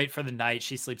separate for the night.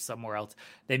 She sleeps somewhere else.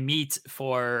 They meet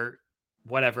for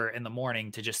whatever in the morning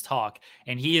to just talk.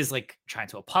 And he is like trying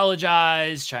to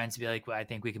apologize, trying to be like, well, I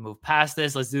think we can move past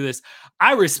this. Let's do this.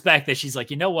 I respect that she's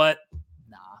like, you know what?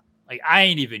 Like, I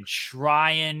ain't even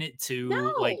trying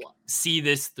to like see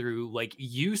this through. Like,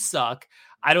 you suck.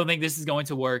 I don't think this is going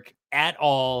to work at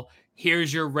all.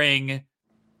 Here's your ring.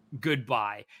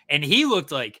 Goodbye. And he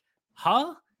looked like,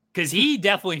 huh? Because he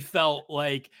definitely felt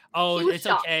like, oh, it's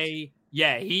shocked. Okay.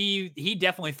 Yeah, he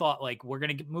definitely thought like, we're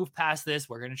gonna move past this.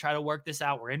 We're gonna try to work this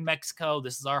out. We're in Mexico.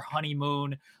 This is our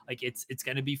honeymoon. Like, it's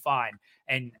gonna be fine.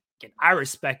 And again, I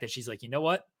respect that she's like, you know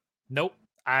what? Nope.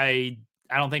 I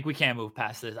don't think we can move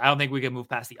past this. I don't think we can move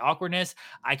past the awkwardness.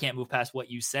 I can't move past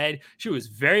what you said. She was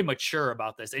very mature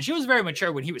about this. And she was very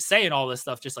mature when he was saying all this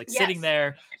stuff, just like sitting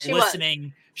there,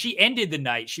 listening. She ended the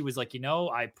night. She was like, you know,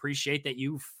 I appreciate that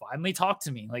you finally talked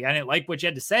to me. Like, I didn't like what you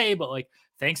had to say, but like,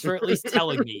 thanks for at least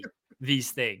telling me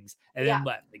these things. And then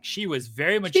left. Like, she was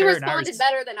very mature. She responded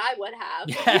better than I would have.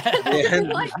 Yeah.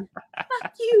 Like,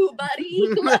 fuck you, buddy.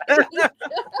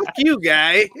 Fuck you,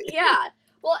 guy. Yeah.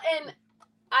 Well, and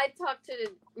I talked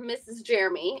to Mrs.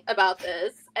 Jeremy about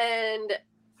this, and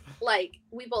like,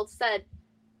 we both said,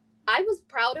 I was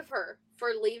proud of her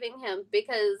for leaving him,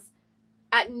 because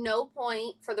at no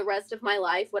point for the rest of my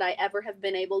life would I ever have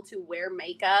been able to wear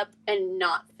makeup and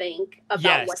not think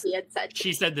about what he had said to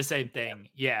me. She said the same thing.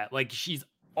 Yeah. Like, she's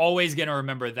always going to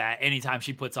remember that anytime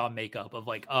she puts on makeup of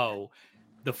like, oh,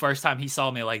 the first time he saw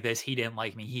me like this, he didn't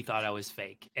like me. He thought I was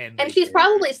fake. And she's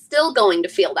probably still going to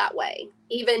feel that way,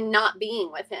 even not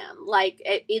being with him. Like,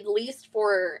 at least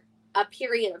for a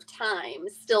period of time,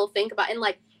 still think about, and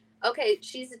like, okay,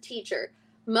 she's a teacher.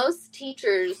 Most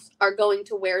teachers are going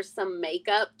to wear some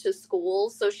makeup to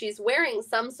school. So she's wearing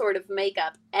some sort of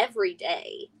makeup every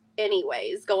day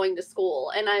anyways, going to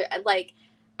school. And I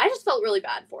just felt really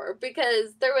bad for her,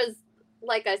 because there was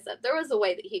like I said, there was a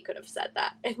way that he could have said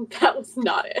that, and that was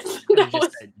not it. He That just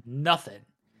was... said nothing.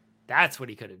 That's what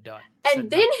he could have done. And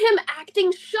then him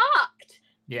acting shocked.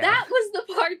 Yeah. That was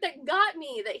the part that got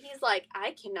me, that he's like,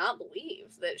 I cannot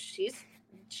believe that she's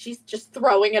just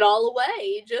throwing it all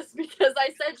away just because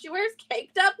I said she wears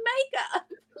caked up makeup.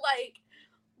 Like,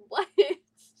 what?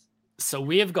 So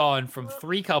we have gone from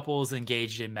 3 couples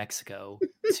engaged in Mexico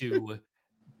to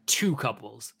 2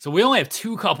 couples. So we only have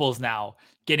 2 couples now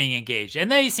getting engaged,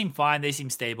 and they seem fine. They seem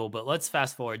stable, but let's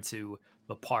fast forward to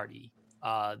the party.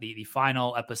 The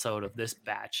final episode of this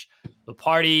batch, the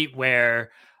party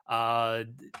where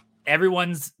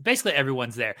everyone's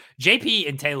there. JP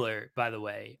and Taylor, by the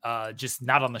way, just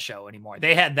not on the show anymore.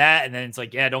 They had that, and then it's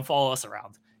like, yeah, don't follow us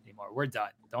around anymore. We're done.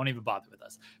 Don't even bother with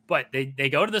us. But they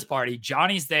go to this party.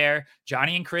 Johnny's there.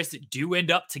 Johnny and Chris do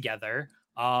end up together.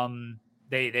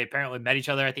 They apparently met each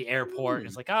other at the airport. And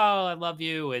it's like, oh, I love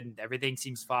you, and everything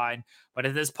seems fine. But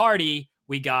at this party,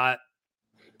 we got.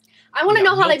 I want to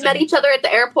know how they met each other at the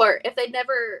airport if they'd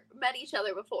never met each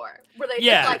other before. Were they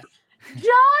just like, Johnny?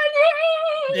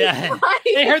 Yeah, like,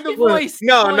 they heard the voice.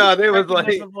 No, they was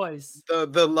like the voice.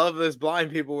 The Loveless Blind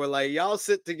people were like, y'all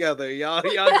sit together, y'all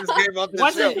just gave up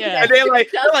the show, yeah. and they're like,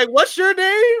 what's your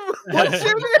name? What's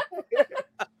your name?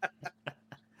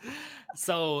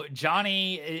 So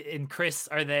Johnny and Chris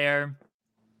are there.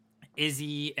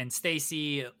 Izzy and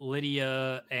Stacy,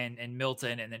 Lydia and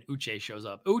Milton, and then Uche shows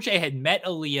up. Uche had met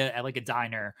Aaliyah at like a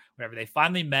diner, whatever. They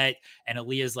finally met, and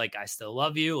Aaliyah's like, I still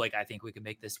love you. Like, I think we can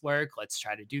make this work. Let's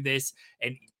try to do this.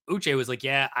 And Uche was like,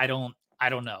 yeah, I don't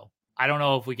know. I don't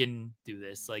know if we can do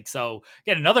this. Like, so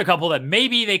again, another couple that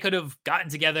maybe they could have gotten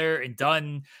together and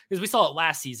done, because we saw it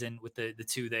last season with the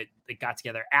 2 that got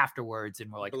together afterwards,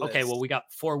 and we're like, okay, well, we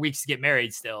got 4 weeks to get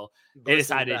married still. They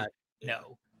decided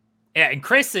no. Yeah, and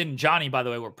Chris and Johnny, by the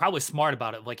way, were probably smart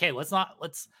about it. Like, hey, let's not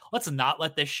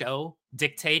let this show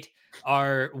dictate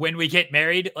our when we get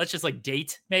married. Let's just like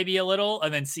date maybe a little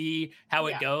and then see how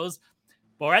it goes.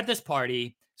 But we're at this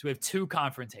party, so we have 2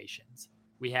 confrontations.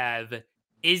 We have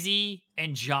Izzy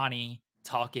and Johnny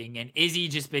talking, and Izzy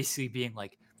just basically being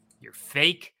like, "You're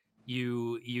fake.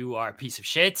 You are a piece of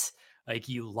shit. Like,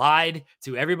 you lied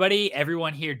to everybody.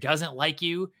 Everyone here doesn't like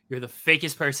you. You're the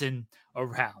fakest person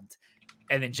around."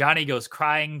 And then Johnny goes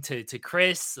crying to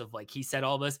Chris of like, he said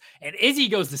all this. And Izzy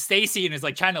goes to Stacy and is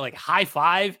like trying to like high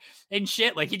five and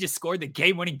shit. Like, he just scored the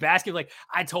game winning basket. Like,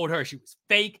 I told her she was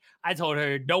fake. I told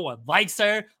her no one likes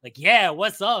her. Like, yeah,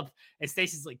 what's up? And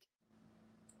Stacy's like,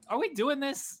 are we doing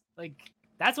this? Like,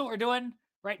 that's what we're doing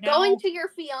right now? Going to your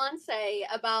fiance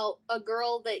about a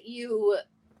girl that you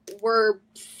were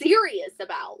serious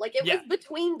about. Like, it was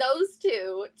between those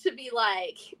 2 to be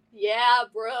like, yeah,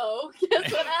 bro,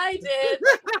 guess what I did?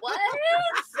 What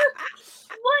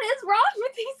is wrong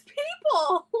with these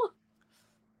people?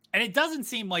 And it doesn't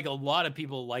seem like a lot of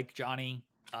people like Johnny.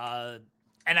 And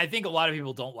I think a lot of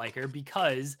people don't like her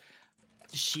because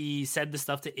she said the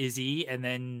stuff to Izzy, and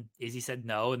then Izzy said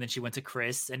no, and then she went to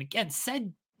Chris and again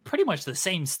said pretty much the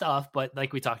same stuff, but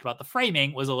like we talked about, the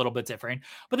framing was a little bit different.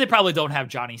 But they probably don't have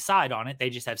Johnny's side on it. They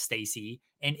just have Stacy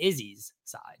and Izzy's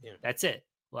side. Yeah. That's it.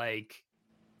 Like,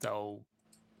 so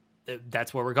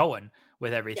that's where we're going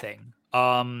with everything.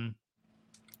 Yeah.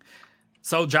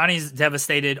 So Johnny's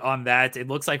devastated on that. It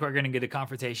looks like we're going to get a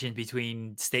confrontation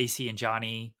between Stacy and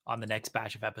Johnny on the next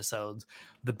batch of episodes.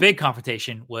 The big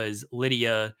confrontation was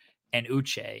Lydia and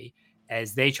Uche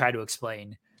as they try to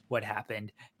explain what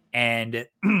happened. And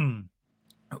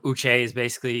Uche is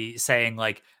basically saying,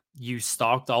 like, you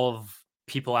stalked all of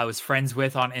people I was friends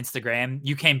with on Instagram.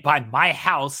 You came by my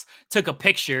house, took a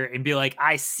picture, and be like,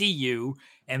 I see you.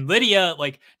 And Lydia,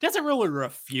 like, doesn't really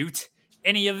refute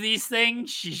any of these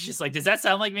things. She's just like, does that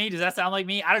sound like me? Does that sound like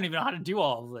me? I don't even know how to do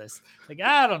all of this. Like,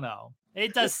 I don't know.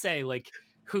 It does say, like,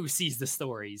 who sees the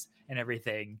stories and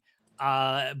everything.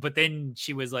 But then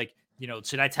she was like, you know,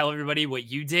 should I tell everybody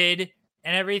what you did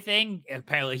and everything? And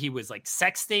apparently he was like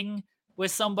sexting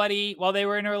with somebody while they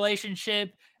were in a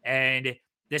relationship, and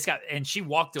she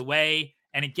walked away.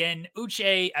 And again,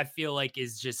 Uche, I feel like,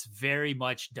 is just very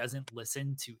much doesn't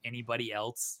listen to anybody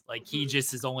else. Like, he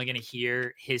just is only going to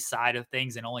hear his side of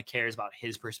things and only cares about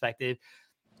his perspective.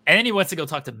 And then he wants to go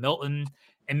talk to Milton,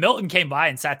 and Milton came by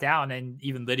and sat down, and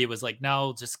even Lydia was like,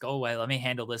 no, just go away. Let me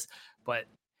handle this. But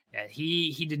yeah,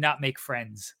 he did not make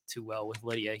friends too well with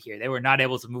Lydia here. They were not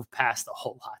able to move past a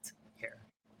whole lot here.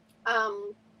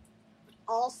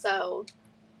 Also,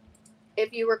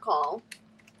 if you recall,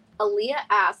 Aaliyah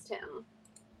asked him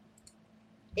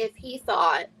if he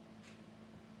thought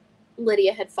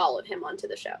Lydia had followed him onto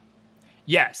the show.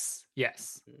 Yes.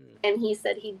 And he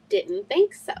said he didn't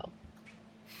think so.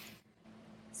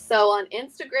 So on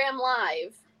Instagram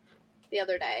Live the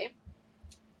other day,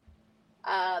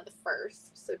 the 1st,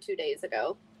 so 2 days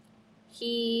ago,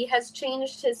 he has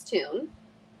changed his tune.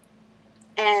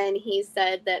 And he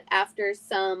said that after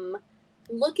some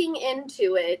looking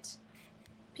into it,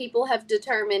 people have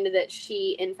determined that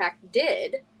she, in fact,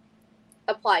 did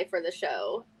apply for the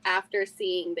show after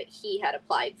seeing that he had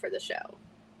applied for the show.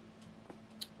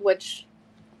 Which,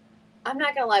 I'm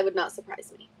not going to lie, would not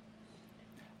surprise me.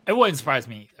 It wouldn't surprise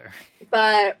me either.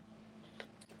 But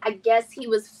I guess he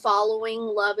was following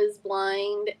Love is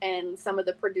Blind and some of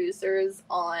the producers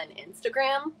on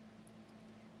Instagram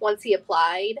once he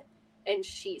applied, and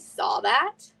she saw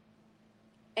that,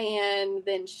 and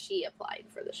then she applied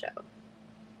for the show.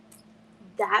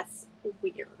 That's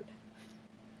weird.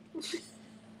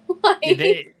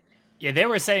 Like, they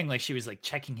were saying like she was like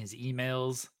checking his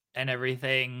emails and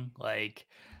everything. Like,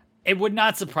 it would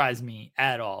not surprise me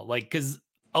at all. Like, because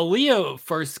Aaliyah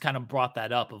first kind of brought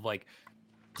that up of like,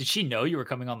 did she know you were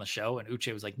coming on the show? And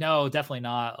Uche was like, no, definitely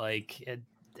not. Like, it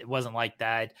wasn't like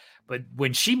that. But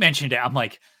when she mentioned it, I'm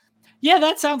like, yeah,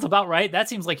 that sounds about right. That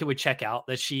seems like it would check out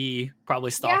that she probably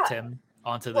stalked him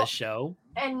onto this show.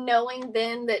 And knowing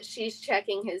then that she's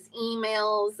checking his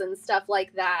emails and stuff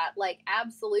like that, like,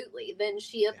 absolutely. Then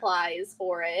she applies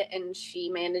for it and she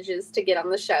manages to get on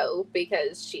the show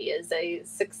because she is a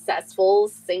successful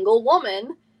single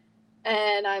woman.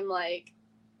 And I'm like,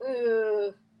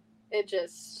 ooh, it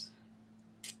just,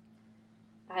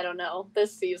 I don't know,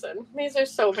 this season. These are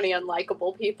so many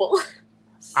unlikable people.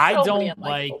 I don't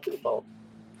like people.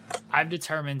 I've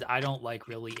determined I don't like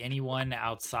really anyone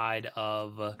outside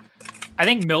of I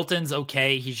think Milton's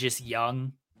okay. He's just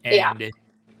young and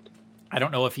I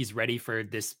don't know if he's ready for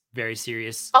this very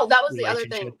serious. Oh, that was the other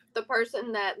thing. The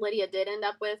person that Lydia did end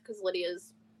up with, because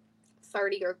Lydia's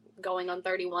 30 or going on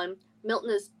 31.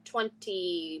 Milton is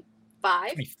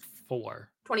 25.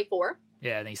 24.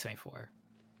 Yeah, I think he's 24.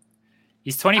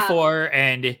 He's 24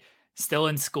 and still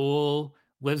in school.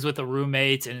 Lives with a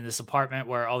roommate and in this apartment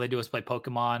where all they do is play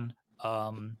Pokemon,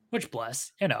 which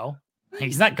bless,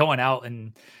 he's not going out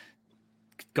and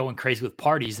going crazy with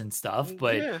parties and stuff,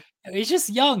 but he's just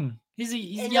young. He's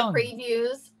young. In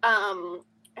the previews,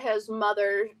 his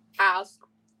mother asked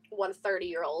what a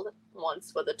 30-year-old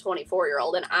wants with a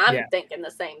 24-year-old, and I'm thinking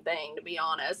the same thing, to be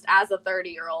honest. As a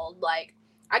 30-year-old, like,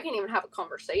 I can't even have a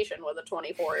conversation with a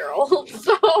 24-year-old,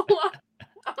 so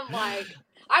I'm like,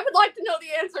 I would like to know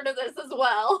the answer to this as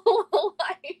well.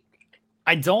 Like,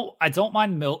 I don't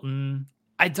mind Milton.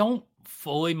 I don't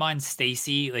fully mind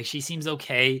Stacy. Like, she seems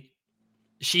okay.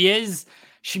 She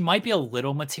might be a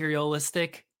little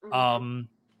materialistic. Mm-hmm.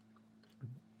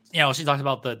 She talked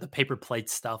about the paper plate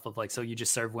stuff of like, so you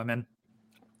just serve women.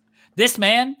 This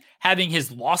man having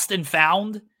his lost and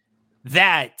found,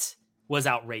 that was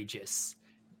outrageous.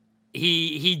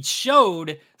 He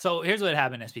showed, so here's what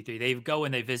happened in SP3. They go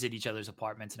and they visit each other's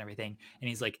apartments and everything. And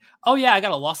he's like, oh yeah, I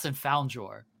got a lost and found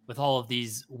drawer with all of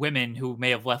these women who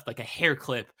may have left like a hair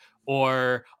clip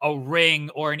or a ring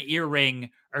or an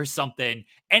earring or something.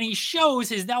 And he shows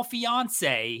his now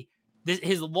fiance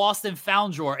his lost and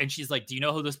found drawer. And she's like, do you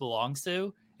know who this belongs to?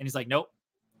 And he's like, nope,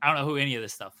 I don't know who any of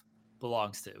this stuff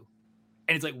belongs to.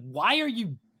 And it's like, why are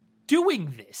you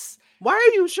doing this? Why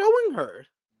are you showing her?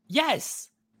 Yes.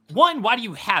 One, why do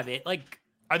you have it? Like,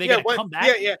 are they going to come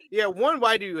back? Yeah. One,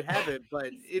 why do you have it?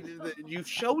 But you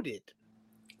showed it.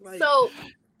 Like... So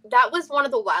that was one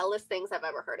of the wildest things I've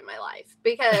ever heard in my life.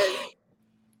 Because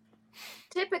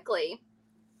typically,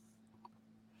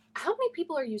 how many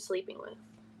people are you sleeping with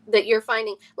that you're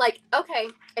finding? Like, okay,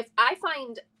 if I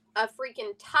find a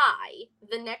freaking tie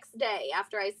the next day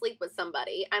after I sleep with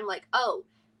somebody, I'm like, oh,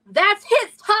 that's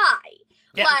his tie.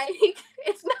 Yeah. Like,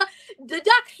 it's not,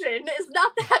 deduction is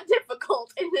not that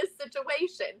difficult in this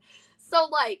situation. So,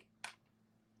 like,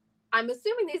 I'm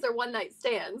assuming these are one night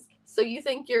stands. So you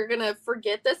think you're going to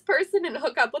forget this person and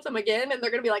hook up with them again? And they're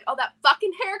going to be like, oh, that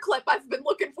fucking hair clip I've been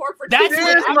looking for 2 years.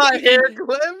 That's my hair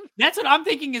clip. That's what I'm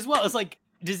thinking as well. It's like,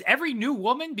 does every new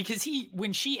woman, because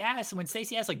when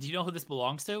Stacey asked, like, do you know who this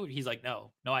belongs to? He's like,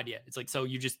 no idea. It's like, so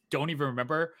you just don't even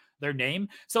remember their name?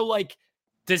 So, like,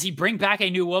 does he bring back a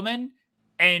new woman?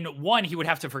 And one, he would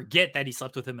have to forget that he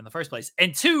slept with him in the first place.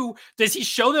 And two, does he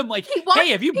show them like, hey,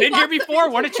 have you been here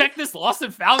before? Want to check this lost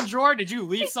and found drawer? Did you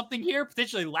leave something here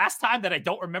potentially last time that I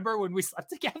don't remember when we slept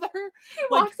together? He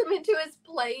walks him into his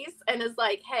place and is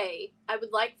like, hey, I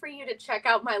would like for you to check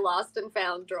out my lost and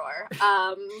found drawer.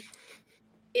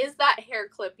 Is that hair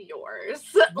clip yours?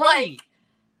 Right. Like,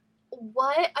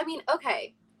 what? I mean,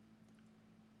 okay.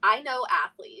 I know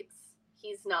athletes.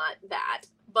 He's not that.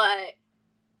 But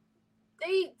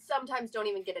they sometimes don't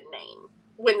even get a name.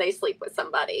 when they sleep with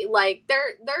somebody. Like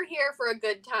they're here for a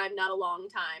good time, not a long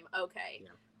time. Okay. Yeah.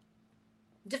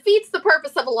 Defeats the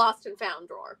purpose of a lost and found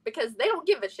drawer because they don't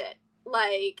give a shit.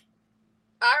 Like,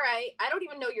 all right, I don't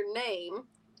even know your name.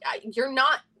 We're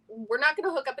not going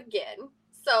to hook up again.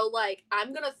 So, like, I'm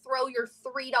going to throw your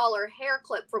 $3 hair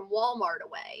clip from Walmart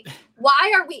away.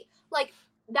 Why are we, like,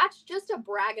 that's just a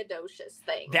braggadocious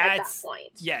thing at that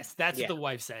point. Yes, that's what the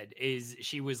wife said, is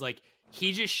she was like,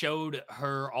 he just showed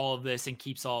her all of this and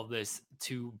keeps all of this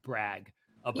to brag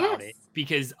about it.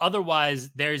 Because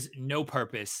otherwise, there's no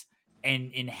purpose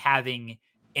in having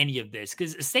any of this.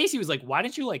 Because Stacey was like, why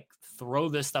didn't you, like, throw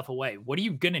this stuff away? What are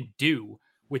you going to do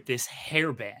with this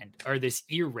hairband or this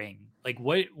earring? Like,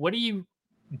 what are you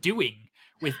doing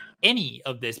with any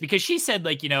of this? Because she said,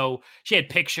 like, you know, she had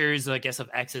pictures, I guess, of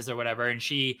exes or whatever, and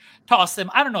she tossed them.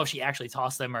 I don't know if she actually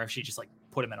tossed them or if she just, like,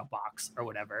 put them in a box or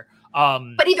whatever.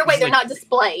 But either way, they're not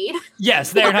displayed.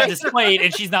 Yes, they're not displayed,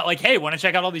 and she's not like, hey, want to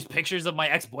check out all these pictures of my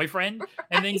ex-boyfriend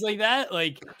and things like that?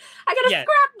 Like, I got a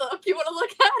scrapbook. You want to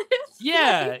look at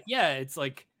it? Yeah. It's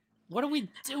like, what are we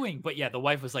doing? But yeah, the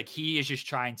wife was like, he is just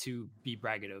trying to be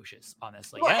braggadocious on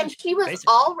this. Like, and she was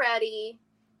already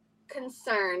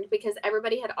concerned because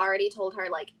everybody had already told her,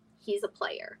 like, he's a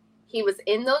player. He was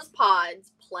in those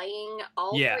pods playing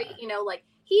all three, you know, like,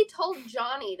 he told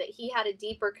Johnny that he had a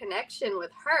deeper connection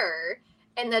with her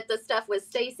and that the stuff with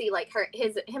Stacey, like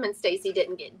him and Stacey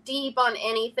didn't get deep on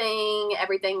anything.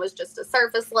 Everything was just a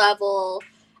surface level.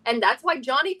 And that's why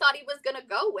Johnny thought he was going to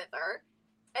go with her.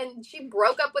 And she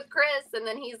broke up with Chris. And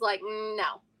then he's like,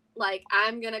 no, like,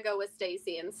 I'm going to go with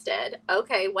Stacey instead.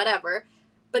 Okay, whatever.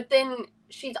 But then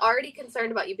she's already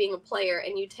concerned about you being a player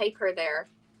and you take her there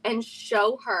and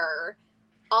show her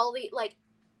all the, like,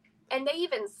 and they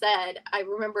even said, I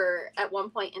remember at one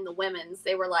point in the women's,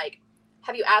 they were like,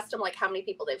 have you asked them, like, how many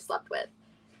people they've slept with?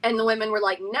 And the women were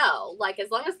like, no, like,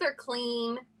 as long as they're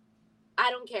clean,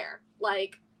 I don't care.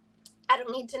 Like, I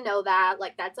don't need to know that.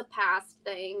 Like, that's a past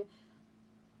thing.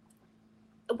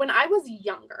 When I was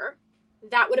younger,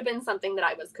 that would have been something that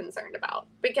I was concerned about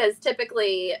because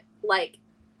typically, like,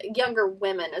 younger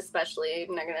women especially,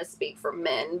 I'm not going to speak for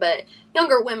men, but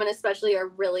younger women especially are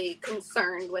really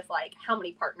concerned with, like, how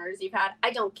many partners you've had. I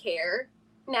don't care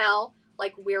now.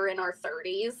 Like, we're in our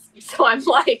 30s, so I'm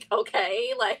like,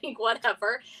 okay, like,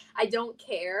 whatever. I don't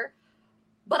care.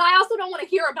 But I also don't want to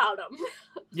hear about them.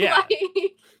 Yeah. Like,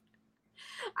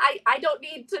 I don't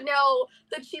need to know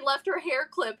that she left her hair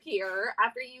clip here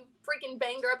after you freaking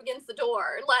banged her up against the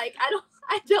door. Like,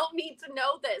 I don't need to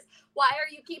know this. Why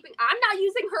are you keeping, I'm not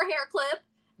using her hair clip.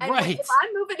 And right. If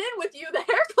I'm moving in with you, the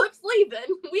hair clip's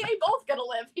leaving. We ain't both gonna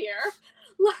live here.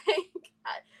 Like,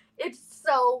 it's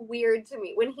so weird to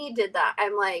me. When he did that,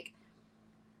 I'm like,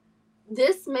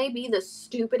 this may be the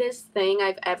stupidest thing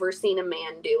I've ever seen a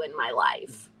man do in my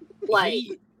life.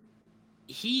 Like,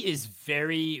 he is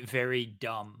very, very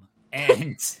dumb.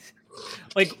 And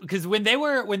like, because when they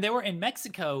were in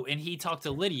Mexico and he talked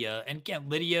to Lydia, and again,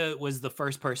 Lydia was the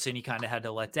first person he kind of had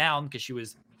to let down because she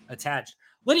was attached.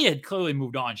 Lydia had clearly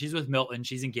moved on. She's with Milton.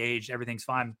 She's engaged. Everything's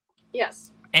fine.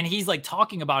 Yes. And he's like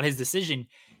talking about his decision.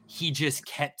 He just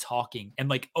kept talking and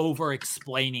like over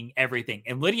explaining everything.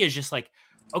 And Lydia's just like,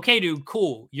 okay, dude,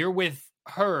 cool. You're with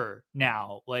her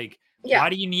now. Like, why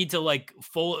do you need to like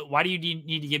why do you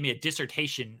need to give me a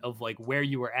dissertation of like where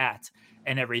you were at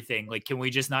and everything? Like, can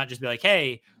we just not just be like,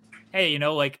 hey, you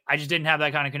know, like, I just didn't have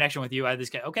that kind of connection with you. I had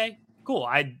this guy. Okay, cool.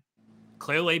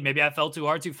 Maybe I fell too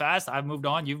hard too fast. I've moved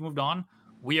on. You've moved on.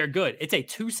 We are good. It's a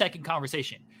 2-second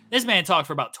conversation. This man talked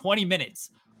for about 20 minutes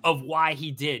of why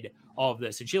he did all of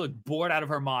this. And she looked bored out of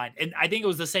her mind. And I think it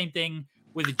was the same thing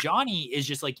with Johnny, is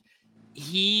just like,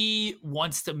 he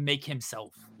wants to make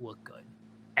himself look good.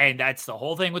 And that's the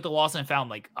whole thing with the lost and found.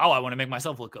 Like, oh, I want to make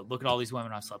myself look good. Look at all these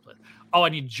women I've slept with. Oh, I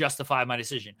need to justify my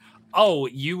decision. Oh,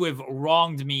 you have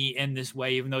wronged me in this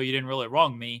way, even though you didn't really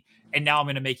wrong me. And now I'm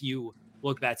going to make you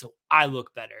look bad so I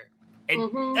look better.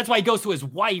 And that's why he goes to his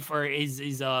wife or his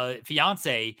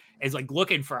fiance, is like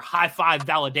looking for high five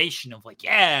validation of like,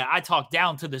 yeah, I talked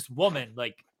down to this woman.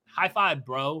 Like, high five,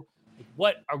 bro. Like,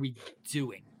 what are we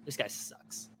doing? This guy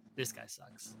sucks.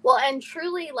 Well, and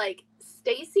truly, like,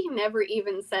 Stacey never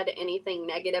even said anything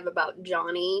negative about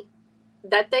Johnny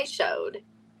that they showed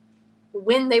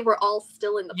when they were all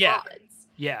still in the pods.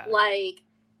 Yeah. Like,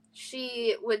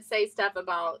 she would say stuff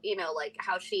about, you know, like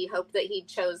how she hoped that he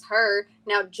chose her.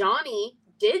 Now, Johnny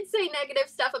did say negative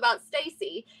stuff about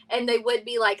Stacey, and they would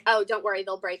be like, oh, don't worry,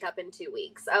 they'll break up in 2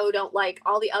 weeks. Oh, don't, like,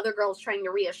 all the other girls trying to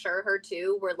reassure her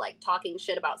too were like talking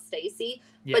shit about Stacey.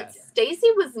 Yeah. But Stacey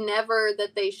was never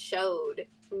that they showed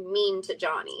mean to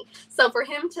Johnny. So for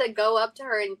him to go up to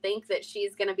her and think that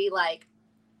she's going to be like,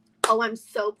 oh, I'm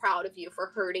so proud of you for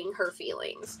hurting her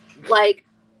feelings. Like,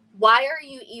 why are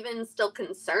you even still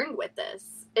concerned with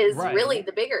this is really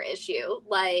the bigger issue.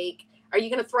 Like, are you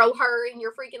going to throw her in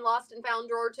your freaking lost and found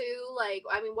drawer too? Like,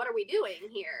 I mean, what are we doing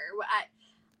here?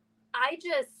 I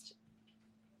just,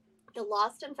 the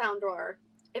lost and found drawer,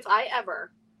 if I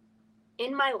ever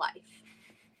in my life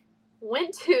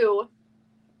went to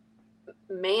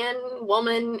man,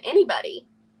 woman, anybody,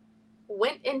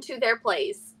 went into their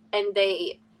place and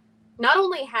they not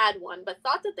only had one, but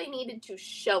thought that they needed to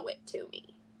show it to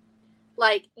me.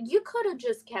 Like, you could have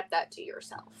just kept that to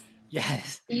yourself.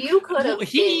 Yes. You could have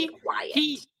been quiet.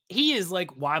 He is like,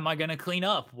 why am I going to clean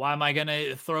up? Why am I going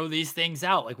to throw these things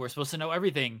out? Like, we're supposed to know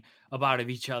everything about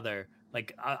each other.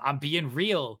 Like, I'm being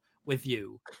real with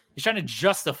you. He's trying to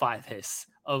justify this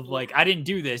of like, I didn't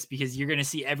do this because you're going to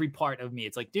see every part of me.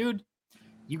 It's like, dude,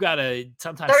 you got to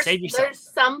sometimes save yourself. There's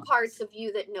some parts of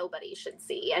you that nobody should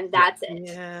see. And that's it.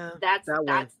 Yeah, that's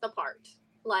the part.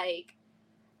 Like,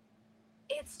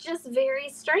 it's just very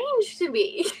strange to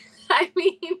me. I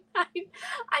mean,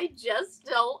 I just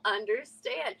don't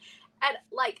understand. And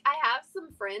like, I have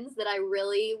some friends that I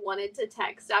really wanted to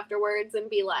text afterwards and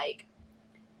be like,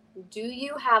 do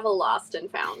you have a lost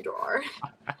and found drawer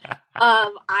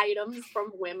of items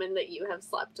from women that you have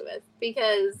slept with?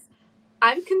 Because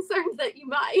I'm concerned that you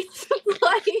might.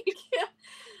 Like,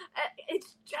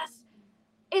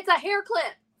 it's a hair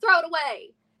clip. Throw it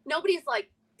away. Nobody's like,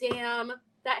 damn,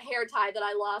 that hair tie that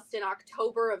I lost in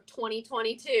October of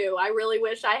 2022. I really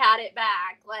wish I had it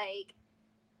back. Like,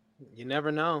 you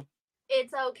never know.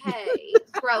 It's okay.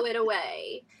 Throw it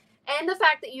away. And the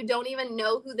fact that you don't even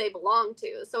know who they belong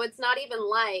to. So it's not even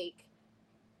like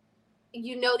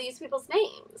you know these people's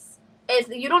names. If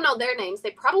you don't know their names,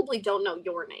 they probably don't know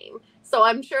your name. So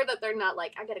I'm sure that they're not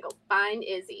like, I gotta go find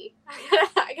Izzy.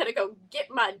 I gotta go get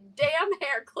my damn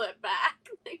hair clip back.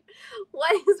 Like,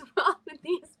 what is wrong with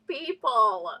these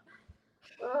people?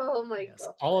 Oh my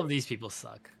God. All of these people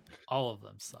suck. All of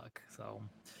them suck. So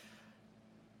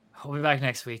we'll be back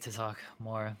next week to talk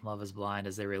more Love is Blind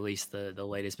as they release the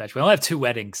latest batch. We only have 2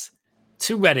 weddings.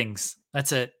 2 weddings.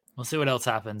 That's it. We'll see what else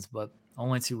happens, but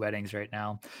only 2 weddings right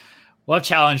now. We'll have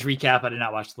challenge recap. I did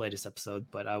not watch the latest episode,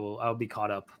 but I'll be caught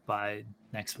up by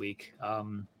next week.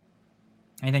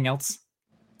 Anything else?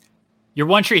 Your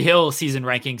One Tree Hill season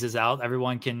rankings is out.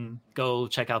 Everyone can go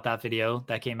check out that video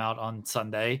that came out on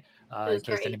Sunday. In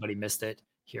case anybody missed it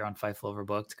here on Fightful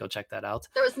Overbooked, go check that out.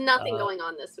 There was nothing going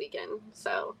on this weekend,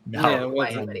 so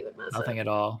anybody would miss nothing it. At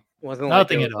all. Wasn't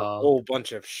nothing like at all. A whole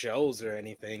bunch of shows or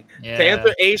anything. Yeah. To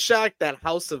answer A-Shock, that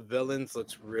House of Villains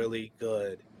looks really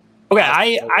good.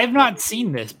 Okay, I've not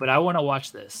seen this, but I want to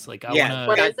watch this. Like, I want to.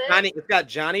 What is it? It's got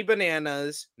Johnny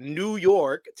Bananas, New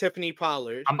York, Tiffany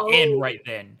Pollard. I'm in right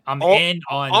then. I'm in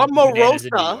on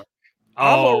Omarosa.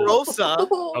 Omarosa.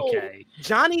 Okay.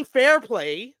 Johnny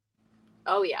Fairplay.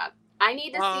 Oh yeah, I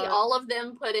need to see all of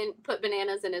them put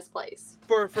Bananas in his place.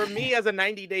 For me as a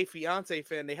 90 Day Fiance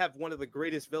fan, they have one of the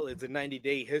greatest villains in 90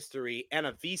 Day history,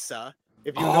 Anna Visa.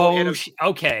 If you know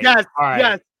okay. Yes. All right.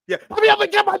 Yes. Yeah. Hurry up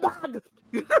and get my dog.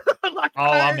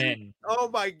 I'm in. Oh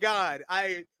my God.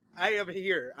 I am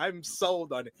here. I'm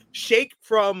sold on it. Shake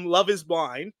from Love is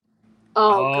Blind.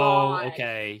 Oh God.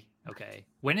 Okay.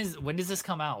 When does this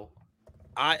come out?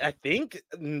 I think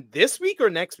this week or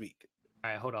next week. All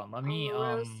right, hold on. Let me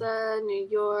Rosa, New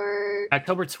York.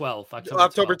 October 12th.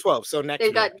 October 12th. So next They've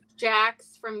week. got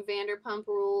Jax from Vanderpump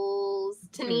Rules.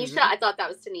 Tanisha. I thought that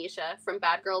was Tanisha from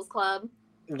Bad Girls Club.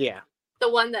 Yeah. The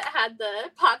one that had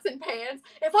the pots and pans.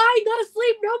 If I ain't gonna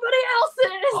sleep, nobody else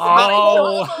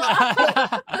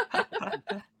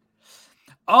is.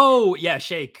 Oh yeah,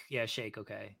 Shake. Yeah, Shake.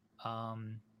 Okay.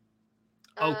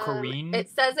 Kareem. It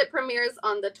says it premieres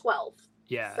on the 12th.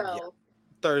 Yeah. So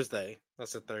Thursday.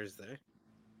 That's a Thursday.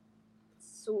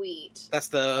 Sweet. That's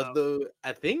the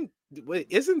I think. Wait,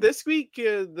 isn't this week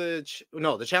the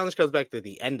challenge comes back to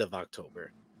the end of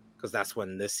October because that's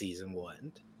when this season will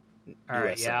end. All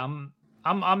right. Yeah.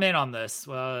 I'm in on this.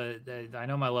 I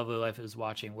know my lovely life is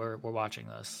watching. We're watching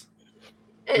this.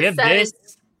 It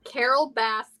says Carol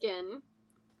Baskin,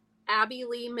 Abby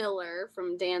Lee Miller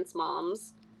from Dance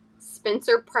Moms,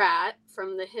 Spencer Pratt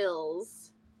from The Hills,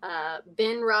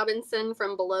 Ben Robinson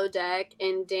from Below Deck,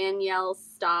 and Danielle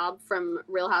Staub from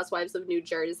Real Housewives of New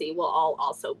Jersey will all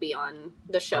also be on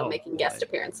the show making guest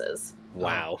appearances.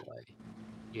 Wow.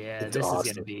 Yeah, this is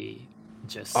going to be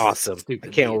just awesome. I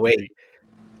can't wait.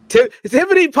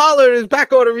 Tiffany Pollard is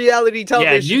back on a reality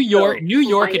television. Yeah, New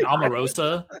York and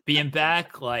Omarosa being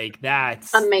back, like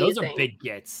that's amazing. Those are big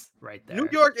gets right there. New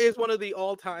York is one of the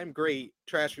all-time great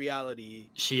trash reality.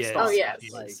 She is. Oh yes.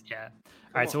 Yeah.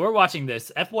 right, so we're watching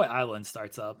this. F-Boy Island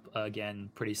starts up again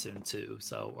pretty soon too,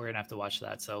 so we're gonna have to watch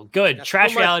that. So good. That's Trash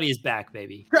so much- Reality is back,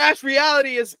 baby. Crash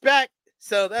Reality is back.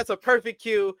 So that's a perfect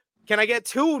cue. Can I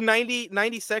get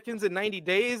 90 seconds in 90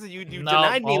 days? You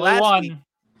denied me only last one. week.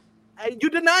 You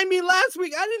denied me last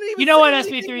week. I didn't even. You know say what,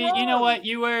 anything SB3? wrong. You know what?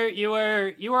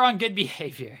 You were on good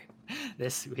behavior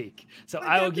this week. So Like,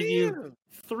 I will give you goddamn.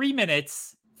 3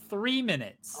 minutes. 3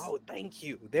 minutes. Oh, thank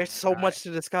you. There's so All much right.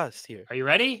 to discuss here. Are you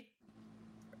ready?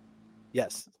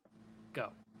 Yes.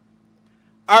 Go.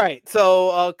 All right,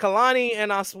 so Kalani and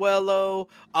Asuelo,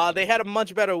 they had a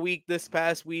much better week this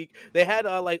past week. They had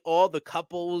like all the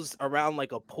couples around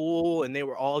like a pool, and they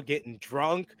were all getting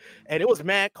drunk, and it was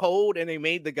mad cold, and they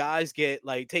made the guys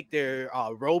take their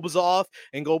robes off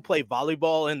and go play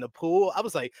volleyball in the pool. I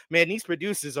was like, man, these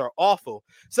producers are awful.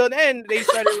 So then they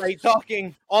started like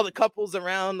talking all the couples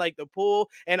around like the pool,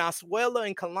 and Asuelo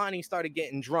and Kalani started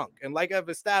getting drunk. And like I've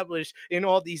established in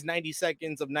all these 90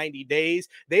 seconds of 90 days,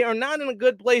 they are not in a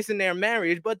good place in their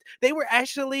marriage, but they were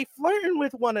actually flirting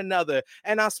with one another.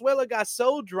 And Asuelo got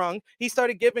so drunk, he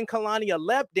started giving Kalani a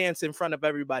lap dance in front of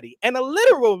everybody. And a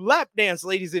literal lap dance,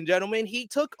 ladies and gentlemen. He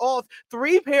took off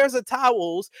 3 pairs of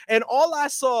towels, and all I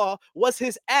saw was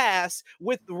his ass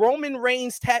with Roman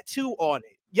Reigns tattoo on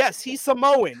it. Yes, he's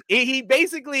Samoan. He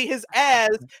basically, his ass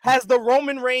has the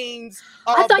Roman Reigns.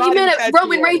 I thought you body meant tattoo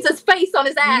Roman on it. Reigns' face on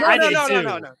his ass. I No.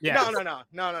 did too. Yes.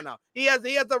 No. He has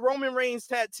the Roman Reigns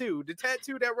tattoo. The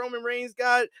tattoo that Roman Reigns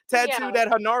got, Yeah. that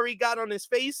Hanari got on his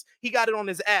face, he got it on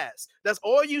his ass. That's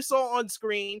all you saw on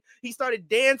screen. He started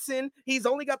dancing. He's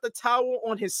only got the towel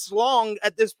on his slong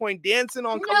at this point, dancing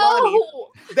on Kalani.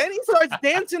 No. Then he starts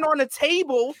dancing on a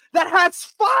table that has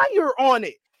fire on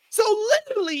it. So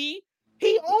literally,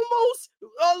 he almost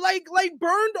like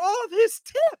burned off his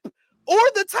tip or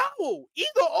the towel.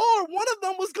 Either or, one of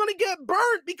them was gonna get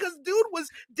burned because dude was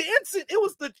dancing. It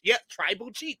was the tribal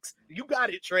cheeks. You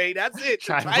got it, Trey. That's it.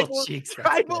 The Tribal cheeks. That's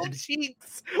Tribal good.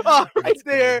 cheeks. Right That's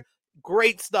there. good.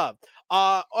 Great stuff.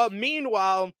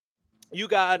 Meanwhile, you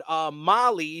got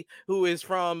Molly, who is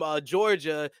from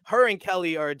Georgia. Her and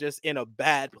Kelly are just in a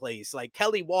bad place. Like,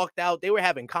 Kelly walked out. They were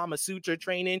having Kama Sutra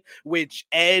training, which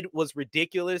Ed was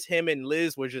ridiculous. Him and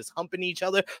Liz were just humping each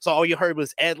other. So all you heard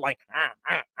was Ed like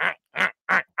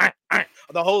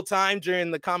the whole time during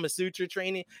the Kama Sutra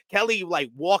training. Kelly like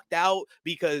walked out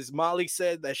because Molly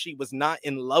said that she was not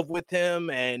in love with him,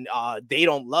 and they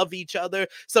don't love each other.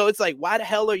 So it's like, why the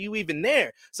hell are you even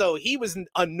there? So he was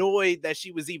annoyed that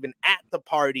she was even at the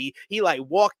party. He like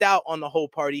walked out on the whole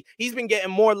party. He's been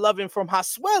getting more loving from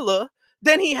Asuela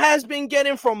than he has been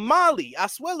getting from Molly.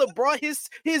 Asuela brought his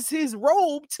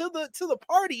robe to the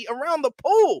party around the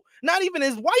pool. Not even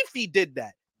his wifey did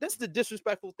that. That's the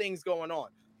disrespectful things going on.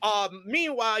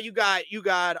 Meanwhile, you got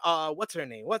what's her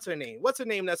name?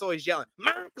 That's always yelling,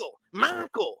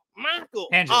 Michael.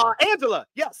 Angela.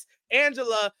 Yes,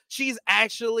 Angela. She's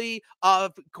actually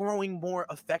growing more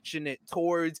affectionate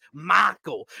towards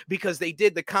Michael because they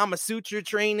did the Kama Sutra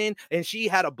training, and she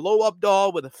had a blow up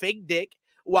doll with a fake dick,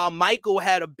 while Michael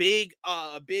had a big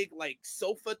like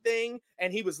sofa thing,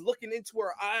 and he was looking into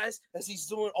her eyes as he's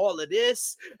doing all of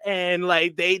this, and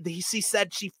like she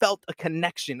said she felt a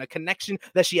connection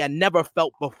that she had never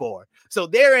felt before. So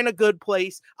they're in a good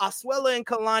place. Asuela and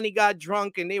Kalani got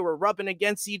drunk and they were rubbing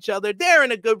against each other. They're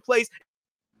in a good place.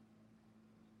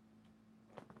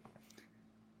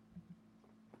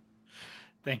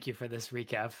 Thank you for this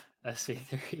recap,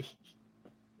 SC3.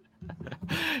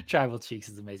 Tribal cheeks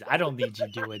is amazing. I don't need you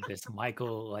doing this,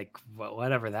 Michael. Like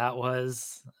whatever that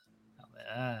was.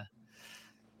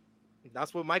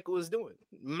 That's what Michael is doing.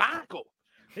 Michael.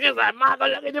 He's like, Michael,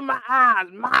 look into my eyes,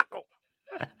 Michael.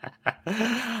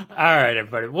 All right,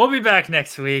 everybody. We'll be back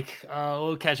next week.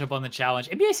 We'll catch up on the challenge.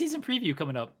 NBA season preview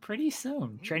coming up pretty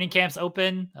soon. Training camps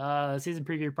open. Season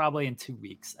preview probably in 2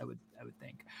 weeks. I would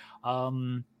think.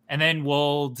 And then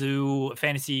we'll do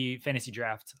fantasy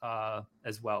draft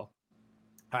as well.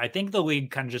 I think the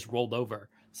league kind of just rolled over.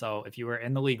 So if you were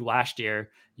in the league last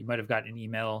year, you might have gotten an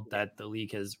email that the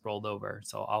league has rolled over.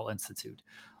 So I'll institute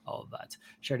all of that.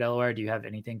 Cher Delaware, do you have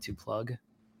anything to plug?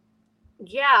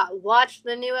 Yeah, watch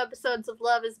the new episodes of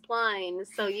Love is Blind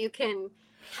so you can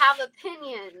have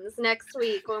opinions next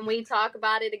week when we talk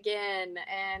about it again.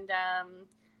 And I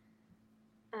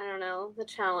don't know, the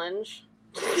challenge.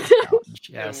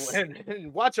 Yes.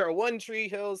 And watch our One Tree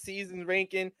Hill season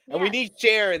ranking. And we Yes. need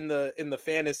Cher in the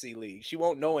fantasy league. She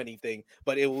won't know anything,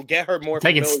 but it will get her more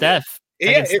Taking familiar. Steph.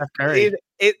 Taking Steph Curry.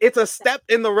 It's a step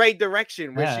in the right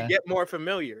direction where Yeah. she get more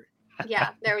familiar.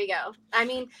 Yeah, there we go. I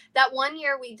mean, that one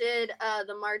year we did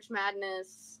the March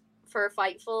Madness for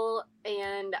Fightful,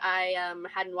 and I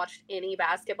hadn't watched any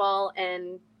basketball,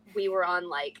 and we were on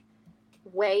like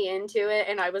way into it,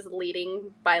 and I was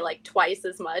leading by like twice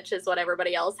as much as what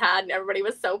everybody else had, and everybody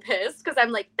was so pissed because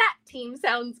I'm like, that team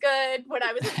sounds good when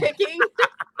I was picking.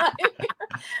 Like,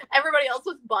 everybody else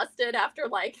was busted after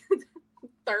like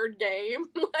third game.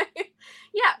 Like,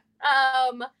 yeah.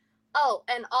 Oh,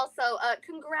 and also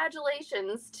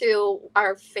congratulations to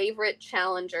our favorite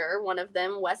challenger, one of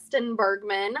them, Weston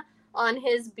Bergman, on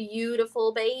his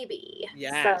beautiful baby.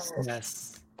 Yes.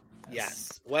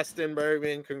 Yes, Weston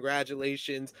Bergman,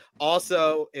 congratulations.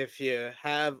 Also, if you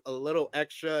have a little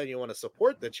extra and you want to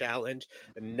support the challenge,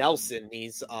 Nelson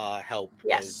needs help.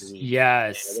 Yes.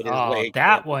 Oh,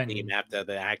 that one after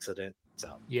the accident.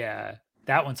 So yeah,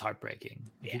 that one's heartbreaking.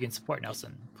 If you can support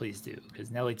Nelson, please do, because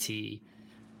Nelly T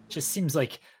just seems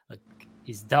like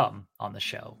he's dumb on the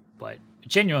show, but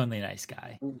genuinely nice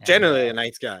guy. Genuinely a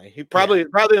nice guy. He probably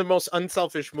the most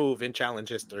unselfish move in challenge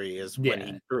history is when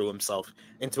he threw himself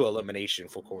into elimination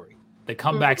for Corey. The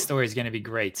comeback story is going to be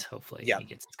great. Hopefully he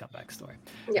gets his comeback story.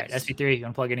 Yes. All right, SP3, you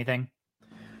want to plug anything?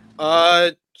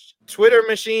 Twitter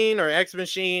machine or X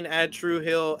machine at True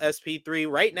Hill SP3.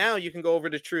 Right now, you can go over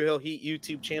to True Hill Heat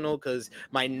YouTube channel because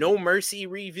my No Mercy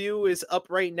review is up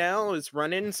right now. It's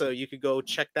running, so you could go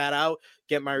check that out,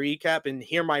 get my recap, and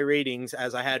hear my ratings,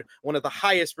 as I had one of the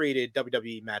highest rated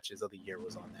WWE matches of the year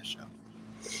was on that show.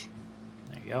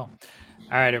 There you go. All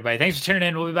right, everybody. Thanks for tuning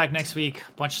in. We'll be back next week.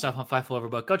 A bunch of stuff on Fightful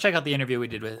Overbook. Go check out the interview we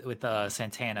did with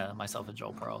Santana, myself, and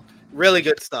Joel Pearl. Really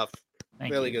good stuff.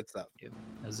 Really good stuff. It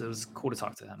was cool to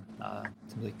talk to him.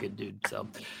 He's a really good dude. So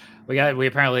we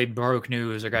apparently broke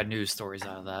news or got news stories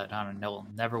out of that. I don't know.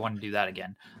 Never want to do that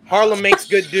again. Harlem makes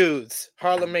good dudes.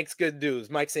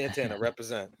 Mike Santana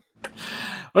represent.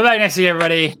 We're back next week,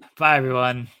 everybody. Bye,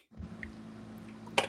 everyone.